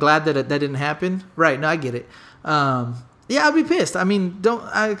 Like, I'm glad that didn't happen. Right. No, I get it. Yeah, I'd be pissed. I mean, like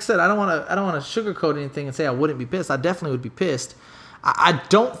I said, I don't want to sugarcoat anything and say I wouldn't be pissed. I definitely would be pissed. I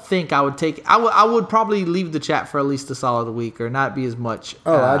don't think I would take. I would probably leave the chat for at least a solid week or not be as much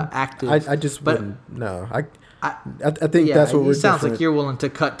active. I just wouldn't. No, I think that's what we're. It sounds like you're willing to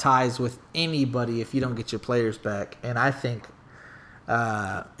cut ties with anybody if you don't get your players back, and I think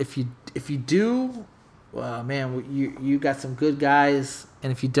if you do, well, man, you got some good guys.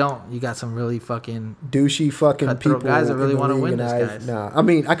 And if you don't, you got some really fucking douchey fucking people guys that really want to win this, guys. Nah, I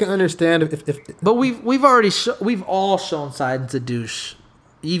mean, I can understand if but we've all shown sides of douche.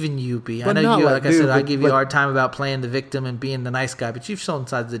 Even you, B. I know you. Like I said, I give you a hard time about playing the victim and being the nice guy, but you've shown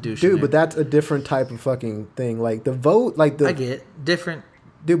sides of douche. Dude, but that's a different type of fucking thing. Like the vote, like the I get different.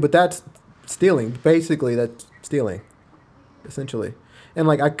 Dude, but that's stealing. Basically, that's stealing, essentially. And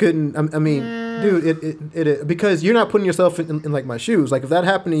like I couldn't. I mean, dude, it because you're not putting yourself in like my shoes. Like if that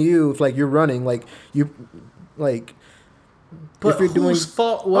happened to you, if like you're running, like you, like. But if you're whose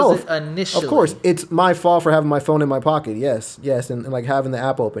fault was it initially? Of course, it's my fault for having my phone in my pocket. Yes, and like having the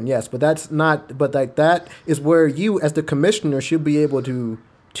app open. Yes, but that's not. But like that is where you, as the commissioner, should be able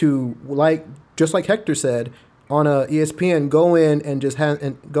to like just like Hector said on a ESPN, go in and just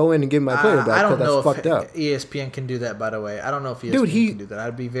go in and give my player back. I don't know that's fucked up. ESPN can do that. By the way, I don't know if ESPN can do that.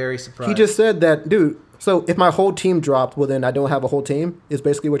 I'd be very surprised. He just said that, dude. So if my whole team dropped, well then I don't have a whole team. Is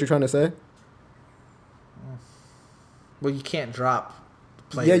basically what you're trying to say. Well, you can't drop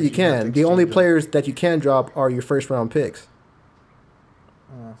players. Yeah, you can. The only players that you can drop are your first round picks.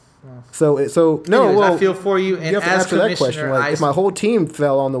 So anyways, well, I feel for you. And you have to answer that question. Like, if my whole team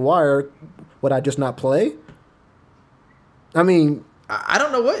fell on the wire, would I just not play? I mean, I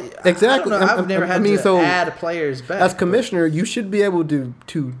don't know what exactly. I've never had to add players back. As commissioner, you should be able to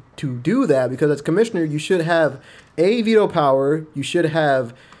do that, because as commissioner, you should have a veto power. You should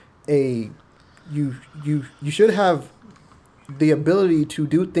have you should have the ability to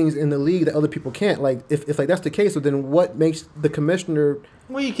do things in the league that other people can't. Like if like that's the case, so then what makes the commissioner?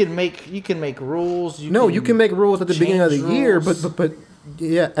 Well, you can make rules. You can make rules at the beginning of the year, but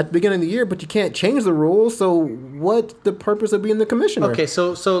yeah, at the beginning of the year, but you can't change the rules. So what's the purpose of being the commissioner? Okay,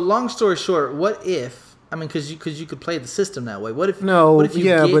 so long story short, what if? I mean, because you could play the system that way. What if? No, what if you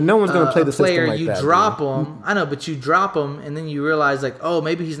get but no one's going to play the system like you that. You drop him. I know, but you drop him, and then you realize like, oh,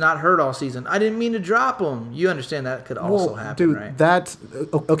 maybe he's not hurt all season. I didn't mean to drop him. You understand that could also happen, dude, right? That's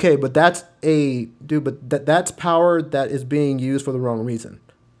okay, but that's that's power that is being used for the wrong reason.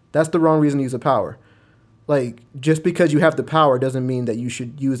 That's the wrong reason to use the power. Like, just because you have the power doesn't mean that you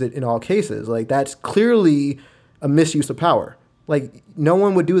should use it in all cases. Like, that's clearly a misuse of power. Like, no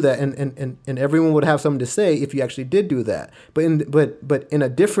one would do that, and everyone would have something to say if you actually did do that. But in a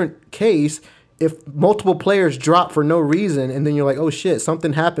different case, if multiple players drop for no reason, and then you're like, oh shit,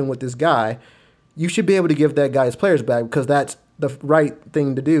 something happened with this guy, you should be able to give that guy his players back, because that's the right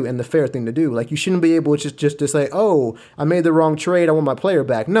thing to do and the fair thing to do. Like, you shouldn't be able just to say, oh, I made the wrong trade, I want my player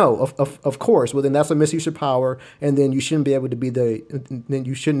back. No, of course. Well, then that's a misuse of power, and then you shouldn't be able to be then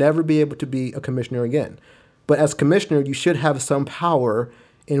you should never be able to be a commissioner again. But as commissioner, you should have some power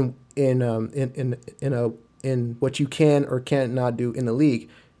in what you can or cannot do in the league.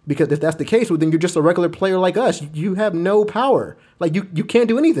 Because if that's the case, well, then you're just a regular player like us. You have no power. Like, you can't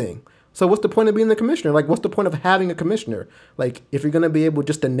do anything. So what's the point of being the commissioner? Like, what's the point of having a commissioner? Like, if you're going to be able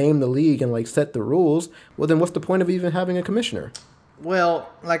just to name the league and, like, set the rules, well, then what's the point of even having a commissioner? Well,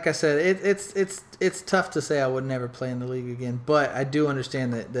 like I said, it's tough to say I would never play in the league again, but I do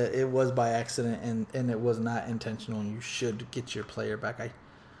understand that it was by accident and it was not intentional, and you should get your player back. I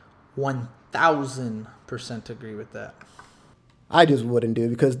 1,000% agree with that. I just wouldn't do it,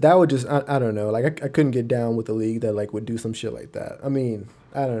 because that would just, I don't know. Like, I couldn't get down with a league that, like, would do some shit like that. I mean,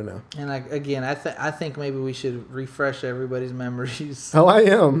 I don't know. And I think maybe we should refresh everybody's memories. Oh, I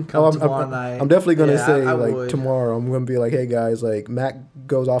am. Tomorrow night. I'm definitely going to say, I like, would. tomorrow, I'm going to be like, hey, guys, like, Mac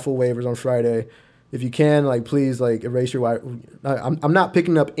goes off of waivers on Friday. If you can, like, please, like, erase your wire. I'm not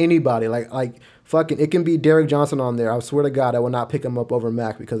picking up anybody. Like, fucking, it can be Derek Johnson on there. I swear to God, I will not pick him up over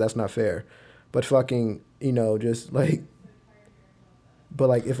Mac, because that's not fair. But fucking, just, like, but,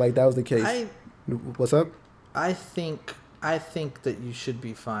 like, if, like, that was the case. What's up? I think that you should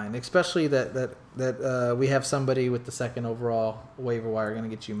be fine, especially that we have somebody with the second overall waiver wire going to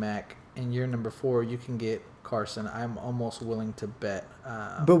get you Mac, and you're number 4. You can get Carson. I'm almost willing to bet.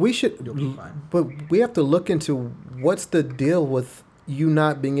 But we should. You'll be fine. But we have to look into what's the deal with you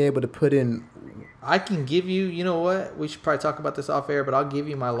not being able to put in. I can give you. You know what? We should probably talk about this off air, but I'll give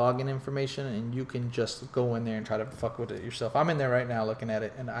you my login information, and you can just go in there and try to fuck with it yourself. I'm in there right now looking at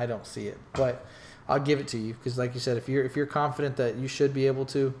it, and I don't see it, but I'll give it to you, because, like you said, if you're confident that you should be able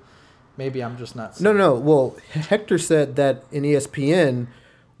to, maybe I'm just not. No. Well, Hector said that in ESPN,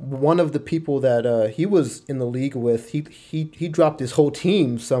 one of the people that he was in the league with, he dropped his whole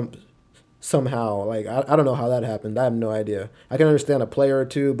team somehow. Like, I don't know how that happened. I have no idea. I can understand a player or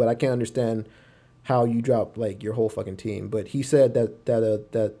two, but I can't understand how you drop, like, your whole fucking team. But he said that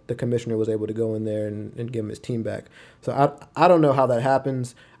the commissioner was able to go in there and give him his team back. So I don't know how that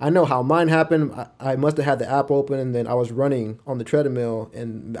happens. I know how mine happened. I must have had the app open, and then I was running on the treadmill,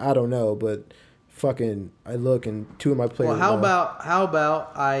 and I don't know, but fucking I look, and 2 of my players. Well, how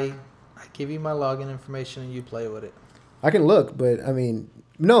about I give you my login information and you play with it? I can look, but I mean,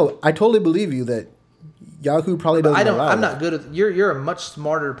 no, I totally believe you that Yahoo probably doesn't. I'm not good at. You're a much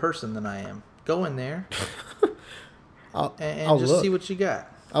smarter person than I am. Go in there and just see what you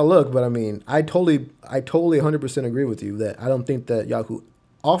got. I'll look, but I mean, I totally 100% agree with you that I don't think that Yahoo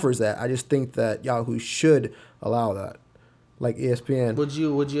offers that. I just think that Yahoo should allow that, like ESPN. Would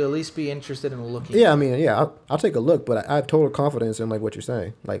you at least be interested in looking? Yeah, I mean, yeah, I'll take a look, but I have total confidence in, like, what you're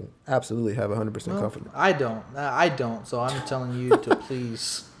saying. Like, absolutely have 100% confidence. I don't. So I'm telling you to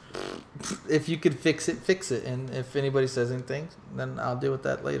please, if you could fix it. And if anybody says anything, then I'll deal with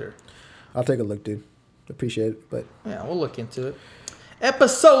that later. I'll take a look, dude. Appreciate it, but yeah, we'll look into it.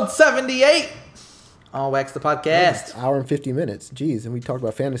 Episode 78 on Wax the Podcast. Hour and 50 minutes. Jeez, and we talked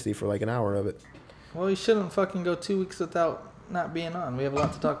about fantasy for like an hour of it. Well, you shouldn't fucking go 2 weeks without not being on. We have a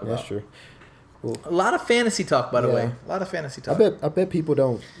lot to talk about. That's true. Well, a lot of fantasy talk, by the way. A lot of fantasy talk. I bet people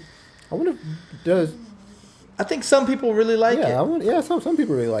don't. I wonder if does. I think some people really like it. Yeah, some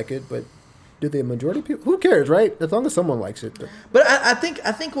people really like it, but do the majority of people? Who cares, right? As long as someone likes it. But I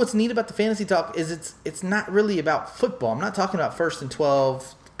think what's neat about the fantasy talk is it's not really about football. I'm not talking about 1st and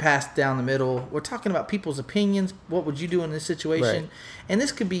 12, pass down the middle. We're talking about people's opinions. What would you do in this situation? Right. And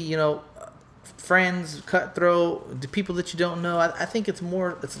this could be, friends, cutthroat, the people that you don't know. I think it's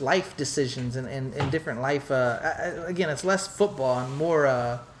life decisions and different life. Again, it's less football and more.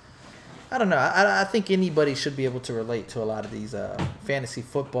 I don't know. I think anybody should be able to relate to a lot of these fantasy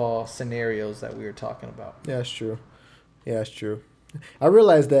football scenarios that we were talking about. Yeah, that's true. I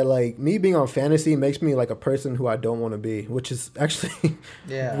realized that like me being on fantasy makes me like a person who I don't want to be, which is actually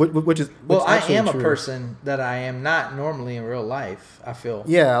which I am true. A person that I am not normally in real life. I feel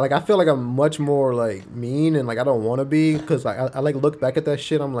I feel like I'm much more like mean and like I don't want to be because like I like look back at that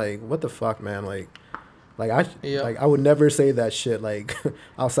shit. I'm like, what the fuck, man, like I would never say that shit like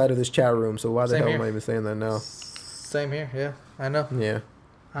outside of this chat room. So why the hell am I even saying that now? Same here. Yeah, I know. Yeah,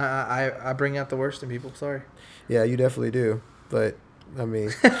 I bring out the worst in people. Sorry. Yeah, you definitely do. But, I mean...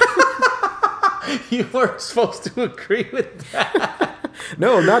 You weren't supposed to agree with that.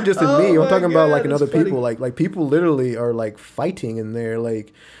 No, not just in me. I'm talking about, like, in other people. Like, people literally are, like, fighting in there.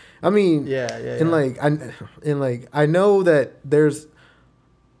 Like, I mean... Yeah. I know that there's...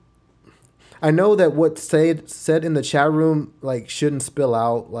 I know that what's said in the chat room, like, shouldn't spill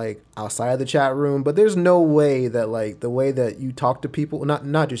out, like, outside of the chat room. But there's no way that, like, the way that you talk to people...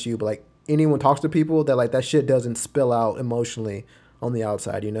 Not just you, but, like, anyone talks to people that like that shit doesn't spill out emotionally on the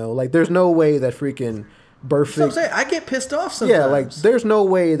outside, like there's no way that freaking Burfict. So I'm saying I get pissed off sometimes. Yeah, like there's no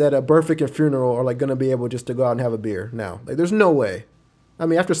way that a Burfict and Funeral are like gonna be able just to go out and have a beer now. Like there's no way. I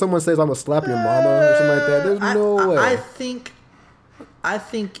mean, after someone says I'm gonna slap your mama or something like that, there's no way. I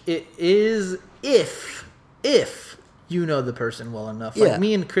think it is if you know the person well enough. Like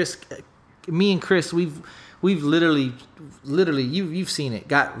me and Chris, we've literally you've seen it,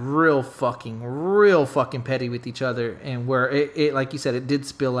 got real fucking petty with each other, and where it like you said, it did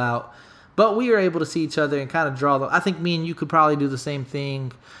spill out, but we were able to see each other and kind of draw I think me and you could probably do the same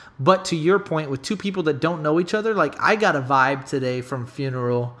thing. But to your point, with two people that don't know each other, like I got a vibe today from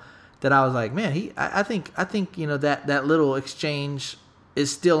Funeral that I was like, man, I think that little exchange is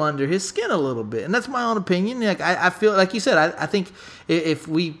still under his skin a little bit, and that's my own opinion. Like I feel like you said, I think if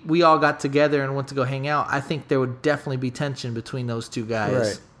we all got together and went to go hang out, I think there would definitely be tension between those two guys.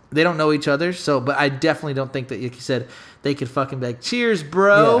 Right. They don't know each other, but I definitely don't think that, like you said, they could fucking be like, cheers,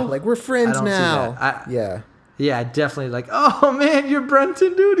 bro. Yeah, like we're friends now. Yeah, definitely. Like, oh man, you're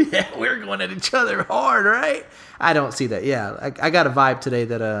Brenton, dude. Yeah, we're going at each other hard, right? I don't see that. Yeah, I got a vibe today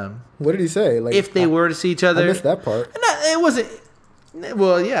that what did he say? Like, if they were to see each other, I missed that part. It wasn't.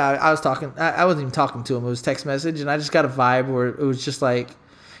 Well, yeah, I was talking. I wasn't even talking to him. It was text message, and I just got a vibe where it was just like,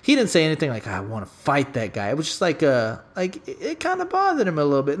 he didn't say anything like, I want to fight that guy. It was just like it kind of bothered him a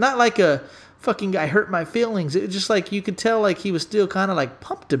little bit. Not like a fucking guy hurt my feelings. It was just like you could tell like he was still kind of like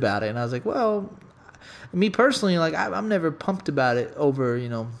pumped about it. And I was like, well, me personally, like I'm never pumped about it over,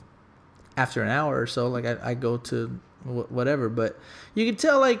 after an hour or so. Like I go to whatever, but you could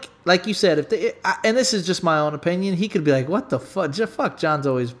tell like you said, and this is just my own opinion, he could be like, what the fuck, John's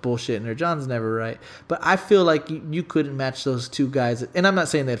always bullshitting, or John's never right. But I feel like you couldn't match those two guys, and I'm not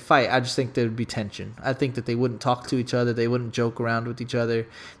saying they'd fight, I just think there would be tension. I think that they wouldn't talk to each other, they wouldn't joke around with each other,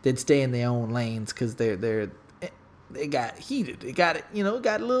 they'd stay in their own lanes because they got heated, it got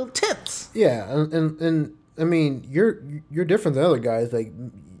a little tense. Yeah, and I mean, you're different than other guys. Like,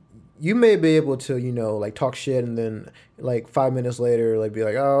 you may be able to, like talk shit, and then like 5 minutes later, like be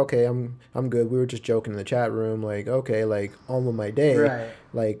like, oh, okay, I'm good. We were just joking in the chat room. Like, okay, like on with my day.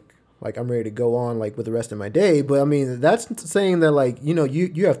 Right. Like I'm ready to go on like with the rest of my day. But I mean, that's saying that like,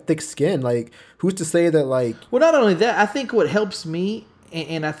 you have thick skin. Like, who's to say that like? Well, not only that, I think what helps me,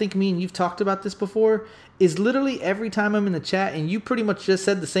 and I think me and you've talked about this before, is literally every time I'm in the chat, and you pretty much just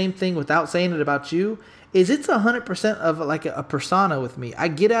said the same thing without saying it about you, is it's 100% of like a persona with me. I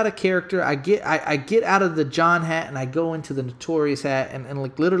get out of character. I get out of the John hat and I go into the Notorious hat, and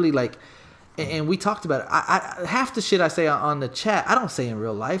like literally like, and we talked about it. I half the shit I say on the chat, I don't say in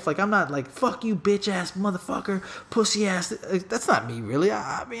real life. Like, I'm not like, fuck you, bitch ass motherfucker, pussy ass. That's not me really.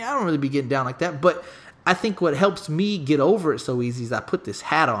 I mean, I don't really be getting down like that. But I think what helps me get over it so easy is I put this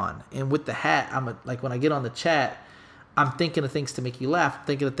hat on, and with the hat, like when I get on the chat, I'm thinking of things to make you laugh. I'm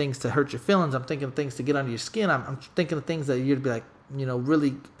thinking of things to hurt your feelings. I'm thinking of things to get under your skin. I'm thinking of things that you'd be like,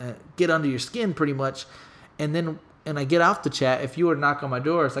 really get under your skin pretty much. And then, I get off the chat. If you were to knock on my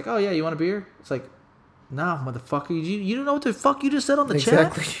door, it's like, oh yeah, you want a beer? It's like, no, motherfucker. You don't know what the fuck you just said on the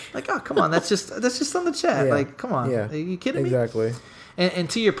chat? Like, oh, come on. That's just on the chat. Yeah. Like, come on. Yeah. Are you kidding me? Exactly. And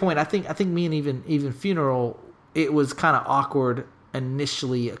to your point, I think me and even Funeral, it was kind of awkward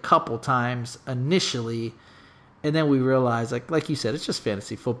initially a couple times initially, and then we realized, like you said, it's just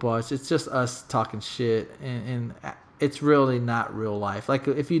fantasy football. It's just us talking shit, and it's really not real life. Like,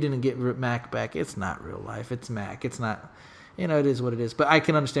 if you didn't get Mac back, it's not real life. It's Mac. It's not, it is what it is. But I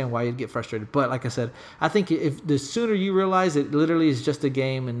can understand why you'd get frustrated. But like I said, I think if the sooner you realize it literally is just a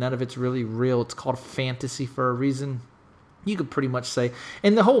game and none of it's really real, it's called fantasy for a reason. You could pretty much say,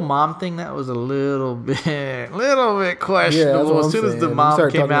 and the whole mom thing, that was a little bit questionable. As soon as the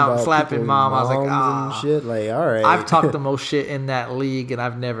mom came out and slapping mom, I was like, shit. Like, all right. I've talked the most shit in that league, and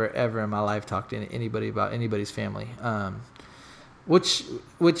I've never ever in my life talked to anybody about anybody's family. Which,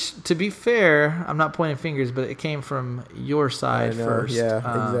 to be fair, I'm not pointing fingers, but it came from your side first. Yeah,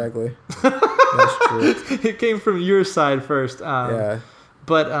 exactly. That's true. It came from your side first. Yeah.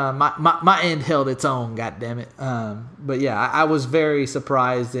 But my end held its own, goddammit. But yeah, I was very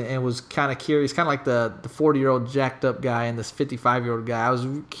surprised and was kind of curious, kind of like the 40-year-old jacked up guy and this 55-year-old guy. I was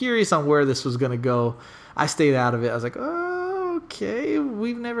curious on where this was going to go. I stayed out of it. I was like, okay,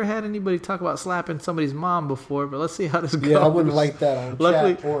 we've never had anybody talk about slapping somebody's mom before, but let's see how this goes. Yeah, I wouldn't like that on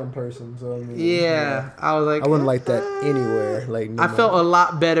chat or in person. So I mean, I was like, I wouldn't like that anywhere. Like, I felt a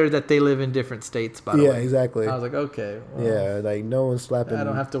lot better that they live in different states. By the way, yeah, exactly. I was like, okay, well, yeah, like no one's slapping. I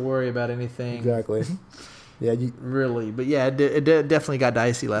don't have to worry about anything. Exactly. Yeah, really, but yeah, it definitely got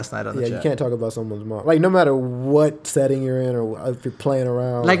dicey last night on the chat. Yeah, you can't talk about someone's mom. Like, no matter what setting you're in or if you're playing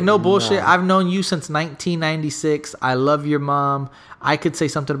around. Like, no bullshit. Nah. I've known you since 1996. I love your mom. I could say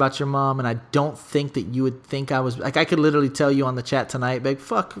something about your mom, and I don't think that you would think I was... Like, I could literally tell you on the chat tonight, like,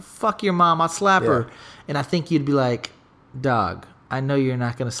 fuck your mom, I'll slap her. And I think you'd be like, dog, I know you're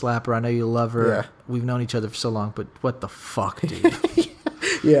not going to slap her. I know you love her. Yeah. We've known each other for so long, but what the fuck, dude?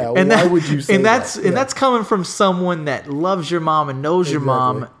 Yeah, and why would you say that? And that's coming from someone that loves your mom and knows your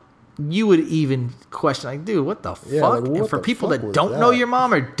mom. You would even question, like, dude, what the fuck? Like, and for people that don't know your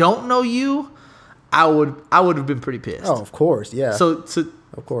mom or don't know you, I would have been pretty pissed. Oh, of course, yeah. So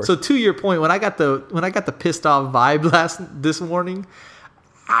of course. So to your point, when I got the pissed off vibe this morning,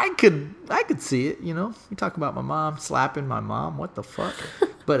 I could see it. You talk about my mom slapping my mom. What the fuck?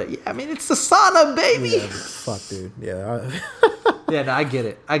 But yeah, I mean, it's the sauna, baby. Yeah, fuck, dude. Yeah. Yeah, no, I get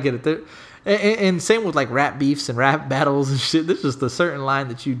it. And same with like rap beefs and rap battles and shit. There's just a certain line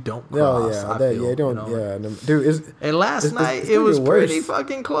that you don't cross. Dude. And last night it was pretty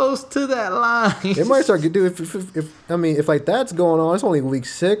fucking close to that line. It might start to do if like that's going on. It's only week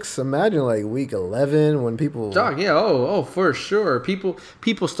 6. Imagine like week 11 when people. Dog, yeah, for sure.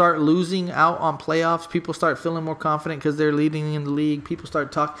 People start losing out on playoffs. People start feeling more confident because they're leading in the league. People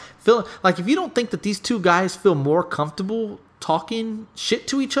start feeling like, if you don't think that these two guys feel more comfortable talking shit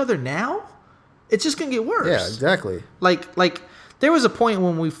to each other now, it's just gonna get worse. Yeah, exactly. Like there was a point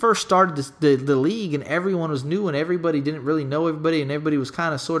when we first started the league and everyone was new and everybody didn't really know everybody and everybody was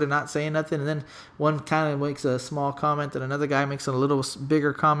kind of sort of not saying nothing, and then one kind of makes a small comment and another guy makes a little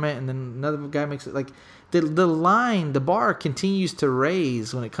bigger comment and then another guy makes it, like the bar continues to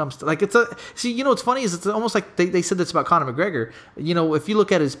raise when it comes to, like, what's funny is it's almost like they said this about Conor McGregor. If you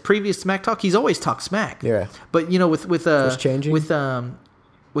look at his previous smack talk, he's always talked smack. Yeah. But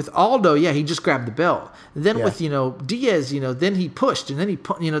with Aldo, yeah, he just grabbed the belt. Then with Diaz, then he pushed and then he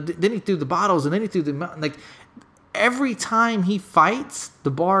then he threw the bottles and then he threw the mountain. Like, every time he fights,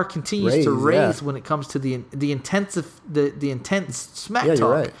 the bar continues to raise when it comes to the intense smack talk. You're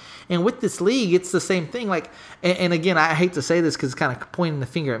right. And with this league, it's the same thing. Like, and again, I hate to say this because it's kind of pointing the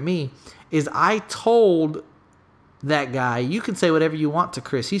finger at me. Is I told that guy, you can say whatever you want to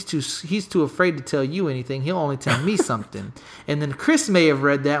Chris. He's too afraid to tell you anything. He'll only tell me something. And then Chris may have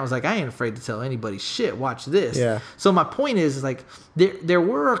read that and was like, I ain't afraid to tell anybody shit. Watch this. Yeah. So my point is like there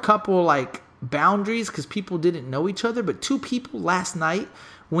were a couple like boundaries because people didn't know each other, but two people last night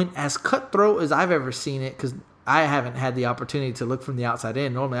went as cutthroat as I've ever seen it, because I haven't had the opportunity to look from the outside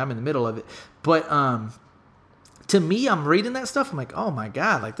in. Normally I'm in the middle of it. But to me, I'm reading that stuff. I'm like, oh my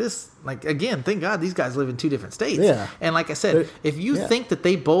God, like this, like, again, thank God these guys live in two different states. Yeah. And like I said, if you think that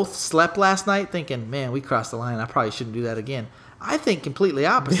they both slept last night thinking, man, we crossed the line, I probably shouldn't do that again, I think completely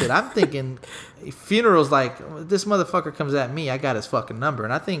opposite. I'm thinking funerals, like, this motherfucker comes at me, I got his fucking number.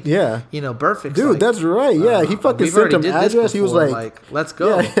 And I think, Burfict. Dude, like, that's right. Yeah, he fucking sent him address. He was like, let's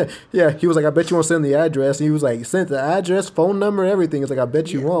go. Yeah, he was like, I bet you won't send the address. And he was like, sent the address, phone number, everything. It's like, I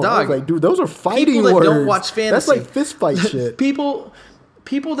bet you won't. Dog, I was like, dude, those are fighting words. That don't watch fantasy. That's like fist fight shit.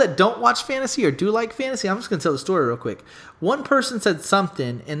 people that don't watch fantasy or do like fantasy, I'm just going to tell the story real quick. One person said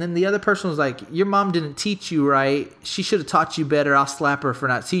something, and then the other person was like, your mom didn't teach you right. She should have taught you better. I'll slap her for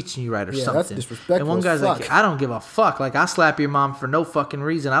not teaching you right or something. That's disrespectful. And one guy's like, I don't give a fuck. Like, I slap your mom for no fucking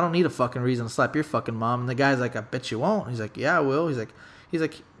reason. I don't need a fucking reason to slap your fucking mom. And the guy's like, I bet you won't. He's like, yeah, I will. He's like,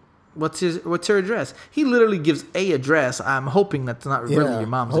 what's her address? He literally gives a address. I'm hoping that's not really your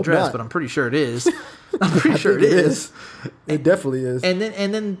mom's address, but I'm pretty sure it is. I'm pretty sure it is. It definitely is. And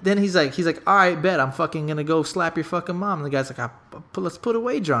then he's like, all right, bet I'm fucking gonna go slap your fucking mom. And the guy's like, let's put a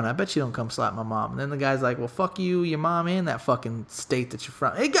wager on it. I bet you don't come slap my mom. And then the guy's like, well, fuck you, your mom, and that fucking state that you're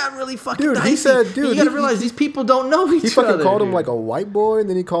from. It got really fucking dicey. He said, dude, you gotta realize these people don't know each other. He fucking called him like a white boy, and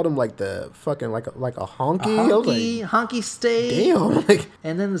then he called him like the fucking like a honky. Honky state. Damn.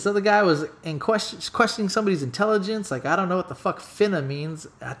 And then this other guy was questioning somebody's intelligence. Like, I don't know what the fuck finna means.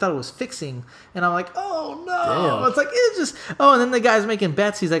 I thought it was fixing. And I'm like, oh no. Damn. It's like, it's just, and then the guy's making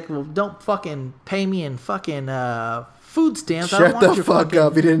bets. He's like, well, don't fucking pay me in fucking food stamps. Shut I don't want the fuck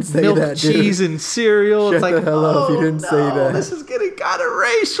up. He didn't say milk, that, dude. cheese, and cereal. Shut it's like, the hell up. He didn't say that. This is getting kind of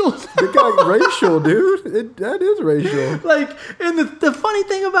racial. It got racial, dude. That is racial. Like, and the funny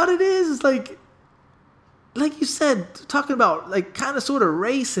thing about it is like you said, talking about like kind of sort of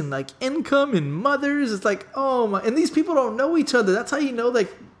race and like income and mothers. It's like, oh my, and these people don't know each other. That's how you know,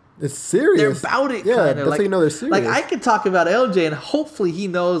 like, it's serious. They're about it. Yeah, kinda. that's Like, how you know they're serious. Like, I could talk about LJ, and hopefully he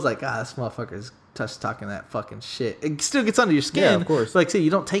knows, like, this motherfucker's talking that fucking shit. It still gets under your skin. Yeah, of course. But like, say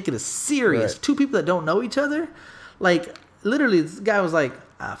you don't take it as serious. Right. Two people that don't know each other, like, literally, this guy was like,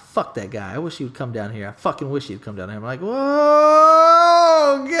 fuck that guy. I wish he would come down here. I fucking wish he'd come down here. I'm like,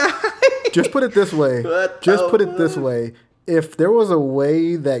 whoa, guy. Just put it this way. If there was a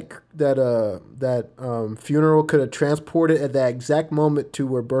way that funeral could have transported at that exact moment to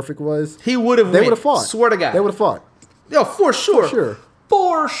where Burfict was, he would have. They would have fought. Swear to God, they would have fought. Yo, for sure.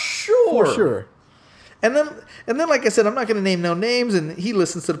 For sure. And then, like I said, I'm not going to name no names, and he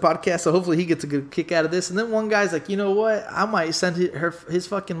listens to the podcast, so hopefully he gets a good kick out of this. And then one guy's like, you know what? I might send his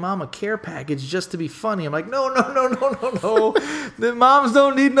fucking mom a care package just to be funny. I'm like, no. The moms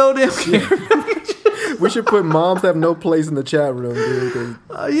don't need no damn care package. We should put moms have no place in the chat room, dude.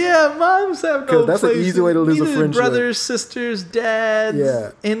 Yeah, moms have no place. Because that's an easy way to lose a friendship. Brothers, sisters, dads,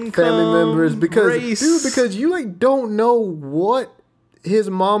 income, family members. race. Because you like don't know what his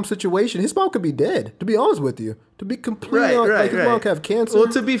mom's situation. His mom could be dead. To be honest with you, to be completely honest, his mom could have cancer. Well,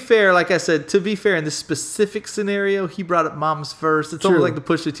 to be fair, like I said, in this specific scenario, he brought up moms first. It's almost like the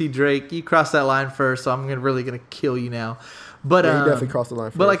Pusha T Drake. You crossed that line first, so I'm really gonna kill you now. But he definitely crossed the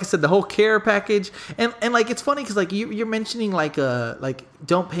line first. But like I said, the whole care package, and like it's funny because like you're mentioning like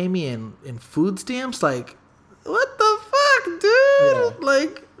don't pay me in food stamps. Like, what the fuck, dude? Yeah.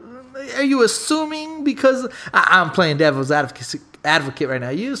 Like, are you assuming because I'm playing devil's advocate right now?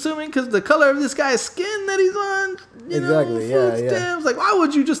 Are you assuming because the color of this guy's skin that he's on, food stamps? Like, why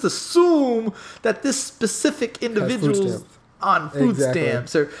would you just assume that this specific individual's on food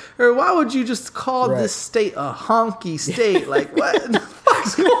stamps, or why would you just call this state a honky state? Like, what the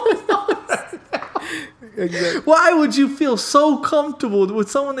fuck's going on right now? Exactly. Why would you feel so comfortable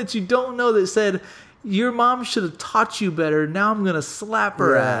with someone that you don't know that said your mom should have taught you better? Now I'm gonna slap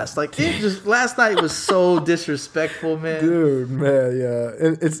her ass. Like, it just last night was so disrespectful, man. Dude, man, yeah,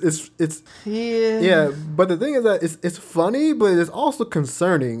 and it's yeah. But the thing is that it's funny, but it's also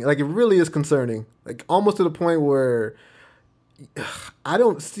concerning. Like, it really is concerning. Like, almost to the point where I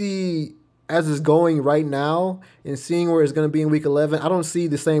don't see, as it's going right now and seeing where it's going to be in week 11, I don't see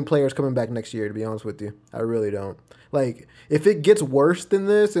the same players coming back next year, to be honest with you. I really don't. Like, if it gets worse than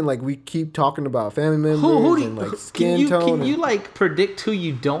this and, like, we keep talking about family members and, like, skin tone. Can you, like, predict who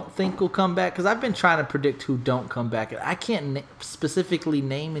you don't think will come back? Because I've been trying to predict who don't come back. I can't specifically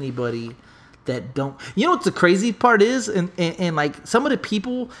name anybody that don't. You know what the crazy part is? And like, some of the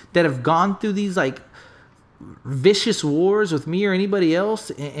people that have gone through these, like, vicious wars with me or anybody else,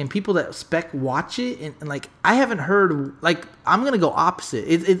 and people that watch it, and like, I haven't heard, like, I'm gonna go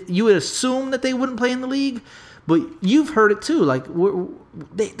opposite. You would assume that they wouldn't play in the league, but you've heard it too. Like,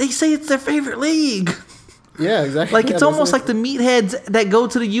 they say it's their favorite league. Yeah, exactly. Like, it's almost like the meatheads that go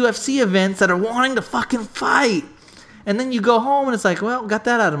to the UFC events that are wanting to fucking fight. And then you go home and it's like, well, got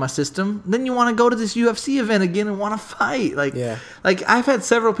that out of my system. Then you want to go to this UFC event again and want to fight. Like, like, I've had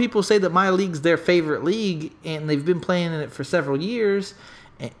several people say that my league's their favorite league, and they've been playing in it for several years.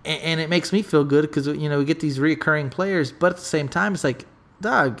 And it makes me feel good because, you know, we get these reoccurring players. But at the same time, it's like,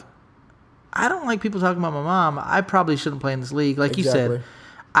 dog, I don't like people talking about my mom. I probably shouldn't play in this league. Like you said,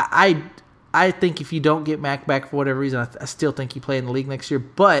 I think if you don't get Mac back for whatever reason, I still think you play in the league next year.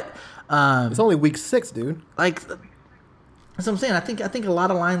 But it's only week 6, dude. Like, That's what I'm saying. I think a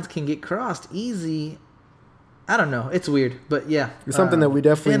lot of lines can get crossed easy. I don't know. It's weird, but yeah, it's something that we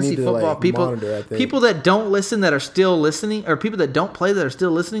definitely need to football, like monitor. I think people that don't listen that are still listening, or people that don't play that are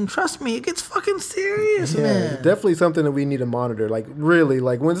still listening. Trust me, it gets fucking serious, man. Definitely something that we need to monitor. Like really,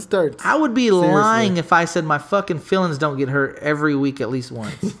 like when it starts. I would be lying if I said my fucking feelings don't get hurt every week at least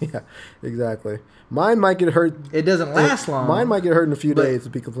once. Yeah, exactly. Mine might get hurt. It doesn't last long. Mine might get hurt in a few days, to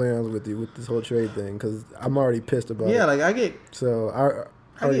be completely honest with you, with this whole trade thing, because I'm already pissed about it. Yeah, like I get. So I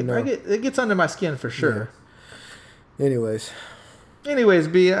already know. It gets under my skin for sure. Yeah. Anyways,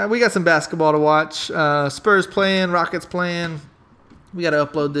 B, we got some basketball to watch. Spurs playing, Rockets playing. We got to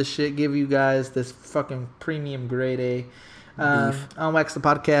upload this shit, give you guys this fucking premium grade A. On Wax the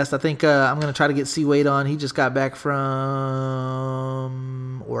Podcast, I think I'm going to try to get C. Wade on. He just got back from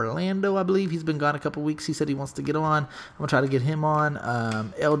Orlando, I believe. He's been gone a couple weeks. He said he wants to get on. I'm going to try to get him on.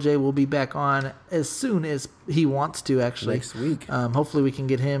 LJ will be back on as soon as he wants to, actually. Next week. Hopefully we can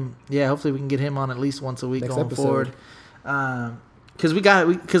get him. Yeah, hopefully we can get him on at least once a week going forward. Because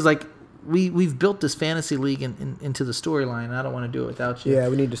we've built this fantasy league into the storyline. And I don't want to do it without you. Yeah,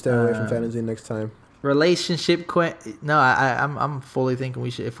 we need to stay away from fantasy next time. Relationship I'm fully thinking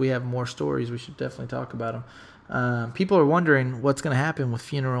we should, if we have more stories, we should definitely talk about them. People are wondering what's going to happen with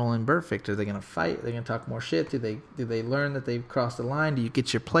Funeral and Perfect. Are they going to fight? Are they going to talk more shit? Do they learn that they've crossed the line? Do you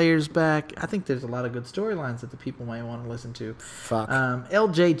get your players back? I think there's a lot of good storylines that the people might want to listen to. Fuck.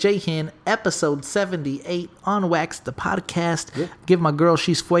 LJ Jahan, episode 78 on Wax the Podcast. Yep. Give my girl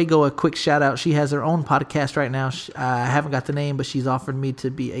She's Fuego a quick shout out. She has her own podcast right now. I haven't got the name, but she's offered me to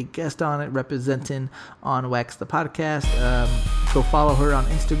be a guest on it, representing on Wax the Podcast. Go follow her on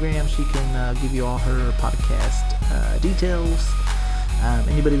Instagram. She can give you all her podcast details.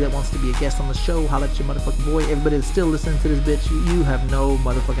 Anybody that wants to be a guest on the show, holla at your motherfucking boy. Everybody that's still listening to this bitch, you have no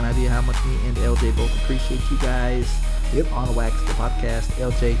motherfucking idea how much me and LJ both appreciate you guys. Yep. On Wax the Podcast.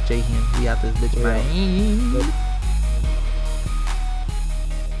 LJ Jahan, we out this bitch, man.